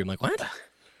country. I'm like, what?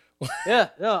 Yeah,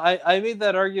 no, I made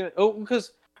that argument. Oh,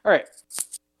 because, all right,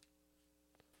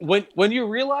 when you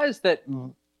realize that,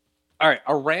 all right,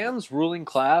 Iran's ruling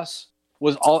class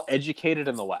was all educated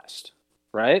in the West,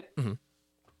 right? Mm-hmm.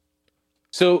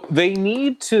 So they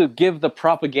need to give the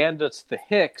propaganda to the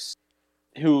Hicks,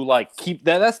 who like keep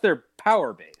that's their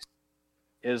power base,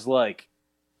 is like,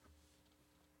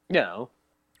 you know,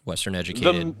 Western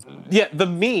educated. The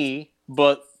me,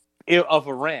 but of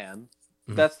Iran.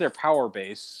 Mm-hmm. That's their power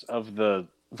base of the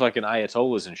fucking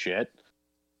Ayatollahs and shit.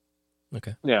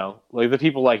 Okay. You know, like the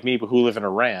people like me, but who live in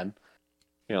Iran.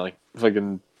 You know, like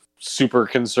fucking super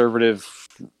conservative,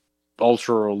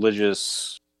 ultra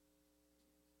religious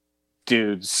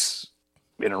dudes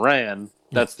in Iran.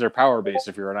 That's their power base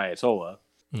if you're an Ayatollah.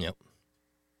 Yep.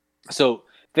 So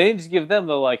they need to give them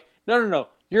the like, no,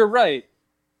 you're right.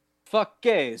 Fuck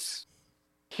gays.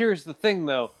 Here's the thing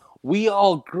though. We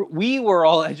were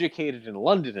all educated in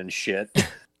London and shit.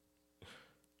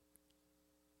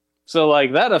 So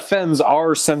like that offends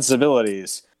our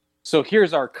sensibilities. So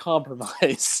here's our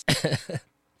compromise.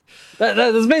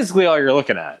 That's basically all you're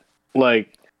looking at.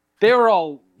 Like they were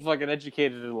all fucking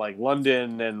educated in like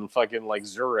London and fucking like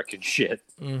Zurich and shit.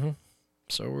 Mm-hmm.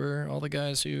 So were all the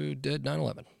guys who did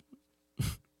 9/11.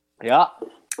 Yeah.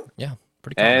 Yeah.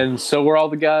 Pretty common. And so were all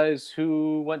the guys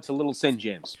who went to Little St.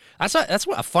 James. That's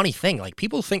what a funny thing. Like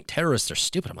people think terrorists are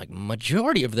stupid. I'm like,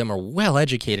 majority of them are well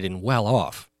educated and well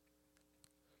off.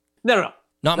 No.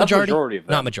 Not majority of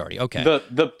them. Not majority. Okay.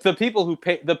 The people who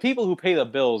pay the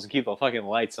bills and keep the fucking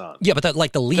lights on. Yeah, but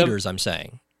like the leaders, I'm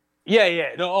saying.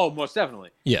 Yeah. No, most definitely.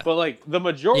 Yeah. But like the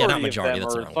majority, of them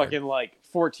are fucking like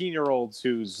 14-year-olds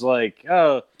who's like,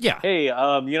 oh, yeah. Hey, you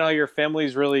know how your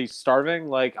family's really starving?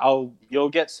 Like, you'll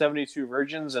get 72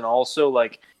 virgins, and also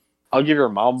like, I'll give your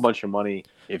mom a bunch of money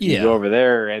if you go over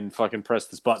there and fucking press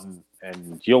this button,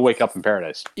 and you'll wake up in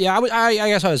paradise. Yeah, I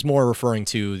guess I was more referring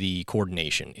to the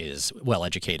coordination is well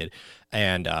educated,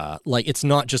 and like it's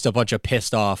not just a bunch of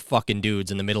pissed off fucking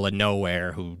dudes in the middle of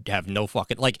nowhere who have no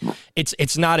fucking like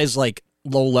it's not as like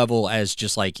low level as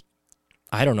just like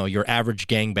I don't know, your average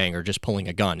gangbanger just pulling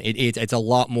a gun. It's a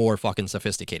lot more fucking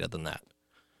sophisticated than that.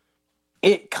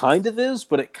 It kind of is,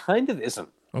 but it kind of isn't.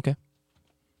 Okay.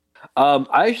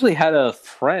 I actually had a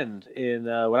friend in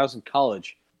when I was in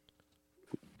college.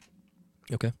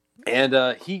 Okay.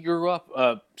 And he grew up.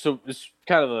 So it's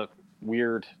kind of a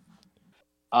weird.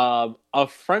 A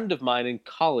friend of mine in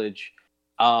college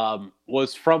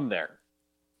was from there.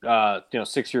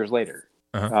 6 years later,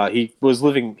 he was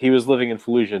living in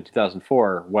Fallujah in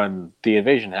 2004 when the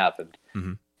invasion happened,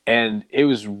 and it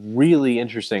was really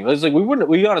interesting. It was like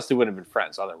we honestly wouldn't have been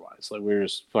friends otherwise. Like we were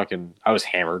just fucking. I was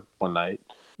hammered one night,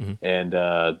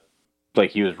 and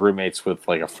like he was roommates with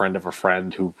like a friend of a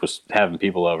friend who was having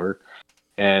people over.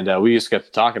 And we just got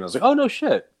to talking. I was like, "Oh no,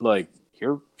 shit! Like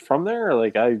you're from there?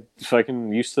 Like I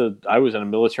was in a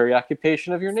military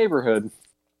occupation of your neighborhood.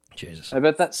 Jesus, I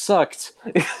bet that sucked."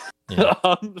 Yeah.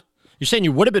 You're saying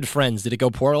you would have been friends? Did it go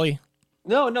poorly?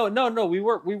 No. We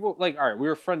were like, all right, we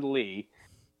were friendly.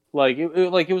 Like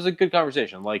it was a good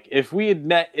conversation. Like if we had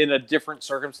met in a different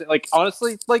circumstance, like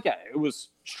honestly, like yeah, it was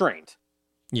strained.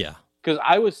 Yeah, because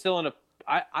I was still in a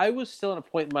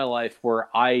point in my life where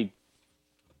I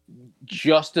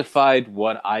justified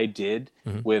what I did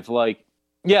with like,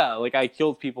 yeah, like I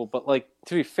killed people, but like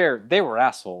to be fair, they were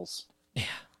assholes.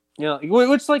 Yeah,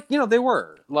 which like they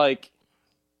were like,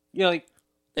 like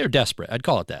they're desperate. I'd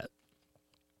call it that.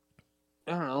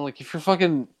 I don't know, like if you're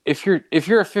a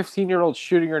 15-year-old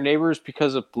shooting your neighbors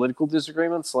because of political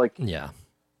disagreements, like yeah,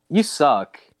 you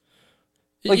suck.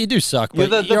 Like, you do suck,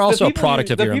 but you're also a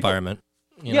product of your environment.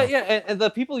 Yeah, and the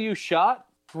people you shot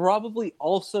probably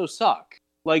also suck.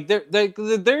 Like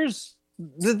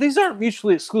these aren't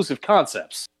mutually exclusive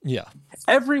concepts. Yeah.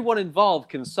 Everyone involved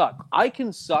can suck. I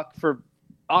can suck for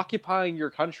occupying your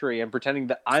country and pretending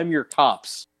that I'm your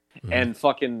cops and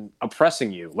fucking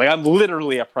oppressing you. Like I'm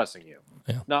literally oppressing you.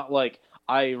 Yeah. Not like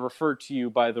I referred to you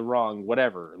by the wrong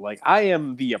whatever. Like I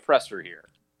am the oppressor here.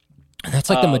 And that's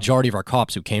like the majority of our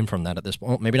cops who came from that at this point.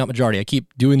 Well, maybe not majority. I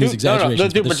keep doing these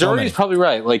exaggerations. Dude, majority is probably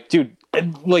right. Like, dude,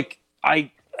 like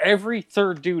every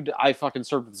third dude I fucking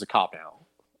served as a cop now.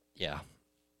 Yeah.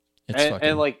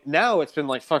 And like now it's been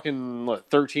like fucking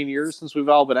 13 years since we've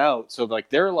all been out. So like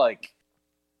they're like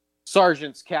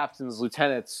sergeants, captains,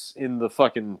 lieutenants in the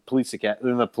fucking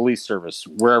in the police service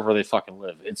wherever they fucking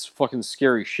live. It's fucking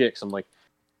scary shit. 'Cause I'm like,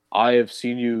 I have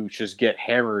seen you just get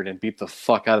hammered and beat the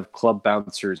fuck out of club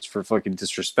bouncers for fucking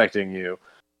disrespecting you.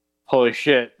 Holy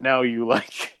shit! Now you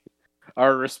like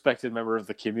are a respected member of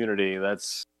the community.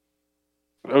 That's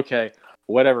okay.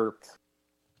 Whatever.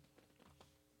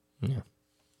 Yeah.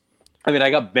 I mean,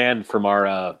 I got banned from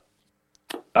our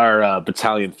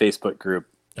battalion Facebook group.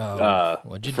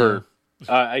 What'd you do?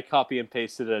 I copy and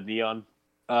pasted a neocon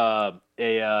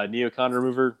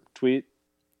remover tweet.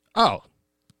 Oh,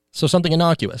 so something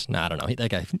innocuous. Nah, I don't know.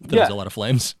 That guy throws a lot of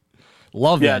flames.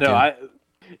 Love that.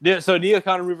 So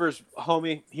neocon remover's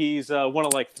homie. He's one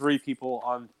of like 3 people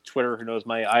on Twitter who knows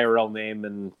my IRL name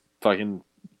and fucking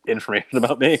information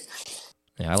about me.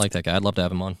 Yeah, I like that guy. I'd love to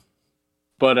have him on.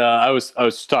 But I was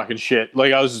talking shit.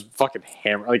 Like I was just fucking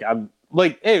hammered. Like I'm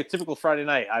like, hey, typical Friday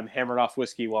night. I'm hammered off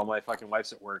whiskey while my fucking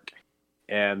wife's at work,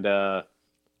 and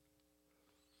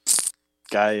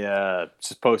guy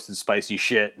just posted spicy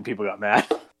shit, and people got mad.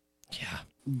 Yeah,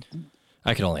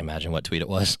 I can only imagine what tweet it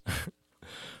was.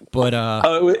 But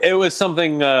it was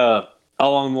something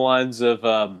along the lines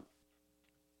of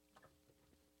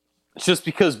just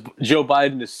because Joe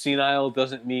Biden is senile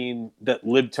doesn't mean that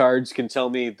libtards can tell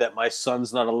me that my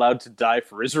son's not allowed to die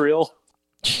for Israel.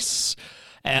 Jesus.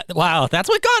 Wow, that's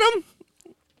what got him?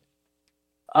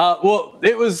 Well,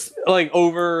 it was like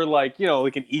over like,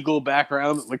 like an eagle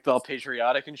background that looked all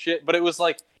patriotic and shit, but it was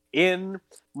like in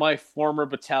my former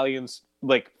battalion's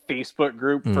like Facebook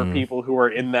group for people who are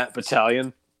in that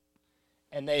battalion.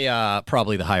 And they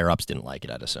probably the higher ups didn't like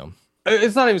it, I'd assume.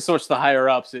 It's not even so much the higher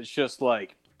ups, it's just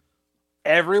like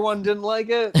everyone didn't like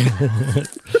it.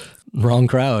 Wrong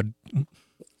crowd.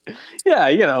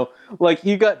 Yeah, like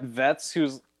you got vets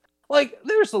who's like,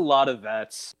 there's a lot of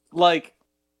vets. Like,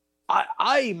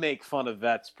 I make fun of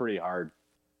vets pretty hard.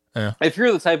 Yeah. If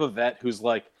you're the type of vet who's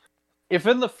like, if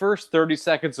in the first 30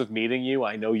 seconds of meeting you,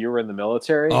 I know you were in the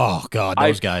military. Oh, God,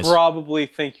 those guys. I probably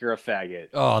think you're a faggot.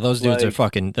 Oh, those dudes are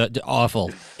fucking awful.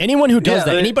 Anyone who does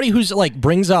that, anybody who's like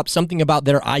brings up something about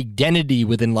their identity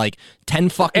within like 10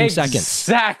 fucking seconds.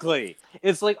 Exactly.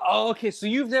 It's like, oh, okay, so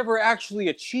you've never actually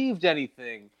achieved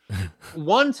anything.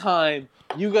 One time,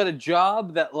 you got a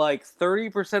job that like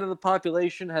 30% of the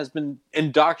population has been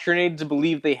indoctrinated to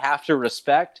believe they have to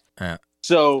respect.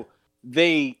 So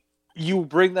you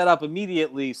bring that up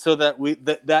immediately so that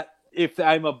if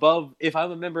I'm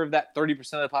a member of that 30%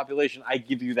 of the population, I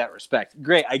give you that respect.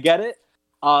 Great, I get it.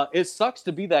 It sucks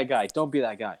to be that guy. Don't be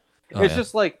that guy. It's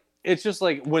just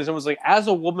like when someone's like, as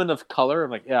a woman of color, I'm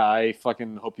like, yeah, I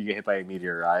fucking hope you get hit by a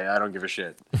meteor. I don't give a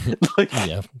shit. Like,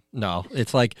 yeah, no,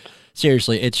 it's like,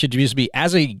 seriously, it should just be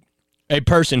as a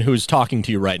person who's talking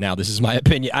to you right now. This is my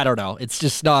opinion. I don't know. It's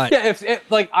just not. yeah, if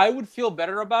like I would feel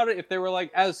better about it if they were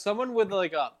like, as someone with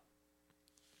like a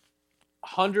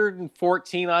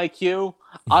 114 IQ,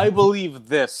 I believe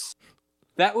this.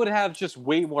 That would have just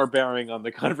way more bearing on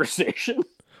the conversation.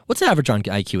 What's the average on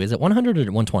IQ? Is it 100 or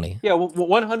 120? Yeah,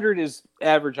 100 is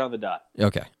average on the dot.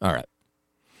 Okay, all right.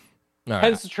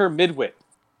 Hence the term midwit.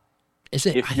 Is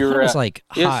it? If I you're thought it was like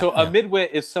high, a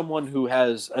midwit is someone who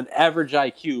has an average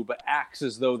IQ but acts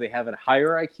as though they have a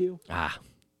higher IQ. Ah,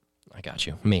 I got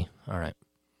you. Me. All right.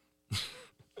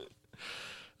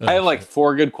 I have like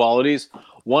 4 good qualities.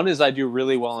 One is I do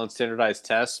really well on standardized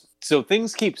tests. So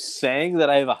things keep saying that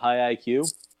I have a high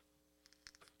IQ.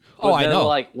 Oh, I know.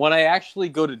 Like when I actually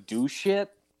go to do shit,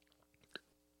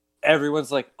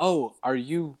 everyone's like, "Oh, are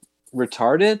you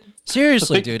retarded?"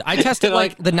 Seriously, Like, dude. I tested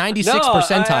like the 96th no,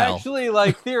 percentile. I actually,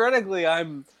 like, theoretically,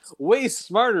 I'm way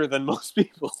smarter than most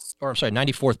people. Or I'm sorry,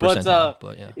 94th percentile.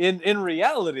 But yeah. In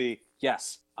reality,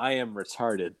 yes, I am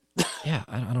retarded. Yeah,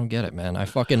 I don't get it, man. I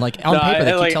fucking like on paper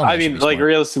they keep telling me. I mean, like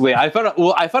realistically, I found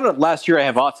out last year I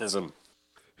have autism,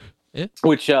 Yeah.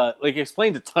 which like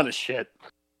explained a ton of shit.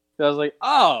 I was like,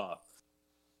 oh,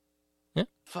 Yeah.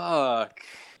 fuck.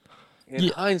 In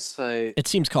hindsight, It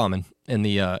seems common in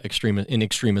the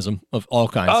extremism of all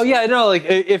kinds. oh yeah, no, like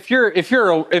if you're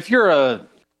a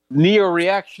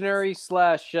neo-reactionary /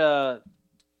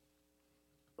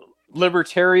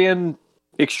 libertarian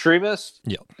extremist,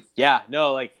 Yep. yeah,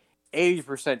 no, like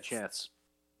 80% chance.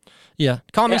 Yeah,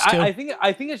 communists too. I think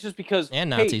it's just because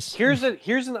And hey, Nazis. here's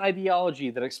an ideology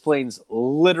that explains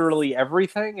literally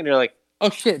everything, and you're like, oh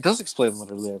shit, it does explain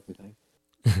literally everything,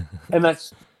 and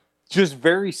that's just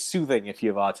very soothing if you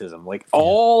have autism. Like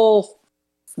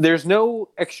there's no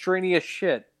extraneous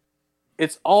shit.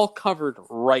 It's all covered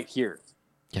right here.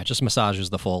 Yeah, just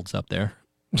massages the folds up there.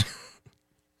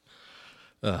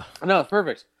 No, it's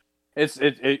perfect.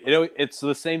 It's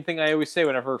the same thing I always say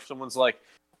whenever someone's like,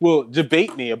 "Well,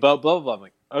 debate me about blah blah blah." I'm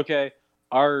like, okay,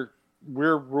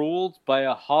 we're ruled by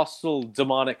a hostile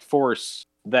demonic force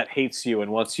that hates you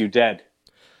and wants you dead.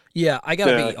 Yeah, I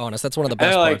gotta be honest. That's one of the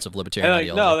best parts of libertarian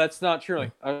ideology. No, that's not true.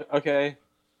 Like, okay,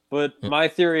 but my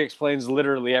theory explains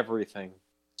literally everything.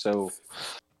 So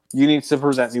you need to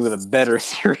present me with a better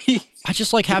theory. I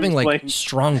just like having like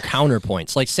strong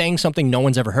counterpoints, like saying something no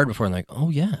one's ever heard before, and like, oh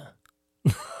yeah.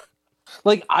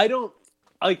 Like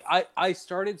I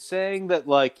started saying that,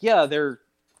 like, yeah, they're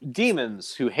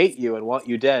demons who hate you and want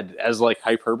you dead as like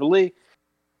hyperbole,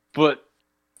 but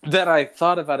then I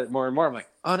thought about it more and more. I'm like,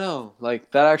 oh no, like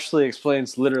that actually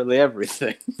explains literally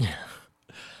everything.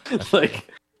 Like,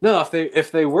 no,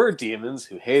 if they were demons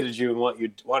who hated you and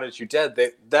wanted you dead,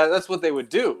 that's what they would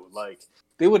do. Like,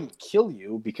 they wouldn't kill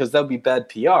you because that would be bad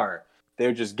PR. They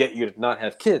would just get you to not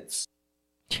have kids.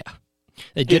 Yeah.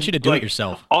 They'd get you to do it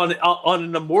yourself. On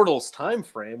an immortal's time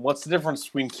frame, what's the difference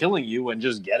between killing you and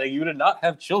just getting you to not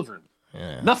have children?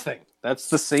 Yeah. Nothing. That's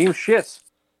the same shit.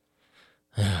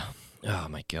 Oh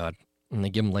my god. And they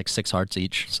give them like 6 hearts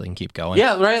each so they can keep going.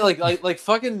 Yeah, right? Like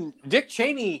fucking Dick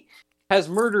Cheney has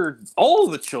murdered all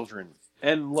the children.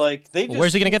 And like they just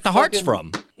where's he gonna get the hearts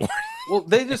from? Well,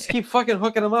 they just keep fucking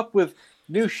hooking them up with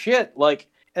new shit. Like,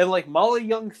 and like Molly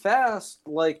Young Fast,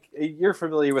 like, you're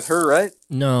familiar with her, right?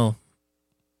 No.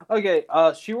 Okay,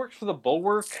 she works for the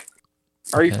Bulwark.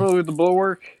 Are you familiar with the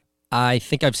Bulwark? I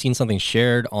think I've seen something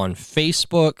shared on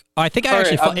Facebook. I think I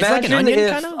actually it's like an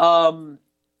onion kind of.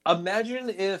 Imagine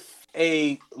if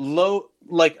an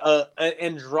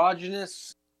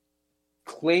androgynous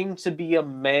claimed to be a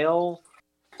male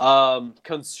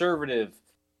conservative,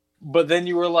 but then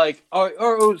you were like,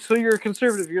 oh, so you're a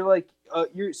conservative. You're like,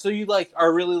 you like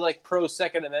are really like pro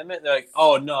Second Amendment. And they're like,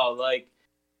 oh no, like.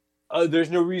 There's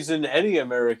no reason any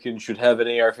American should have an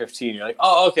AR-15. You're like,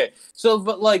 oh, okay. So,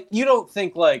 but like, you don't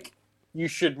think like you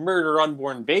should murder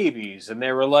unborn babies? And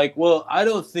they were like, well, I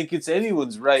don't think it's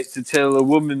anyone's right to tell a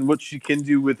woman what she can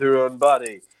do with her own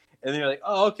body. And you're like,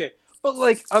 oh, okay. But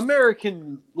like,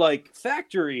 American like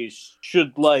factories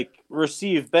should like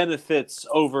receive benefits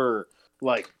over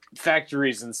like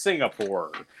factories in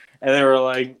Singapore. And they were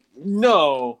like,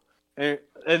 no. And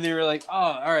they were like, oh,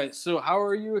 all right, so how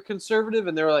are you a conservative?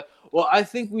 And they were like, well, I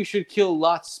think we should kill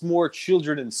lots more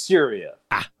children in Syria.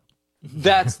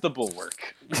 That's the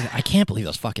Bulwark. I can't believe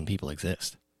those fucking people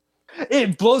exist.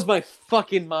 It blows my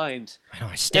fucking mind. I know.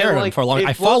 I stare at like, him for a long.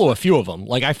 I follow a few of them.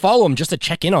 Like I follow him just to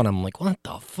check in on him. Like, what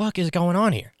the fuck is going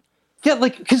on here? Yeah,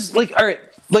 like because like all right,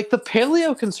 like the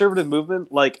paleo conservative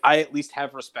movement, like I at least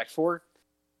have respect for.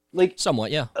 Like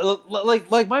somewhat, yeah.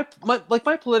 Like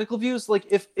my political views. Like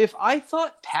if I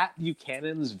thought Pat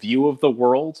Buchanan's view of the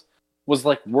world was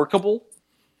like workable,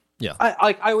 yeah,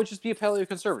 I would just be a paleo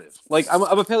conservative. Like I'm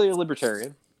a paleo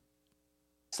libertarian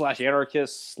 /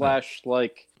 anarchist /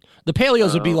 like the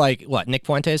paleos would be like what, Nick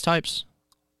Fuentes types.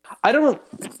 I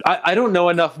don't know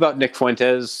enough about Nick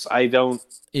Fuentes. I don't.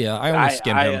 Yeah, I only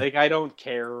skim him. Like I don't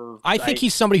care. I think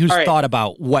he's somebody who's thought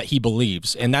about what he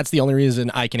believes, and that's the only reason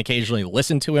I can occasionally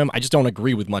listen to him. I just don't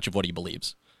agree with much of what he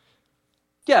believes.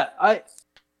 Yeah, I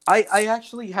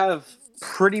actually have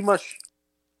pretty much.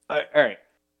 All right,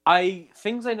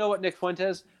 things I know about Nick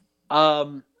Fuentes.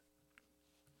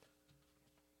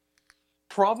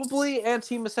 Probably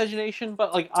anti-miscegenation,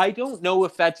 but like I don't know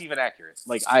if that's even accurate.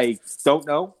 Like I don't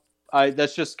know.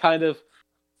 That's just kind of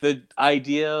the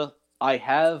idea I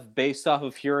have based off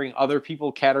of hearing other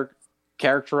people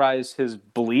characterize his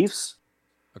beliefs.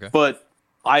 Okay. But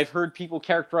I've heard people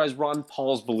characterize Ron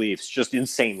Paul's beliefs just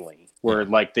insanely, where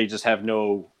like they just have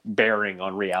no bearing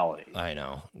on reality. I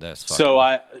know. That's fucking...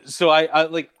 So I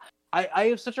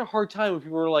have such a hard time when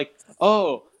people are like,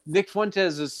 "Oh, Nick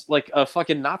Fuentes is like a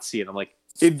fucking Nazi," and I'm like,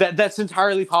 that's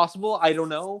entirely possible. I don't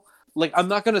know. Like, I'm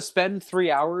not gonna spend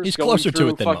 3 hours. He's going closer through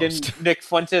to it than fucking most. Nick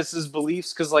Fuentes'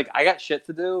 beliefs because, like, I got shit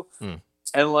to do,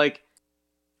 and like,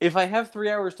 if I have 3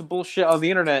 hours to bullshit on the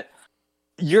internet,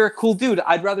 you're a cool dude.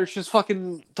 I'd rather just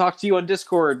fucking talk to you on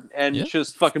Discord and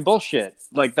just fucking bullshit.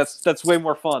 Like, that's way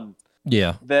more fun.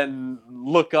 Yeah. Than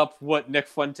look up what Nick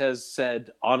Fuentes said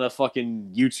on a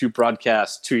fucking YouTube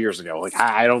broadcast 2 years ago. Like,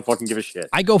 I don't fucking give a shit.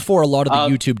 I go for a lot of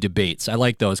the YouTube debates. I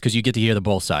like those because you get to hear the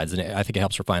both sides, and I think it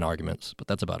helps refine arguments. But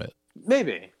that's about it.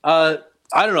 Maybe. I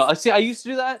don't know. I used to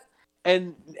do that,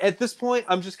 and at this point,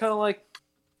 I'm just kind of like,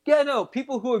 yeah, no.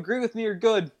 People who agree with me are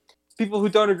good. People who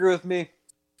don't agree with me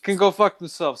can go fuck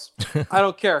themselves. I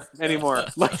don't care anymore.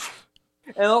 Like,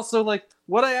 and also, like,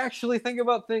 what I actually think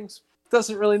about things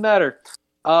doesn't really matter.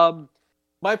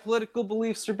 My political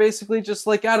beliefs are basically just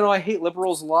like, I don't know, I hate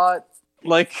liberals a lot.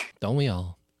 Like, don't we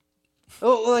all?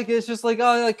 Oh, like it's just like,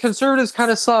 oh, like conservatives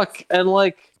kind of suck, and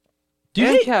like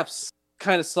ANCAPs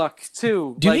kind of suck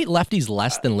too. Do you hate lefties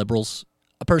less than liberals?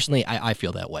 Personally, I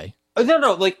feel that way.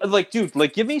 No, like, dude,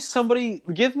 like, give me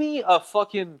a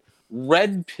fucking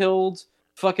red-pilled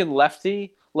fucking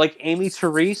lefty like Amy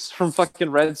Therese from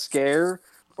fucking Red Scare,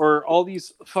 or all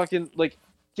these fucking like,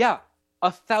 yeah.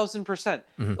 1,000%.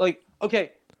 Mm-hmm. Like,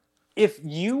 okay, if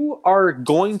you are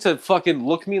going to fucking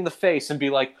look me in the face and be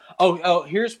like, oh,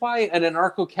 here's why an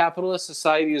anarcho-capitalist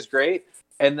society is great,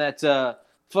 and that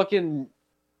fucking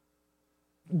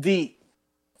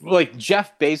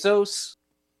Jeff Bezos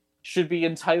should be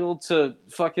entitled to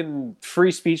fucking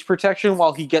free speech protection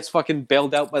while he gets fucking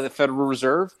bailed out by the Federal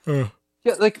Reserve.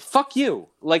 Yeah, like, fuck you.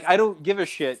 Like, I don't give a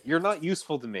shit. You're not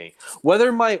useful to me.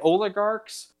 Whether my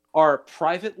oligarchs are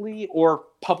privately or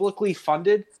publicly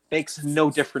funded makes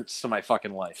no difference to my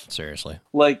fucking life. Seriously.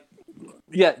 Like,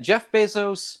 yeah, Jeff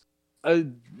Bezos,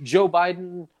 Joe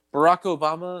Biden, Barack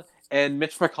Obama, and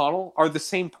Mitch McConnell are the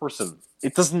same person.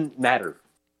 It doesn't matter.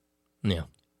 Yeah.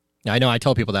 I know. I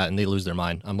tell people that and they lose their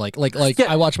mind. I'm like, yeah.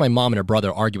 I watch my mom and her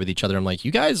brother argue with each other. I'm like,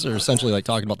 you guys are essentially like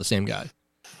talking about the same guy.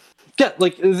 Yeah,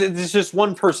 like, it's just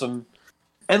one person.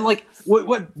 And like,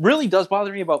 what really does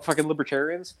bother me about fucking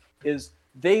libertarians is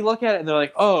they look at it and they're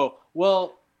like, oh,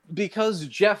 well, because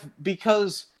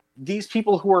these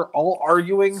people who are all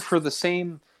arguing for the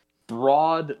same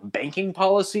broad banking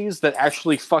policies that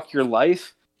actually fuck your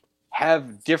life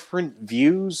have different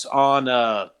views on,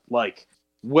 like,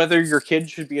 whether your kid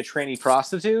should be a tranny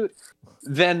prostitute,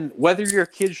 then whether your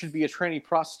kid should be a tranny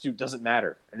prostitute doesn't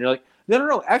matter. And you're like,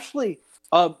 no, actually,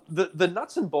 the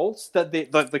nuts and bolts that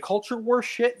the culture war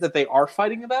shit that they are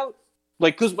fighting about,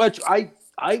 like, because I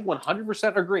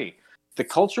 100% agree. The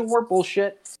culture war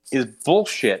bullshit is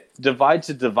bullshit. Designed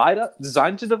to divide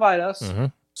us,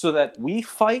 so that we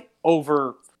fight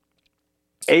over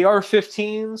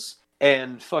AR-15s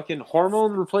and fucking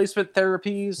hormone replacement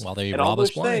therapies while they and rob all those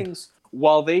us blind. things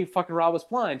while they fucking rob us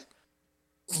blind.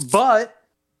 But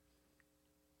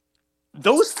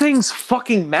those things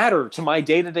fucking matter to my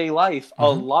day-to-day life a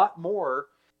lot more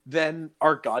than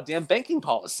our goddamn banking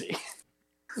policy.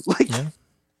 Like. Yeah.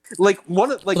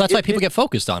 That's why people get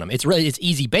focused on them. It's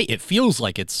easy bait. It feels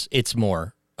like it's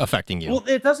more affecting you. Well,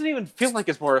 it doesn't even feel like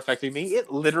it's more affecting me.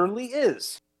 It literally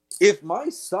is. If my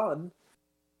son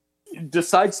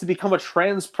decides to become a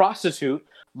trans prostitute,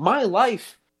 my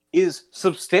life is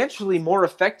substantially more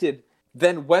affected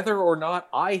than whether or not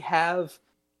I have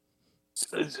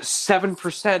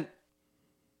 7%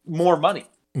 more money.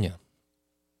 Yeah.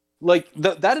 Like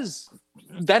that is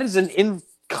an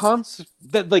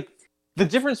that the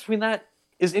difference between that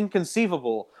is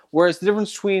inconceivable. Whereas the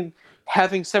difference between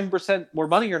having 7% more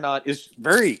money or not is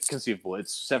very conceivable.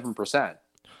 It's 7%.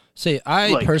 See,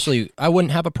 I personally, I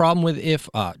wouldn't have a problem with if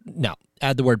no.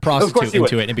 Add the word prostitute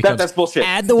into it, and it becomes that's bullshit.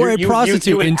 Add the word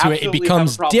prostitute into it, it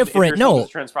becomes different. No,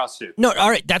 trans prostitute. No, all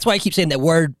right. That's why I keep saying that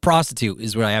word prostitute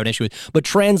is what I have an issue with. But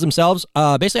trans themselves,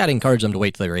 basically, I'd encourage them to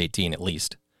wait till they're 18 at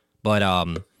least. But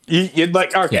you'd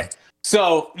like okay. Yeah.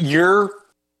 So you're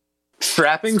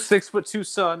strapping 6'2"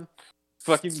 son,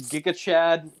 fucking Giga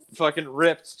Chad, fucking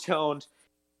ripped, toned,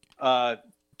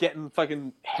 getting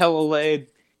fucking hella laid.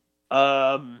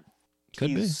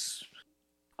 He's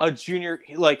a junior,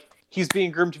 like. He's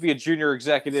being groomed to be a junior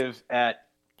executive at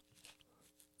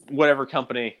whatever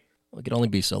company. We could only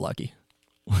be so lucky.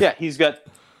 Yeah, he's got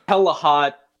hella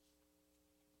hot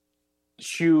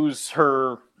shoes,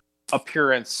 her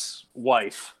appearance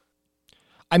wife.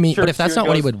 I mean, but if that's not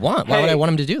what he would want, why would I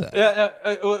want him to do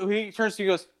that? He turns to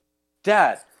you and goes,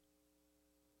 Dad,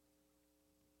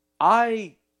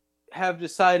 I have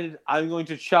decided I'm going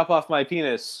to chop off my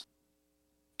penis,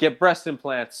 get breast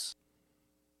implants,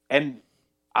 and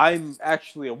I'm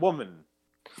actually a woman.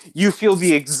 You feel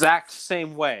the exact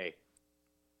same way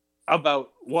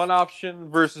about one option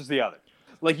versus the other.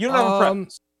 Like, you don't have a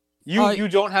preference. You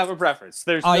don't have a preference.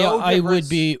 There's no difference. I would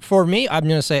be, for me, I'm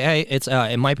going to say, hey,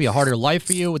 it might be a harder life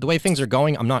for you. With the way things are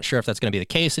going, I'm not sure if that's going to be the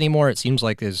case anymore. It seems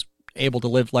like there's able to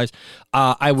live lives.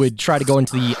 I would try to go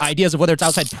into the ideas of whether it's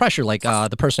outside pressure, like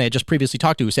the person I had just previously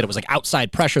talked to who said it was like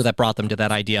outside pressure that brought them to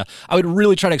that idea. I would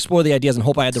really try to explore the ideas and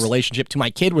hope I had the relationship to my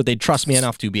kid where they'd trust me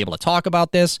enough to be able to talk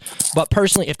about this. But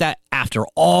personally, if that, after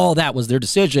all that was their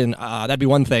decision, that'd be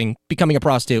one thing. Becoming a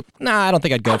prostitute, I don't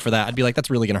think I'd go for that. I'd be like, that's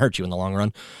really going to hurt you in the long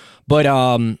run. But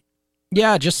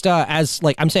yeah, just as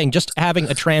like I'm saying, just having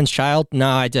a trans child,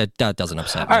 that doesn't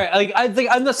upset me. All right, like I think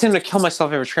I'm not saying to kill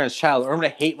myself if I have a trans child, or I'm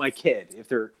going to hate my kid if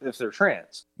they're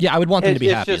trans. Yeah, I would want them to be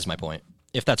happy. Is my point.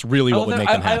 If that's really what would make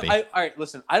them happy. All right,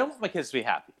 listen, I don't want my kids to be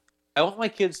happy. I want my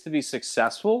kids to be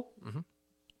successful,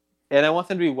 and I want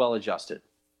them to be well adjusted,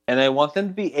 and I want them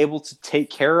to be able to take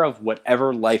care of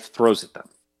whatever life throws at them.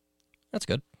 That's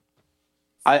good.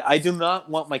 I do not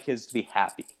want my kids to be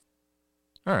happy.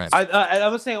 All right. I'm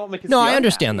not saying I want my kids. No, to be I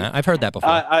understand happy. that. I've heard that before.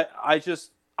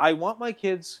 I want my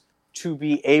kids to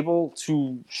be able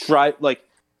to try like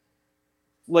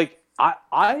I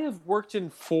have worked in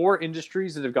 4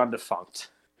 industries that have gone defunct.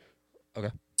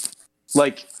 Okay.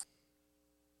 Like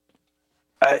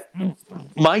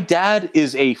my dad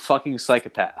is a fucking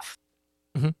psychopath.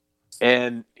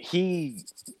 And he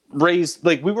raised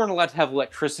like we weren't allowed to have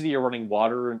electricity or running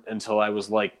water until I was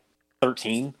like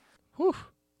 13. Whew.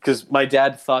 Because my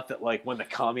dad thought that, like, when the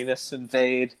communists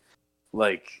invade,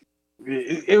 like,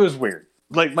 it was weird.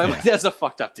 Like, my dad's a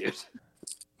fucked up dude.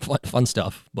 Fun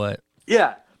stuff, but...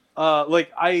 Yeah.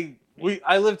 Like, I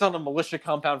lived on a militia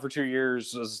compound for 2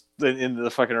 years in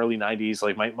the fucking early 90s.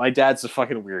 Like, my dad's a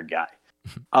fucking weird guy.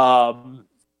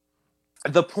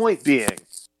 The point being,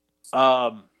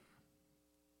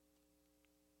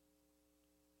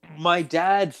 my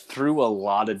dad threw a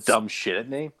lot of dumb shit at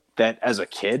me that, as a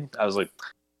kid, I was like...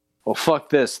 well, fuck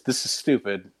this. This is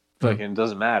stupid. Fucking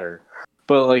doesn't matter.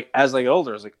 But like as I get older,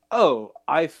 I was like, oh,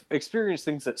 I've experienced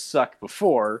things that suck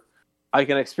before. I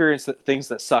can experience things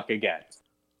that suck again.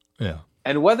 Yeah.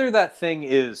 And whether that thing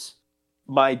is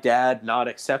my dad not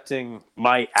accepting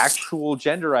my actual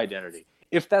gender identity,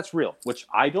 if that's real, which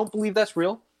I don't believe that's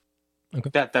real. Okay.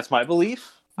 That's my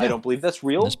belief. Yeah. I don't believe that's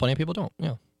real. There's plenty of people don't.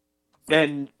 Yeah.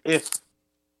 And if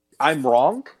I'm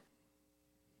wrong,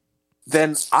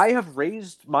 then I have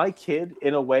raised my kid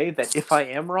in a way that if I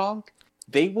am wrong,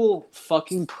 they will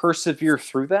fucking persevere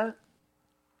through that.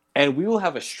 And we will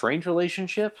have a strange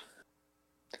relationship.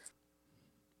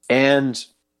 And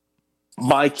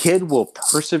my kid will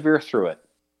persevere through it.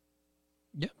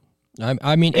 Yeah.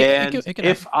 I mean,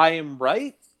 if I am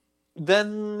right,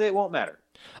 then it won't matter.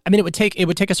 I mean, it would take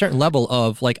a certain level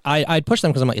of like I'd push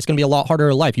them because I'm like it's going to be a lot harder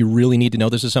in life. You really need to know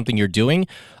this is something you're doing,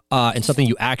 and something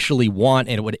you actually want.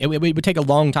 And it would take a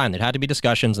long time. There'd have to be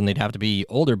discussions, and they'd have to be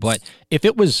older. But if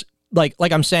it was like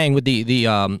I'm saying with the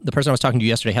person I was talking to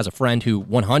yesterday has a friend who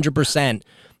 100%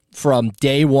 from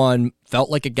day one felt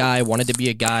like a guy, wanted to be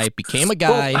a guy, became a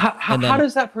guy. Well, how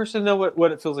does that person know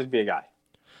what it feels like to be a guy?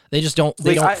 They just don't.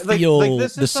 They don't feel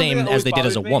the same as they did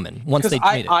as a woman once they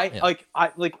made it. I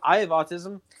have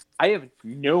autism. I have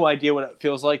no idea what it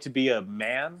feels like to be a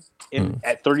man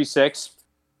at 36.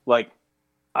 Like,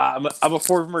 I'm a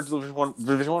former Division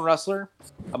 1 wrestler.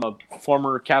 I'm a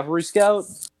former cavalry scout.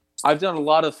 I've done a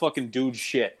lot of fucking dude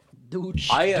shit.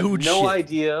 I have no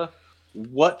idea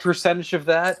what percentage of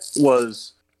that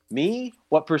was me,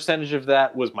 what percentage of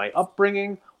that was my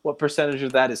upbringing, what percentage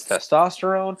of that is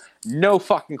testosterone. No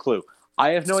fucking clue.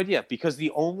 I have no idea because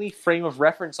the only frame of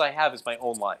reference I have is my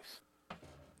own life.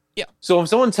 Yeah. So if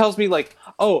someone tells me like,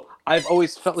 "Oh, I've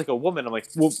always felt like a woman," I'm like,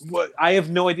 "Well, what?" I have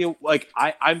no idea. Like,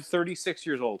 I'm 36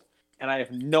 years old, and I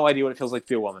have no idea what it feels like to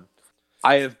be a woman.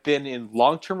 I have been in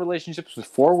long-term relationships with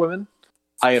 4 women.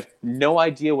 I have no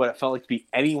idea what it felt like to be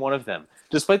any one of them.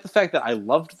 Despite the fact that I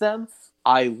loved them,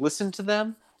 I listened to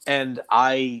them, and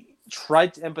I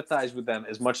tried to empathize with them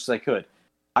as much as I could.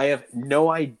 I have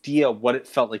no idea what it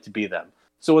felt like to be them.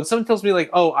 So when someone tells me like,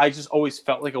 "Oh, I just always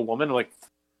felt like a woman," I'm like,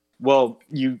 well,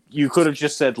 you could have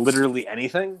just said literally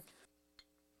anything.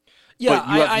 Yeah, but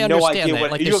you have I no understand idea that.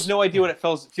 what Like, you have no idea what it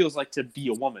feels like to be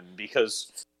a woman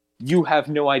because you have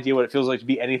no idea what it feels like to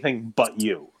be anything but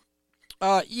you.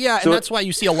 Yeah, So and that's why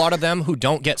you see a lot of them who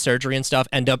don't get surgery and stuff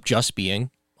end up just being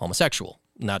homosexual.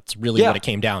 And that's really what it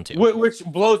came down to. Which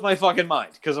blows my fucking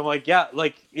mind because I'm like,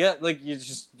 you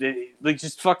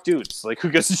just fuck dudes. Like, who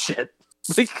gives a shit?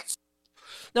 Like,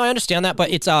 no, I understand that,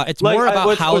 but it's like, more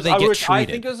about how they get treated. I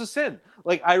think it's a sin.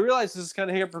 Like, I realize this is kind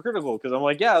of hypocritical because I'm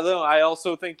like, no, I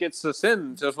also think it's a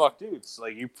sin to fuck dudes.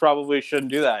 Like, you probably shouldn't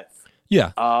do that.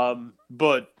 Yeah.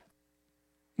 But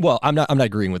well, I'm not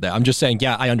agreeing with that. I'm just saying,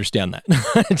 yeah, I understand that.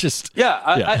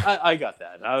 I got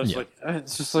that. I was like,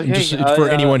 it's just like, hey, for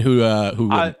anyone who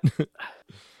the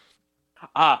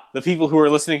people who are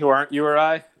listening who aren't you or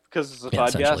I, because it's a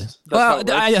podcast. Well,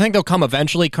 I think they'll come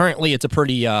eventually. Currently, it's a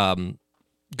pretty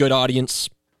good audience,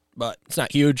 but it's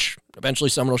not huge. Eventually,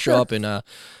 someone will show up and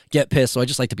get pissed. So I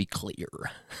just like to be clear.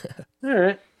 All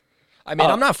right. I mean,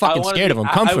 I'm not fucking scared of them.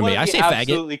 Come for me. I say faggot.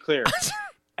 Absolutely clear.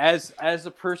 As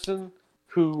a person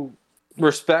who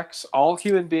respects all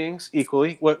human beings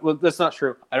equally, well, that's not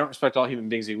true. I don't respect all human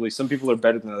beings equally. Some people are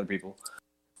better than other people.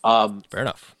 Fair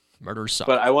enough. Murderers suck.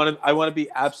 But I want to be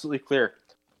absolutely clear.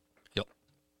 Yep.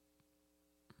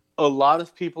 A lot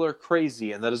of people are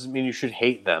crazy, and that doesn't mean you should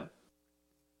hate them.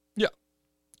 Yeah.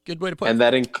 Good way to put it.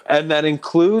 And that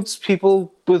includes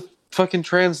people with fucking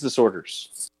trans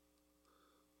disorders.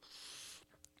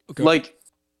 Okay. Like,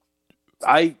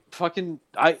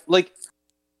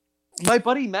 my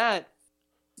buddy Matt,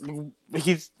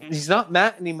 he's not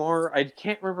Matt anymore. I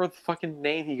can't remember the fucking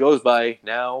name he goes by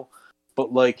now,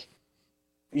 but like,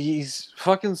 he's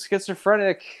fucking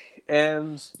schizophrenic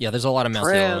and there's a lot of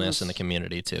mental illness in the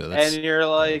community too. And you're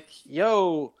like,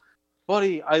 yo,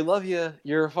 buddy, I love you.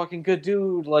 You're a fucking good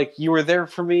dude. Like, you were there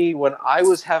for me when I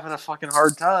was having a fucking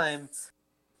hard time.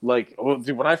 Like,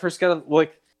 dude, when I first got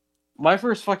my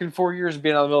first fucking 4 years of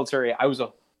being out of the military, I was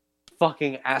a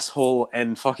fucking asshole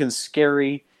and fucking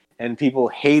scary, and people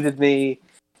hated me,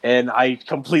 and I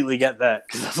completely get that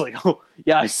because I was like, oh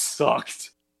yeah, I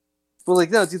sucked. But like,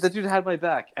 no, dude, that dude had my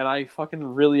back, and I fucking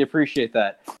really appreciate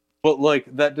that. But like,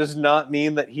 that does not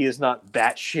mean that he is not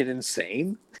batshit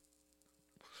insane.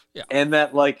 Yeah. And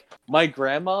that like, my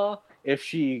grandma, if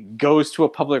she goes to a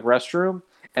public restroom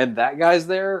and that guy's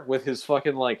there with his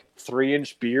fucking like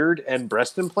 3-inch beard and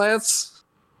breast implants,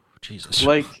 Jesus,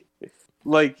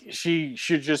 like she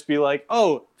should just be like,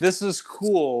 oh, this is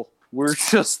cool. We're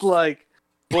just like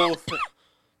both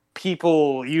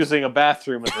people using a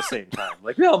bathroom at the same time.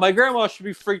 Like, no, my grandma should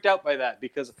be freaked out by that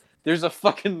because there's a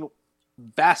fucking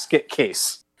basket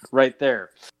case right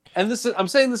there. And I'm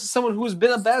saying this is someone who has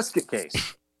been a basket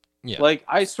case. Yeah. Like,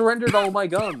 I surrendered all my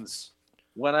guns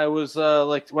when I was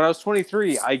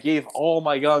 23. I gave all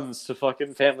my guns to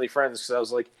fucking family friends because I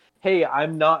was like, hey,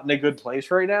 I'm not in a good place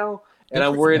right now. And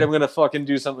I'm worried I'm going to fucking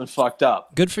do something fucked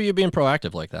up. Good for you being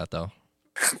proactive like that, though.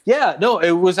 Yeah, no,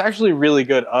 it was actually really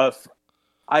good.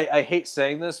 I hate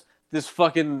saying this. This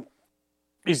fucking...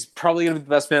 He's probably going to be the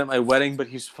best man at my wedding, but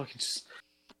he's fucking just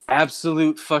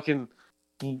absolute fucking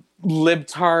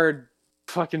libtard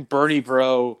fucking Bernie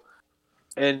bro.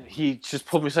 And he just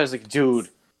pulled me aside. He's like, dude,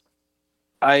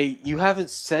 you haven't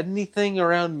said anything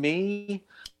around me,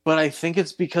 but I think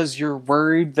it's because you're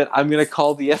worried that I'm going to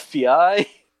call the FBI.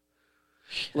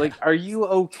 Like, are you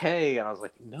okay? And I was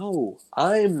like, no,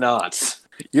 I'm not.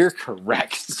 You're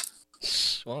correct.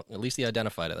 Well, at least he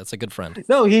identified it. That's a good friend.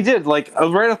 No, he did. Like,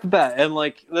 right off the bat. And,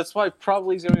 like, that's why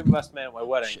probably he's going to be the best man at my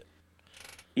wedding. Shit.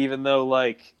 Even though,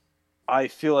 like, I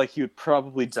feel like he would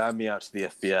probably dime me out to the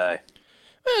FBI.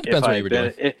 It depends what you were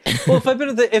doing. If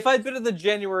I'd been at the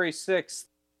January 6th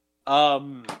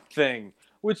thing,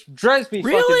 which drives me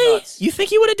fucking nuts. You think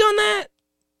he would have done that?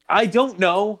 I don't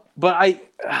know, but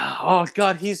oh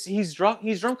god, he's drunk.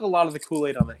 He's drunk a lot of the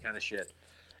Kool-Aid on that kind of shit.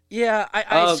 Yeah,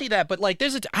 I see that, but like,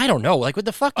 I don't know, like with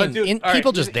the fucking Dude,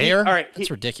 people just there. All right, that's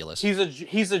ridiculous.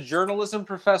 He's a journalism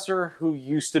professor who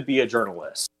used to be a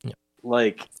journalist. Yeah.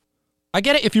 Like, I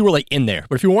get it if you were like in there,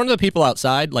 but if you're one of the people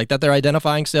outside, like that they're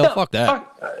identifying still, no, fuck that.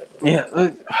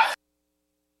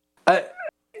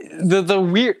 The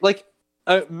weird like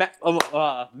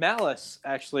Malice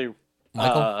actually.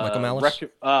 Michael Malice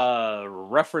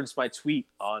Referenced my tweet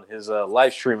on his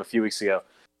live stream a few weeks ago.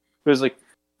 It was like,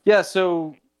 yeah,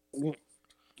 so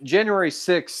January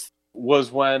 6th was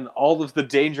when all of the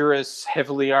dangerous,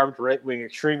 heavily armed right-wing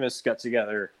extremists got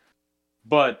together,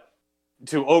 but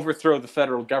to overthrow the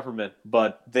federal government,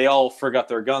 but they all forgot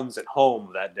their guns at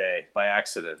home that day by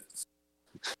accident.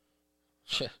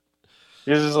 It's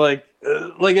just like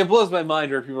it blows my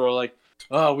mind where people are like,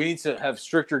 oh, we need to have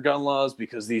stricter gun laws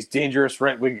because these dangerous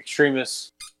right-wing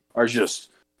extremists are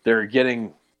they're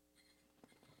getting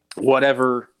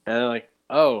whatever. And they're like,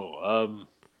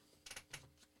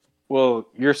 well,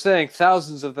 you're saying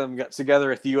thousands of them got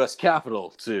together at the U.S.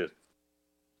 Capitol to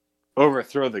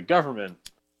overthrow the government.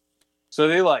 So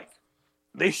they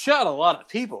shot a lot of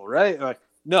people, right? Like,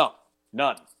 no,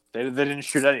 none. They didn't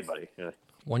shoot anybody.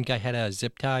 One guy had a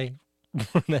zip tie.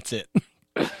 That's it.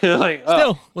 Like,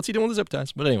 still, what's he doing with the zip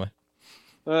ties? But anyway,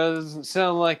 doesn't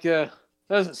sound like a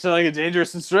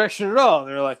dangerous insurrection at all. And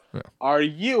they're like, yeah. Are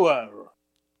you a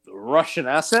Russian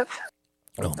asset?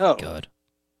 Oh my god,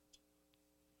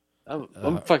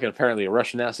 I'm fucking apparently a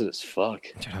Russian asset as fuck.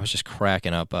 Dude, I was just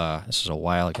cracking up. This was a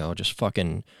while ago. Just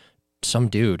fucking some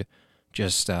dude.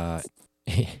 Just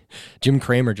Jim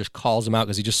Cramer just calls him out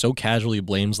because he just so casually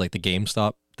blames like the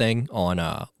GameStop thing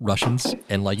on Russians,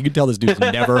 and like you can tell this dude's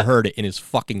never heard it in his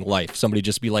fucking life. Somebody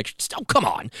just be like, "Still, come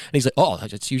on," and he's like, "Oh,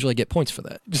 it's usually I get points for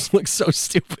that." It just looks so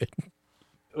stupid.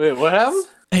 Wait, what happened?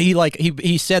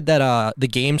 He said that the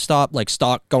GameStop like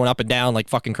stock going up and down like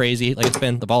fucking crazy, like it's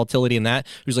been the volatility in that.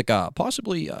 He was like,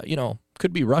 possibly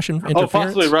could be Russian interference. Oh,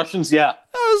 possibly Russians, yeah.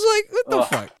 I was like, what the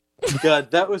fuck?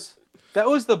 God, that was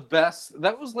the best.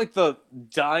 That was like the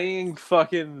dying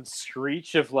fucking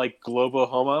screech of like Globo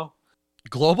Homo.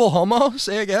 Global Homo?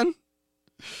 Say again?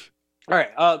 All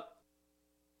right.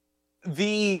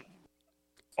 The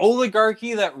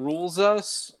oligarchy that rules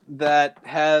us, that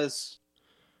has...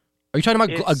 Are you talking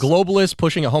about a globalist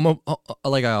pushing a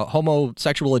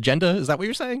homosexual agenda? Is that what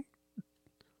you're saying?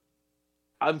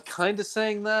 I'm kind of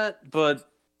saying that,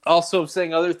 but also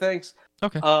saying other things.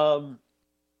 Okay.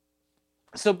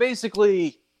 So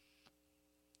basically,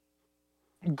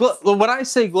 when I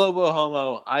say Globo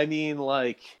Homo, I mean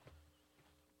like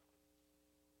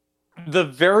the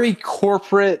very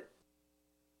corporate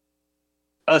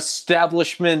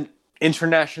establishment,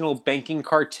 international banking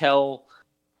cartel,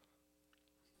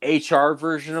 HR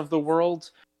version of the world,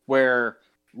 where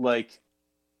like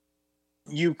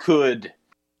you could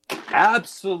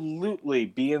absolutely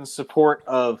be in support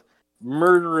of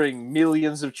murdering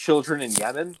millions of children in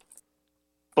Yemen,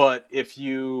 but if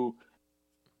you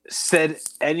said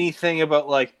anything about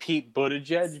like Pete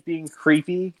Buttigieg being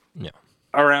creepy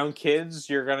around kids,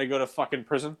 you're gonna go to fucking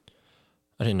prison.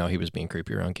 I didn't know he was being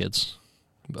creepy around kids.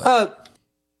 But...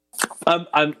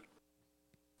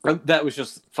 that was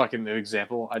just fucking an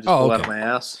example. I just pulled out of my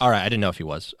ass. All right, I didn't know if he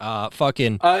was.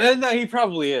 Fucking. No, he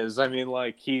probably is. I mean,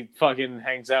 like he fucking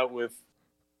hangs out with,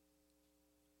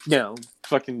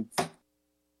 fucking,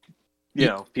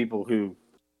 people who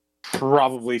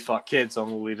probably fuck kids on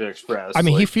the Lolita Express. I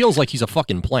mean, he feels like he's a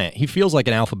fucking plant. He feels like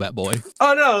an alphabet boy.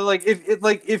 Oh no! Like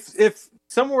if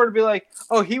someone were to be like,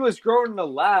 oh, he was grown in a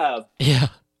lab. Yeah,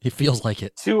 he feels like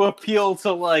it to appeal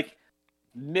to like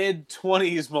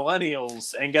mid-20s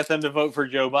millennials and get them to vote for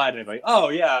Joe Biden. Like, oh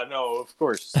yeah, no, of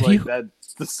course, that's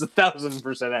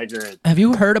 1,000% accurate. Have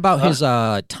you heard about his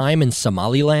time in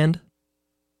Somaliland?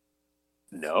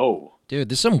 No. Dude,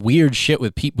 there's some weird shit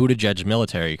with Pete Buttigieg's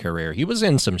military career. He was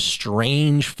in some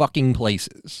strange fucking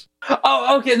places.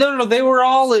 Oh, okay. No. They were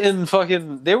all in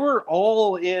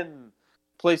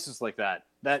places like that.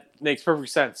 That makes perfect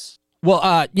sense.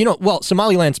 Well,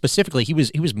 Somaliland specifically, he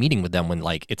was meeting with them when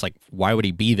it's like, why would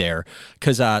he be there?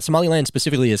 Because Somaliland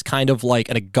specifically is kind of like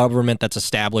a government that's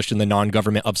established in the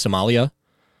non-government of Somalia.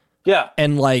 Yeah.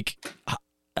 And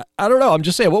I don't know. I'm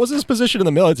just saying, what was his position in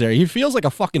the military? He feels like a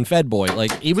fucking Fed boy.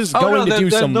 Like he was going to do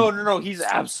some. No. He's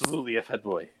absolutely a Fed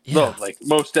boy. Yeah. No,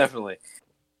 most definitely.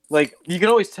 Like you can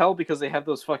always tell because they have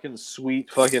those fucking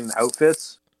sweet fucking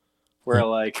outfits where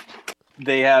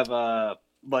they have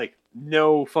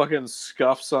no fucking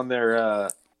scuffs on their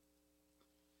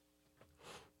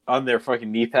fucking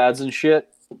knee pads and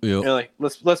shit. Yep.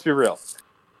 Let's be real.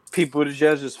 Pete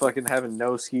Buttigieg is fucking having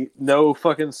no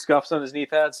fucking scuffs on his knee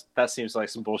pads. That seems like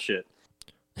some bullshit.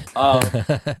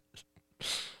 For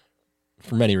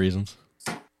many reasons.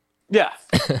 Yeah.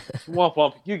 Womp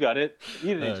womp. You got it.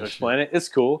 You didn't need to explain it. It's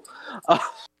cool.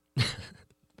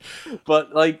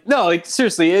 But like, no, like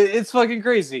seriously, it's fucking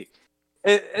crazy.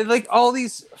 And like all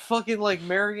these fucking like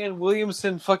Marianne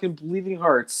Williamson fucking bleeding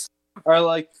hearts are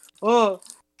like, oh,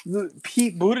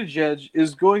 Pete Buttigieg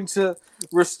is going to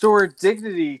restore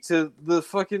dignity to the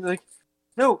fucking like,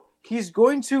 no, he's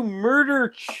going to murder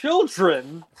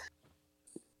children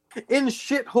in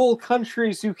shithole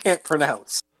countries you can't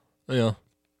pronounce. Yeah. And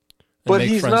but make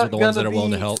he's friends not with the ones gonna that are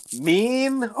willing to help.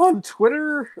 mean on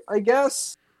Twitter, I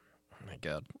guess. Oh my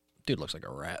god. Dude looks like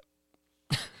a rat.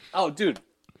 Oh, dude.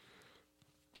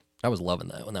 I was loving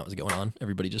that when that was going on.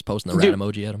 Everybody just posting the rat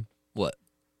emoji at him. What?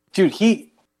 Dude,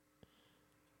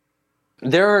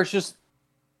 there are just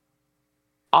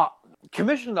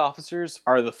commissioned officers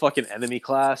are the fucking enemy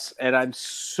class, and I'm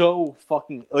so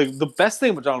fucking like the best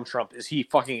thing about Donald Trump is he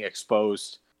fucking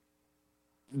exposed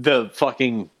the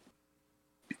fucking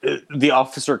the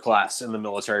officer class in the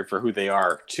military for who they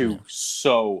are to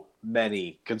so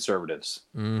many conservatives.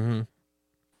 Mm-hmm.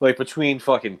 Like between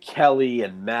fucking Kelly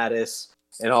and Mattis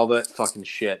and all that fucking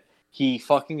shit, he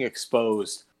fucking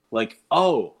exposed like,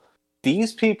 oh,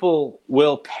 these people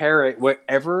will parrot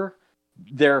whatever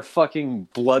their fucking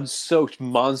blood-soaked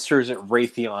monsters at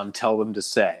Raytheon tell them to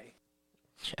say.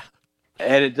 Yeah.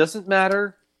 And it doesn't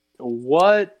matter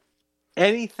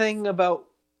anything about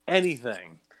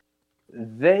anything.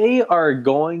 They are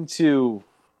going to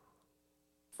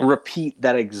repeat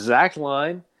that exact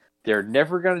line. They're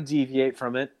never going to deviate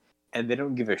from it, and they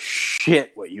don't give a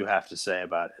shit what you have to say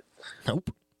about it.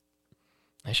 Nope.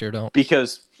 I sure don't.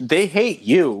 Because they hate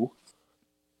you.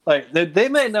 Like they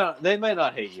might not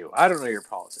hate you. I don't know your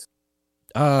politics.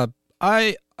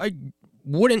 I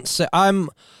wouldn't say I'm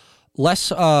less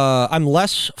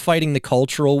fighting the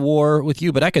cultural war with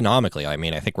you, but economically, I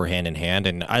mean, I think we're hand in hand.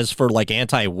 And as for like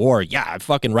anti-war, yeah, I'm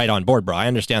fucking right on board, bro. I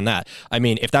understand that. I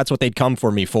mean, if that's what they'd come for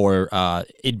me for,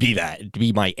 it'd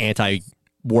be my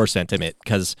anti-war sentiment.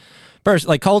 Because,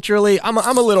 like culturally, I'm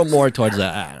a little more towards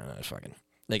that. I don't know, fucking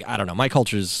like I don't know. My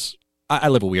culture's I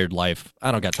live a weird life.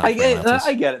 I don't got time for nonsense.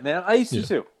 I get it, man. I used to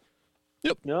too.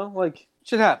 Yep. You know, like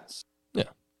shit happens. Yeah.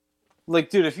 Like,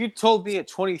 dude, if you told me at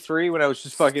 23 when I was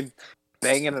just fucking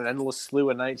banging an endless slew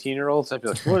of 19-year-olds, I'd be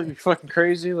like, "What? Are you fucking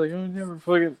crazy?" Like, "Oh, never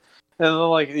fucking." And then,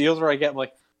 like, the older I get, I'm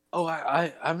like, "Oh,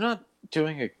 I'm not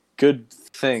doing a good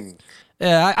thing."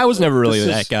 Yeah, I was never really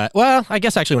that guy. Well, I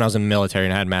guess actually when I was in the military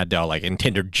and I had Mad Dow, like, and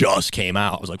Tinder just came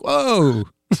out, I was like, "Whoa."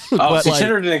 Oh, see,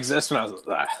 Tinder didn't exist when I was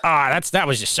that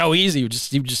was just so easy. You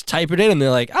just type it in and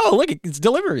they're like, "Oh, look, it's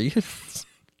delivery."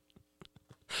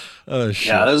 Oh shit.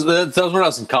 Yeah, that was when I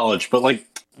was in college, but like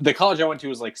the college I went to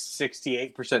was like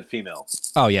 68% female.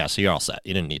 Oh yeah, so you're all set.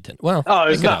 You didn't need to. Well, oh,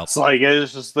 it's nuts. Like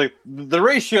it's just like the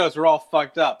ratios were all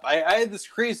fucked up. I had this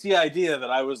crazy idea that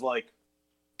I was like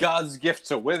God's gift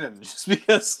to women, just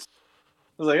because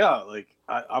I was like, oh, like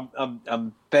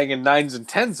I'm banging 9s and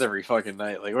 10s every fucking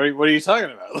night. Like, what are you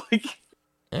talking about? Like,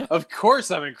 yeah. Of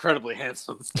course I'm incredibly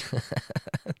handsome.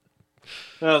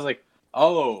 And I was like,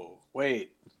 oh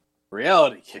wait,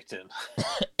 reality kicked in.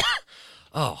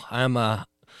 Oh, I'm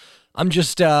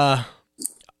just I'm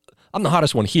the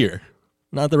hottest one here,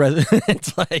 not the rest.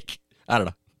 It's like I don't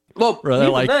know. Well,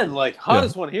 even then, like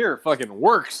hottest one here fucking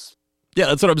works. Yeah,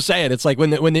 that's what I'm saying. It's like when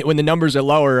the numbers are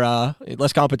lower,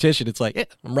 less competition. It's like, yeah,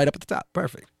 I'm right up at the top.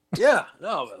 Perfect. Yeah,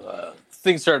 no.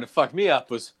 Things started to fuck me up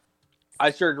was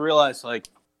I started to realize like,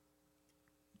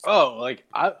 oh, like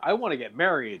I want to get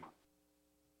married.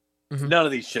 Mm-hmm. None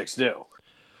of these chicks do.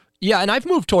 Yeah, and I've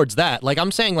moved towards that. Like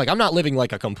I'm saying, like I'm not living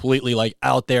like a completely like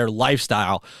out there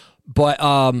lifestyle, but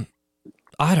I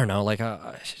don't know. Like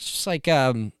it's just like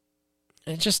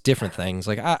it's just different things.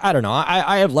 Like I don't know.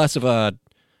 I have less of a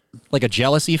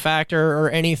jealousy factor or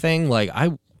anything. Like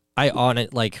I on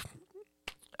it like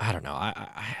I don't know.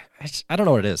 I don't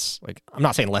know what it is. Like I'm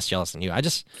not saying less jealous than you. I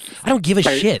don't give a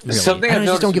shit. Really. Something I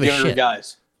just don't give a shit.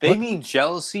 Guys, they what? mean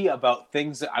jealousy about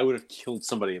things that I would have killed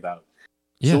somebody about.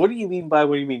 Yeah. So what do you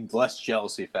mean less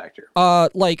jealousy factor?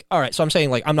 Like all right. So I'm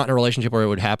saying like I'm not in a relationship where it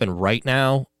would happen right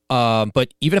now.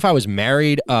 But even if I was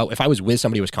married, if I was with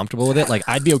somebody who was comfortable with it, like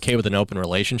I'd be okay with an open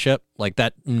relationship. Like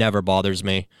that never bothers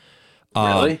me.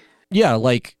 Really? Yeah,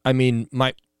 like I mean,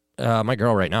 my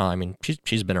girl right now. I mean,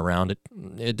 she's been around.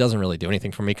 It doesn't really do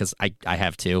anything for me because I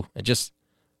have two. It just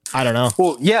I don't know.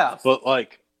 Well, yeah, but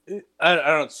like I don't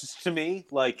know. It's just, to me,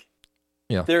 like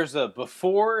yeah, there's a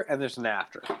before and there's an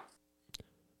after.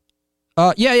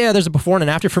 Yeah. There's a before and an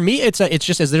after. For me, it's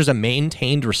just as there's a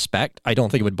maintained respect. I don't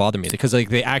think it would bother me because like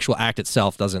the actual act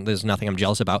itself doesn't. There's nothing I'm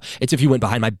jealous about. It's if you went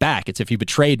behind my back. It's if you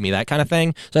betrayed me. That kind of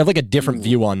thing. So I have like a different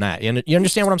view on that. You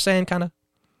understand what I'm saying? Kind of.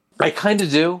 I kind of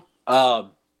do.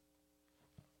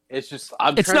 It's just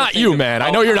it's not you, man.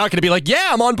 I know you're not going to be like,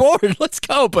 yeah, I'm on board. Let's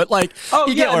go. But like,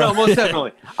 most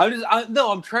definitely.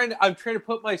 I'm trying to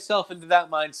put myself into that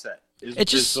mindset.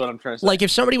 It's just what I'm trying to say. Like if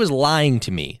somebody was lying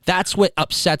to me, that's what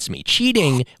upsets me.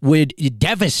 Cheating would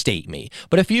devastate me.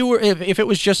 But if it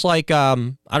was just like, I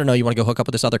don't know, you want to go hook up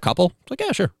with this other couple? It's like,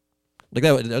 yeah, sure. Like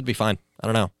that'd be fine. I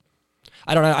don't know.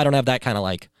 I don't have that kind of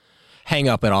like hang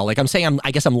up at all. Like I'm saying,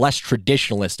 I guess I'm less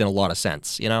traditionalist in a lot of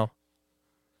sense, you know?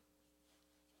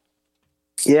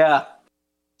 Yeah.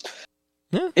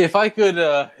 If I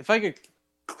could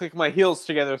click my heels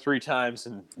together 3 times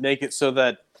and make it so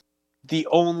that the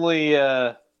only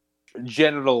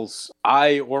genitals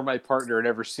I or my partner had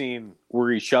ever seen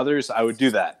were each other's, I would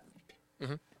do that.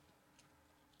 Mm-hmm.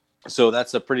 So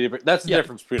that's the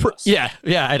difference between us. Yeah,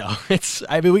 I know.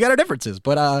 We got our differences,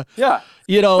 but yeah,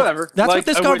 whatever. That's like, what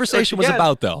this conversation was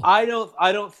about, though. I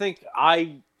don't think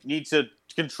I need to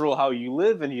control how you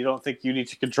live, and you don't think you need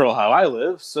to control how I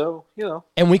live. So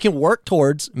and we can work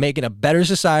towards making a better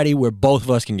society where both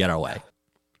of us can get our way.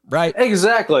 Right?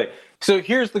 Exactly. So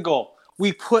here's the goal.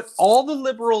 We put all the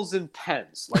liberals in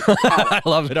pens. Like I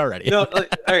love it already. All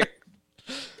right.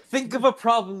 Think of a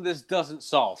problem this doesn't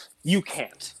solve. You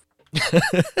can't.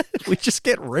 We just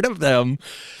get rid of them.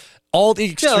 All the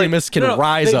extremists can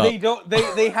rise up. They don't.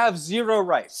 They have zero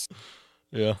rights.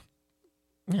 Yeah.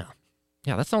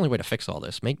 That's the only way to fix all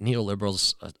this. Make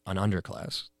neoliberals an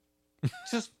underclass.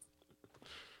 Just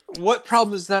what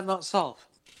problem does that not solve?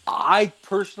 I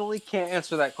personally can't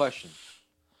answer that question.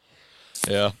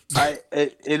 Yeah.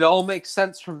 It all makes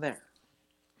sense from there.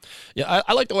 Yeah,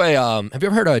 I like the way. Have you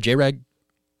ever heard of J-Reg?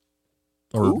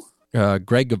 Or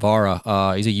Greg Guevara?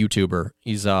 He's a YouTuber.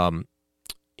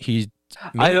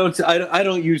 I don't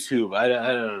YouTube. I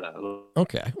don't know.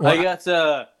 Okay.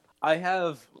 Well, I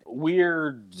have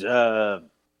weird.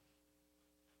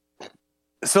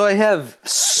 So I have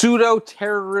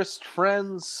pseudo-terrorist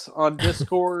friends on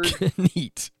Discord.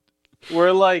 Neat.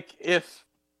 Where like if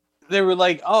they were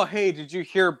like, oh, hey, did you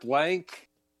hear blank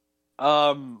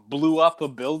blew up a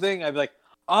building? I'd be like,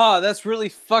 that's really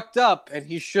fucked up, and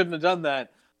he shouldn't have done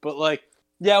that. But like,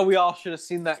 yeah, we all should have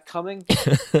seen that coming.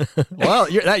 Well,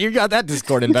 you got that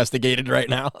Discord investigated right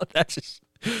now. That's just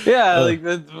we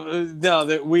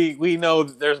know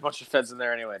that there's a bunch of feds in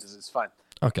there anyway. It's fine.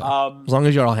 Okay, as long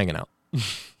as you're all hanging out.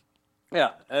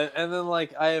 Yeah, and then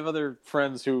like I have other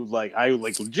friends who like I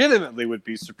like legitimately would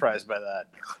be surprised by that.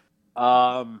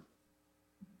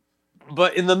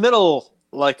 But in the middle,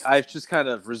 like I've just kind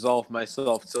of resolved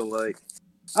myself to like,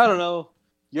 I don't know.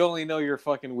 You only know your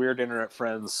fucking weird internet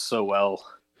friends so well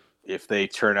if they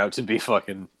turn out to be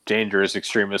fucking dangerous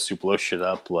extremists who blow shit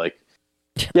up. Like,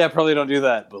 yeah, probably don't do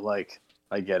that, but like,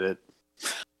 I get it.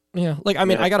 Yeah, like I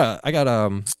mean, I got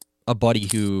a buddy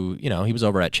who he was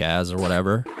over at Chaz or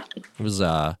whatever. He was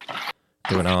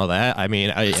doing all that. I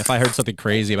mean, if I heard something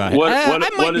crazy about him, I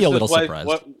might be a little surprised.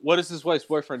 What does his wife's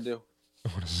boyfriend do?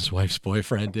 What does his wife's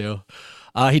boyfriend do?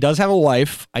 He does have a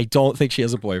wife. I don't think she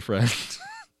has a boyfriend.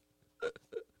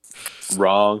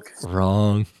 Wrong.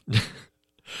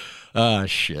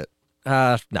 Shit.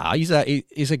 Nah, he's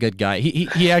a good guy.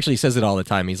 He actually says it all the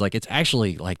time. He's like, it's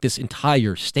actually like this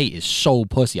entire state is so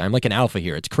pussy. I'm like an alpha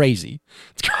here. It's crazy.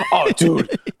 Oh,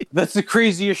 dude, that's the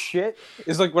craziest shit.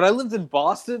 Is like when I lived in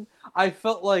Boston, I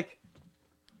felt like,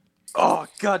 oh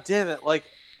god damn it, like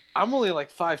I'm only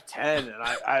like 5'10", and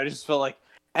I just felt like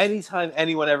anytime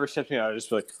anyone ever stepped me out, I just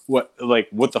feel like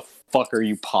what the fuck are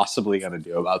you possibly gonna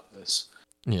do about this?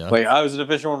 Yeah. Like I was a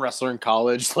Division I wrestler in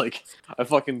college. Like I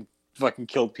fucking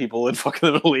killed people in fucking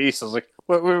the Middle East. I was like,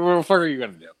 what the fuck are you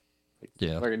gonna do? Like,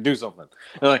 yeah. Fucking do something. And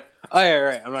they're like, oh yeah,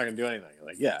 right, I'm not gonna do anything. I'm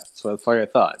like, yeah, that's what the fuck I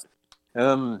thought. And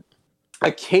then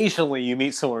occasionally you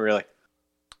meet someone where you're like,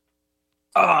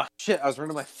 oh shit, I was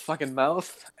running my fucking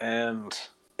mouth, and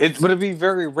it would be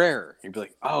very rare. You'd be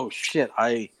like, oh shit,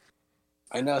 I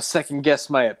now second guess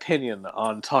my opinion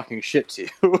on talking shit to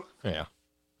you. Yeah.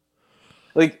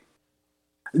 Like,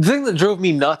 the thing that drove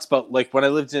me nuts about, like, when I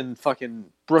lived in fucking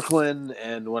Brooklyn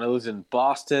and when I lived in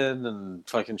Boston and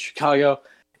fucking Chicago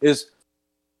is,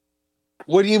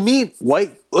 what do you mean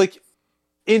white? Like,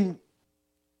 in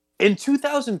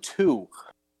 2002,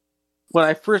 when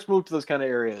I first moved to those kind of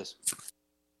areas,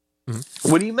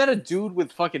 when you met a dude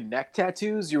with fucking neck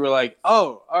tattoos, you were like,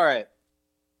 oh, all right,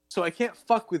 so I can't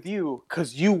fuck with you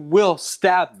because you will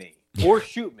stab me or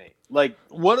shoot me. Like,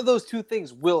 one of those two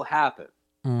things will happen.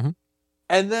 Mm-hmm.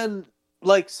 And then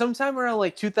like sometime around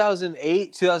like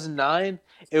 2008, 2009,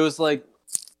 it was like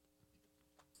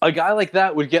a guy like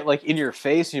that would get like in your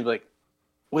face and you'd be like,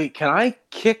 wait, can I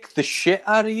kick the shit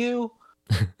out of you?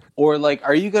 Or like,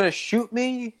 are you going to shoot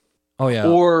me? Oh, yeah.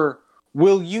 Or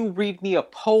will you read me a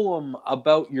poem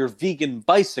about your vegan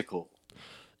bicycle?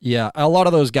 Yeah, a lot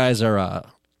of those guys are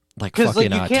like fucking like,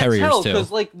 you can't terriers tell, too.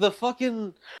 because like the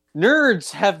fucking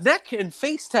nerds have neck and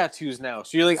face tattoos now.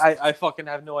 So you're like, I fucking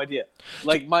have no idea.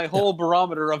 Like my whole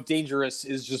barometer of dangerous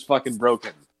is just fucking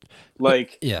broken.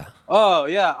 Like, yeah. Oh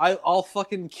yeah, I'll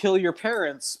fucking kill your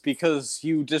parents because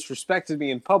you disrespected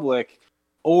me in public,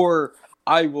 or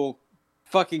I will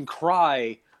fucking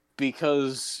cry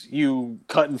because you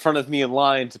cut in front of me in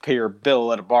line to pay your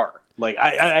bill at a bar. Like,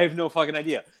 I have no fucking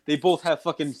idea. They both have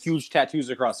fucking huge tattoos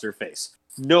across their face.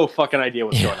 No fucking idea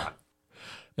what's going on.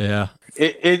 Yeah.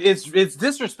 It's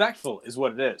disrespectful is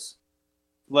what it is.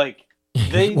 Like,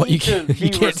 they what, need you to be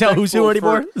can't tell who's who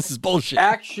anymore? for This is bullshit.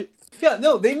 Yeah,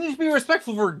 no, they need to be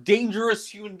respectful for dangerous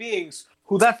human beings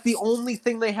who that's the only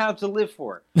thing they have to live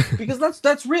for. Because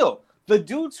that's real. The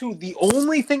dudes who the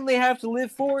only thing they have to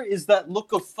live for is that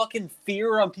look of fucking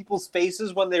fear on people's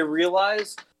faces when they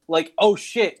realize, like, oh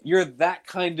shit, you're that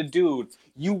kind of dude.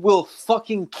 You will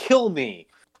fucking kill me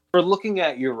for looking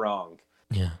at you wrong.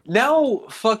 Yeah. Now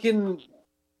fucking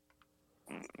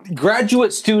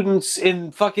graduate students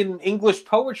in fucking English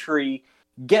poetry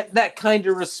get that kind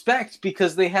of respect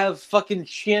because they have fucking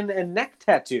chin and neck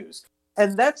tattoos.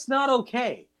 And that's not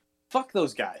okay. Fuck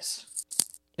those guys.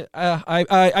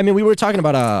 I mean, we were talking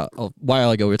about a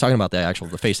while ago. We were talking about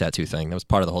the face tattoo thing. That was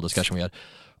part of the whole discussion we had.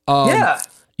 Yeah.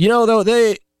 You know, though,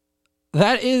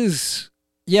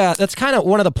 that's kind of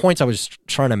one of the points I was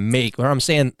trying to make, where I'm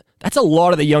saying that's a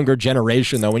lot of the younger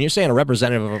generation, though. When you're saying a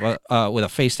representative of with a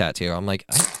face tattoo, I'm like,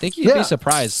 I think you'd be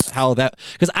surprised how that,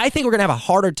 because I think we're gonna have a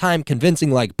harder time convincing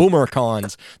like boomer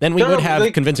cons than we would have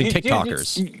like, convincing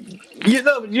TikTokers.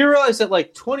 You realize that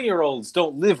like 20-year-olds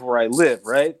don't live where I live,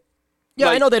 right? Yeah,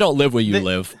 like, I know they don't live where you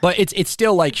live, but it's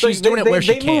still like she's doing it where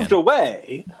she can. They moved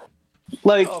away.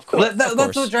 Like that's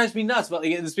course. what drives me nuts about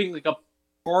like, this being like a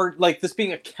part, like this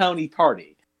being a county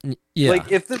party. Yeah.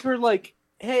 Like if this were like,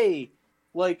 hey,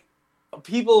 like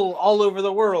people all over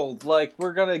the world, like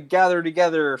we're gonna gather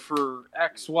together for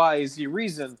X, Y, Z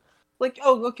reason. Like,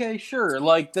 oh, okay, sure.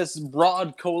 Like this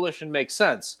broad coalition makes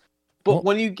sense. But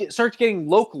when you start getting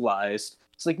localized,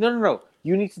 it's like no.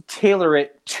 You need to tailor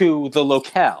it to the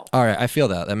locale. All right, I feel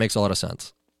that. That makes a lot of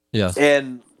sense. Yeah.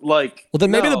 And like, well, then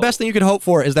maybe the best thing you could hope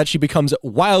for is that she becomes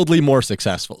wildly more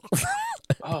successful.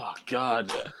 Oh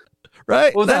God.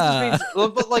 Right? Well, that just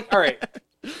means. But like, all right.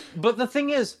 But the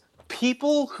thing is,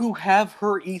 people who have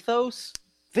her ethos,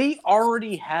 they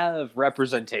already have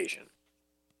representation.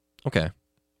 Okay.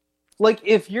 Like,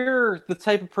 if you're the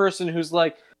type of person who's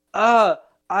like, I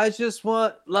just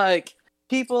want like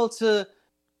people to.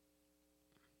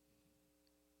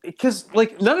 Because,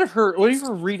 like, none of her, when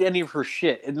you read any of her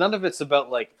shit, and none of it's about,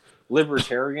 like,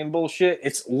 libertarian bullshit.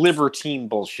 It's libertine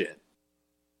bullshit.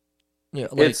 Yeah,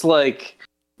 it's, like,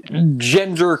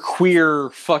 gender queer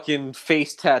fucking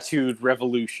face tattooed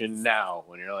revolution now.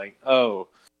 When you're like, oh,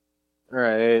 all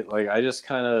right, like, I just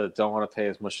kind of don't want to pay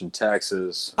as much in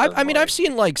taxes. I mean, I've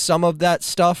seen, like, some of that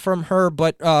stuff from her,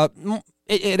 but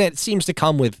it seems to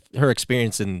come with her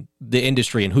experience in the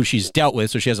industry and who she's dealt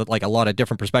with, so she has like a lot of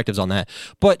different perspectives on that.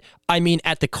 But I mean,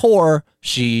 at the core,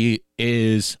 she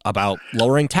is about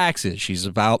lowering taxes. She's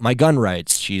about my gun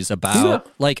rights. She's about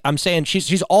like I'm saying,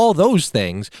 she's all those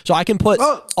things. So I can put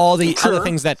all the other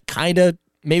things that kind of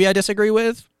maybe I disagree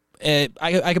with.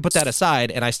 I could put that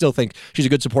aside, and I still think she's a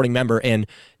good supporting member and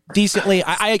decently.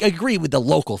 I agree with the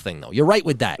local thing, though. You're right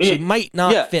with that. She might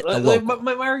not fit the local. Like,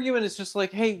 my argument is just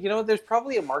like, hey, you know what? There's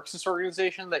probably a Marxist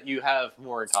organization that you have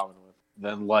more in common with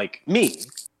than, like, me.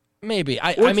 Maybe.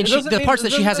 I mean, the parts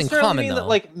that she has in common, though. That,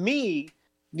 like, me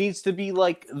needs to be,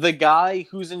 like, the guy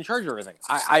who's in charge of everything.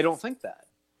 I don't think that.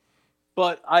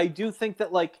 But I do think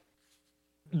that, like,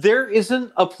 there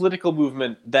isn't a political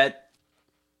movement that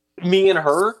me and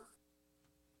her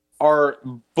are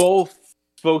both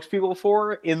spokespeople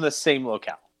for in the same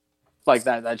locale. Like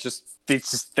that's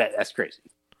crazy.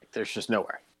 Like, there's just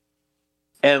nowhere.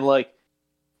 And like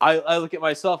I look at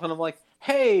myself and I'm like,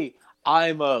 hey,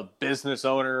 I'm a business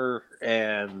owner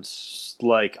and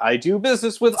like I do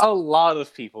business with a lot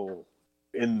of people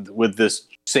with this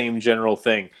same general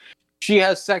thing. She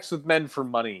has sex with men for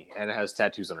money and has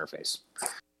tattoos on her face.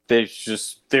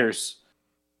 There's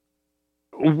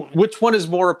which one is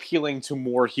more appealing to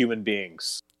more human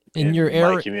beings? In your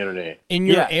area, community, in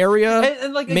your area,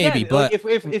 and like again, maybe. But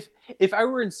like if I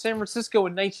were in San Francisco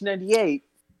in 1998,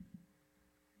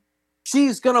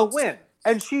 she's gonna win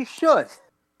and she should.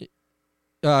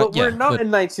 But yeah, we're not in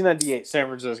 1998 San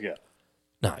Francisco.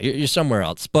 no, you're somewhere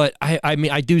else. But I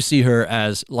mean, I do see her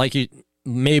as like you.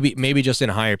 Maybe just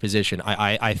in a higher position.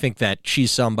 I think that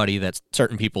she's somebody that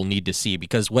certain people need to see,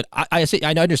 because what I say,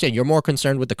 I understand you're more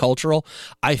concerned with the cultural.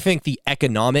 I think the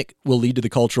economic will lead to the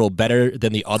cultural better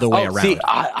than the other way around. See,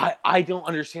 I don't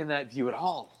understand that view at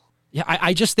all. Yeah,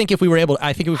 I just think if we were able,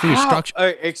 I think if we were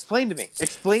structured. Explain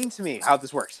to me how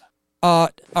this works. All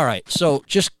right. So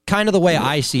just kind of the way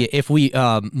I see it, if we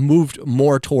moved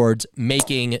more towards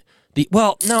making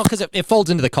no, because it folds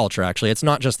into the culture, actually. It's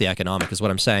not just the economic, is what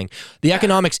I'm saying. The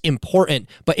economic's important,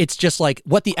 but it's just like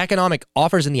what the economic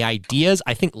offers and the ideas,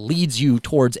 I think, leads you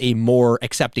towards a more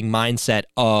accepting mindset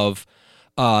of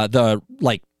the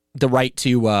right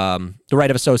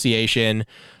of association,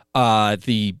 all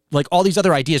these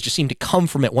other ideas just seem to come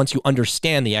from it once you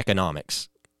understand the economics.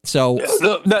 So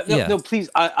no, please,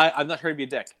 I'm not trying to be a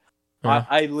dick.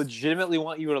 I legitimately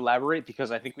want you to elaborate,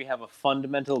 because I think we have a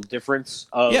fundamental difference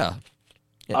of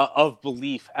of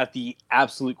belief at the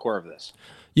absolute core of this.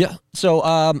 Yeah. So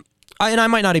I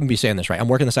might not even be saying this right. I'm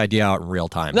working this idea out in real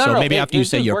time. Maybe after you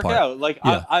say your part. Out. Like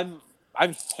I'm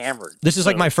hammered. This is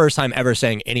like my first time ever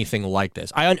saying anything like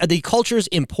this. The culture is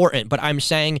important, but I'm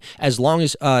saying as long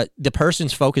as the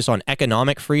person's focused on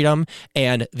economic freedom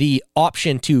and the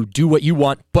option to do what you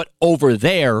want, but over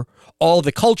there, all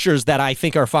the cultures that I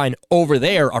think are fine over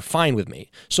there are fine with me.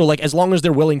 So like, as long as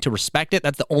they're willing to respect it,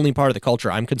 that's the only part of the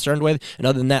culture I'm concerned with. And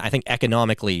other than that, I think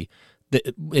economically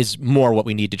is more what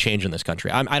we need to change in this country.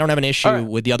 I don't have an issue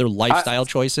with the other lifestyle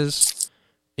choices.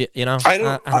 You know, I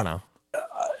don't know.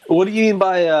 What do you mean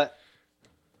by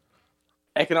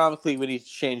economically we need to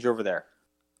change over there?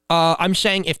 I'm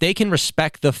saying if they can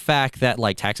respect the fact that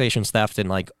like taxation's theft and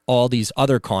like all these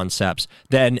other concepts,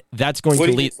 then that's going to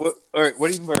lead. What do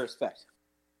you mean by respect?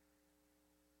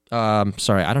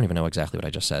 Sorry, I don't even know exactly what I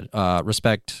just said.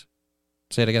 Respect.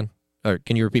 Say it again. Or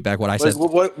can you repeat back what I said?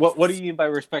 What do you mean by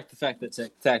respect the fact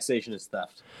that taxation is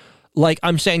theft? Like,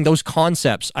 I'm saying those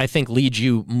concepts, I think, lead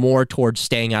you more towards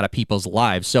staying out of people's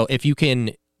lives. So if you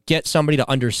can get somebody to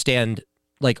understand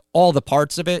like all the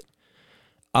parts of it,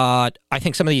 I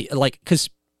think some of the because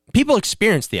people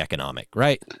experience the economic,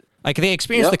 right? Like they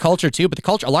experience the culture too, but the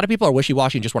culture, a lot of people are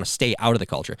wishy-washy and just want to stay out of the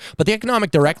culture. But the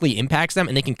economic directly impacts them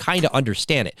and they can kind of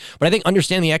understand it. But I think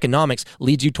understanding the economics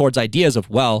leads you towards ideas of,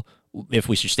 well, if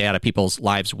we should stay out of people's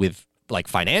lives with like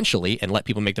financially and let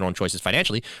people make their own choices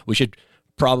financially, we should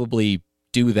probably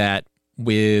do that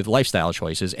with lifestyle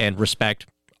choices and respect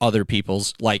other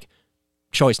people's like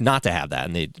choice not to have that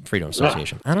in the Freedom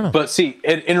Association. I don't know. But see,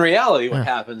 in reality, what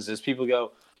happens is people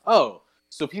go, oh,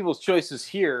 so people's choices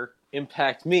here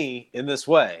impact me in this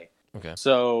way. Okay.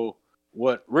 So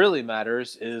what really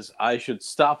matters is I should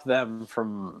stop them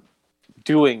from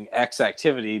doing X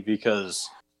activity because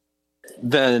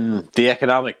then the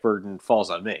economic burden falls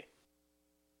on me.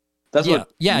 That's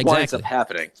what winds up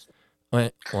happening.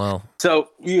 Well,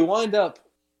 so you wind up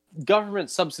government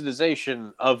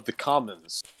subsidization of the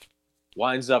commons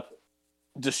winds up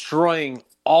destroying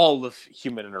all of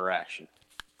human interaction.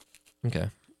 Okay.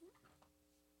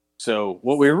 So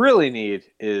what we really need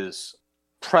is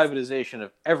privatization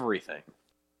of everything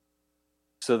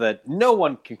so that no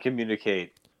one can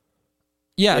communicate.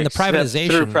 Yeah, and the privatization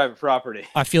through private property.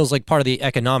 I feels like part of the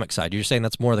economic side. You're saying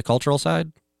that's more the cultural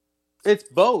side? It's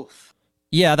both.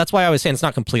 Yeah, that's why I was saying it's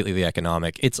not completely the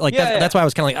economic. It's like that's why I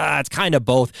was kind of like, it's kind of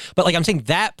both. But like I'm saying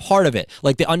that part of it,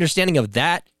 like the understanding of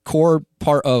that core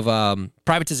part of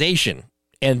privatization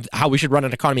and how we should run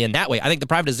an economy in that way. I think the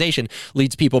privatization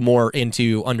leads people more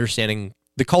into understanding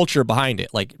the culture behind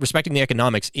it. Like respecting the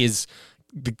economics is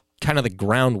the kind of the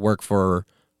groundwork for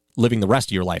living the rest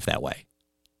of your life that way.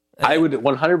 I would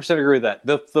 100% agree with that.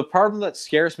 The problem that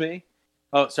scares me.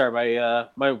 Oh, sorry,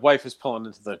 my wife is pulling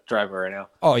into the driveway right now.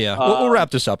 Oh yeah, we'll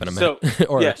wrap this up in a minute.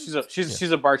 So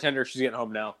she's a bartender. She's getting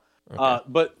home now. Okay.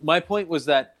 But my point was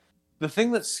that the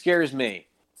thing that scares me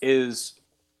is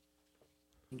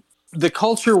the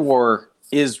culture war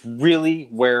is really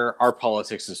where our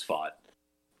politics is fought.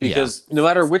 Because no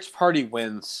matter which party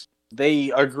wins,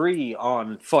 they agree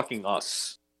on fucking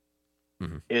us.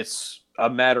 Mm-hmm. It's a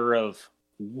matter of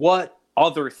what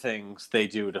other things they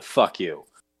do to fuck you.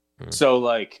 So,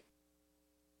 like,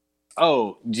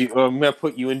 I'm going to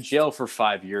put you in jail for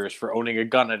 5 years for owning a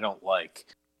gun I don't like.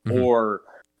 Mm-hmm. Or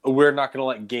we're not going to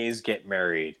let gays get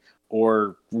married.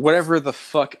 Or whatever the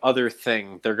fuck other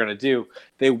thing they're going to do.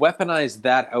 They weaponize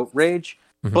that outrage.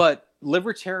 Mm-hmm. But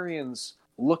libertarians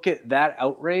look at that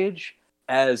outrage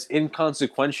as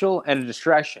inconsequential and a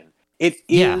distraction. It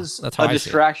is a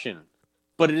distraction.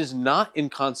 but it is not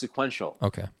inconsequential.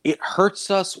 Okay. It hurts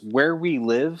us where we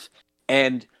live,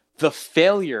 and the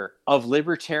failure of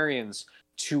libertarians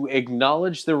to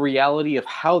acknowledge the reality of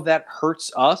how that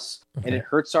hurts us and it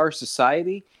hurts our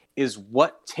society is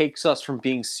what takes us from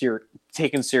being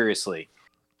taken seriously.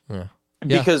 Yeah.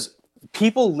 Because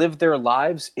people live their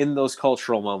lives in those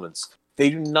cultural moments.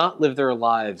 They do not live their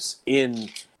lives in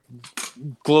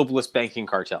globalist banking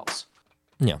cartels.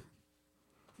 Yeah.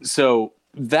 So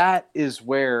that is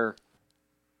where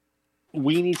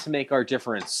we need to make our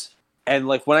difference. And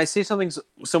like when I say someone's a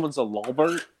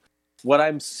lolbert, what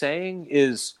I'm saying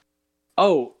is,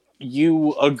 oh,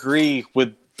 you agree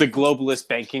with the globalist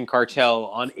banking cartel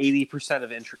on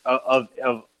 80%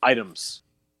 of items,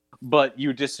 but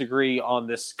you disagree on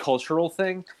this cultural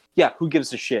thing. Yeah, who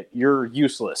gives a shit? You're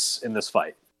useless in this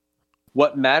fight.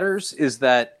 What matters is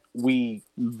that we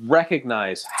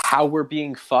recognize how we're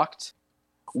being fucked.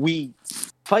 We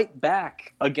fight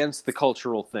back against the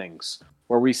cultural things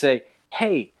where we say,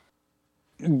 hey,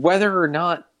 whether or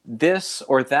not this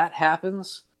or that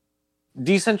happens,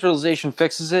 decentralization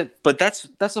fixes it, but that's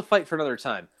a fight for another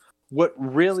time. What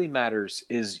really matters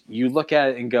is you look at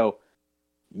it and go,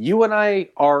 you and I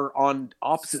are on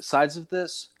opposite sides of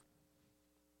this.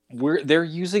 They're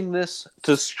using this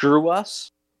to screw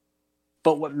us,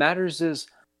 but what matters is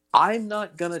I'm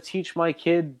not going to teach my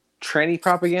kid tranny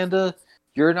propaganda.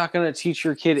 You're not going to teach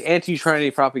your kid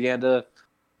anti-tranny propaganda.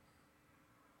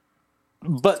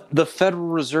 But the Federal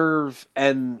Reserve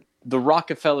and the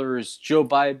Rockefellers, Joe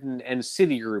Biden, and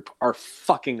Citigroup are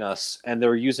fucking us, and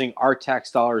they're using our tax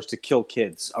dollars to kill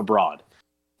kids abroad.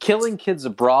 Killing kids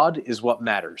abroad is what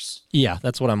matters. Yeah,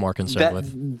 that's what I'm more concerned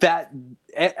with.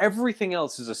 Everything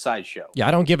else is a sideshow. Yeah,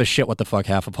 I don't give a shit what the fuck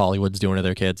half of Hollywood's doing to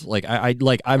their kids. Like, I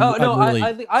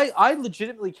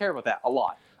legitimately care about that a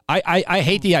lot. I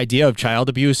hate the idea of child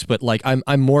abuse, but like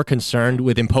I'm more concerned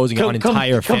with imposing it on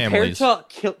entire families.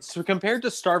 Compared to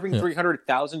starving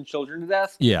 300,000 children to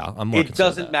death, yeah, I'm more. It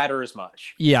doesn't matter as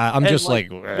much. Yeah, I'm just no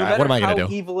what am I gonna do? How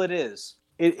evil it is,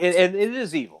 and it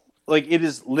is evil. Like it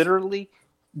is literally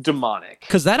demonic.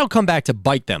 Because that'll come back to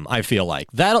bite them. I feel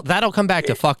like that'll come back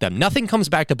to fuck them. Nothing comes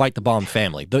back to bite the bomb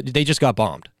family. They just got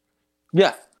bombed.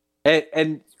 Yeah,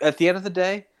 and at the end of the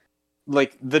day,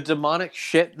 like the demonic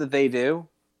shit that they do.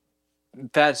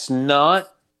 That's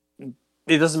not.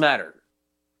 It doesn't matter.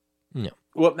 No.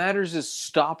 What matters is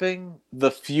stopping the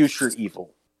future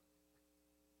evil.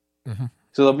 Mm-hmm.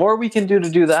 So the more we can do to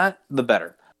do that, the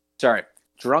better. Sorry,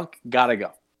 drunk. Gotta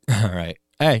go. All right.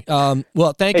 Hey.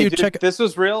 Well, thank you. Dude, this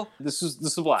was real. This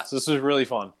is a blast. This was really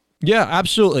fun. Yeah,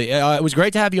 absolutely. It was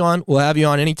great to have you on. We'll have you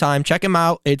on anytime. Check him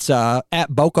out. It's at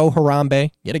Boko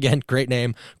Harambe. Yet again, great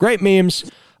name, great memes.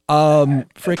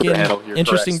 Freaking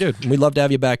interesting dude. We'd love to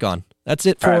have you back on. That's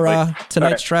it for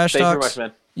tonight's Trash Talks. Thanks very much,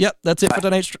 man. Yep, that's it for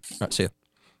tonight's. See you.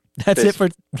 That's it for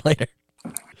later.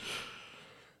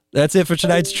 That's it for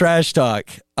tonight's Trash Talk.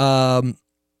 Yeah,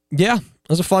 it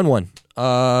was a fun one.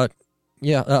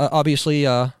 Obviously,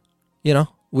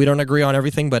 we don't agree on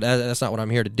everything, but that's not what I'm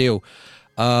here to do.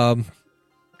 Am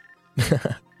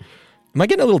I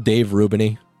getting a little Dave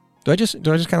Rubin-y? Do I just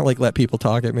kind of like let people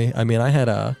talk at me? I mean, I got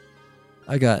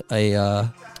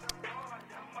a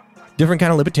different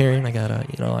kind of libertarian. I got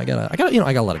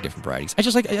a lot of different varieties. I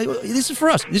just like this is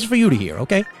for us. This is for you to hear.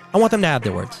 Okay, I want them to have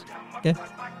their words. Okay,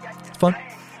 it's fun.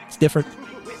 It's different.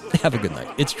 Have a good night.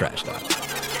 It's Trash Talk.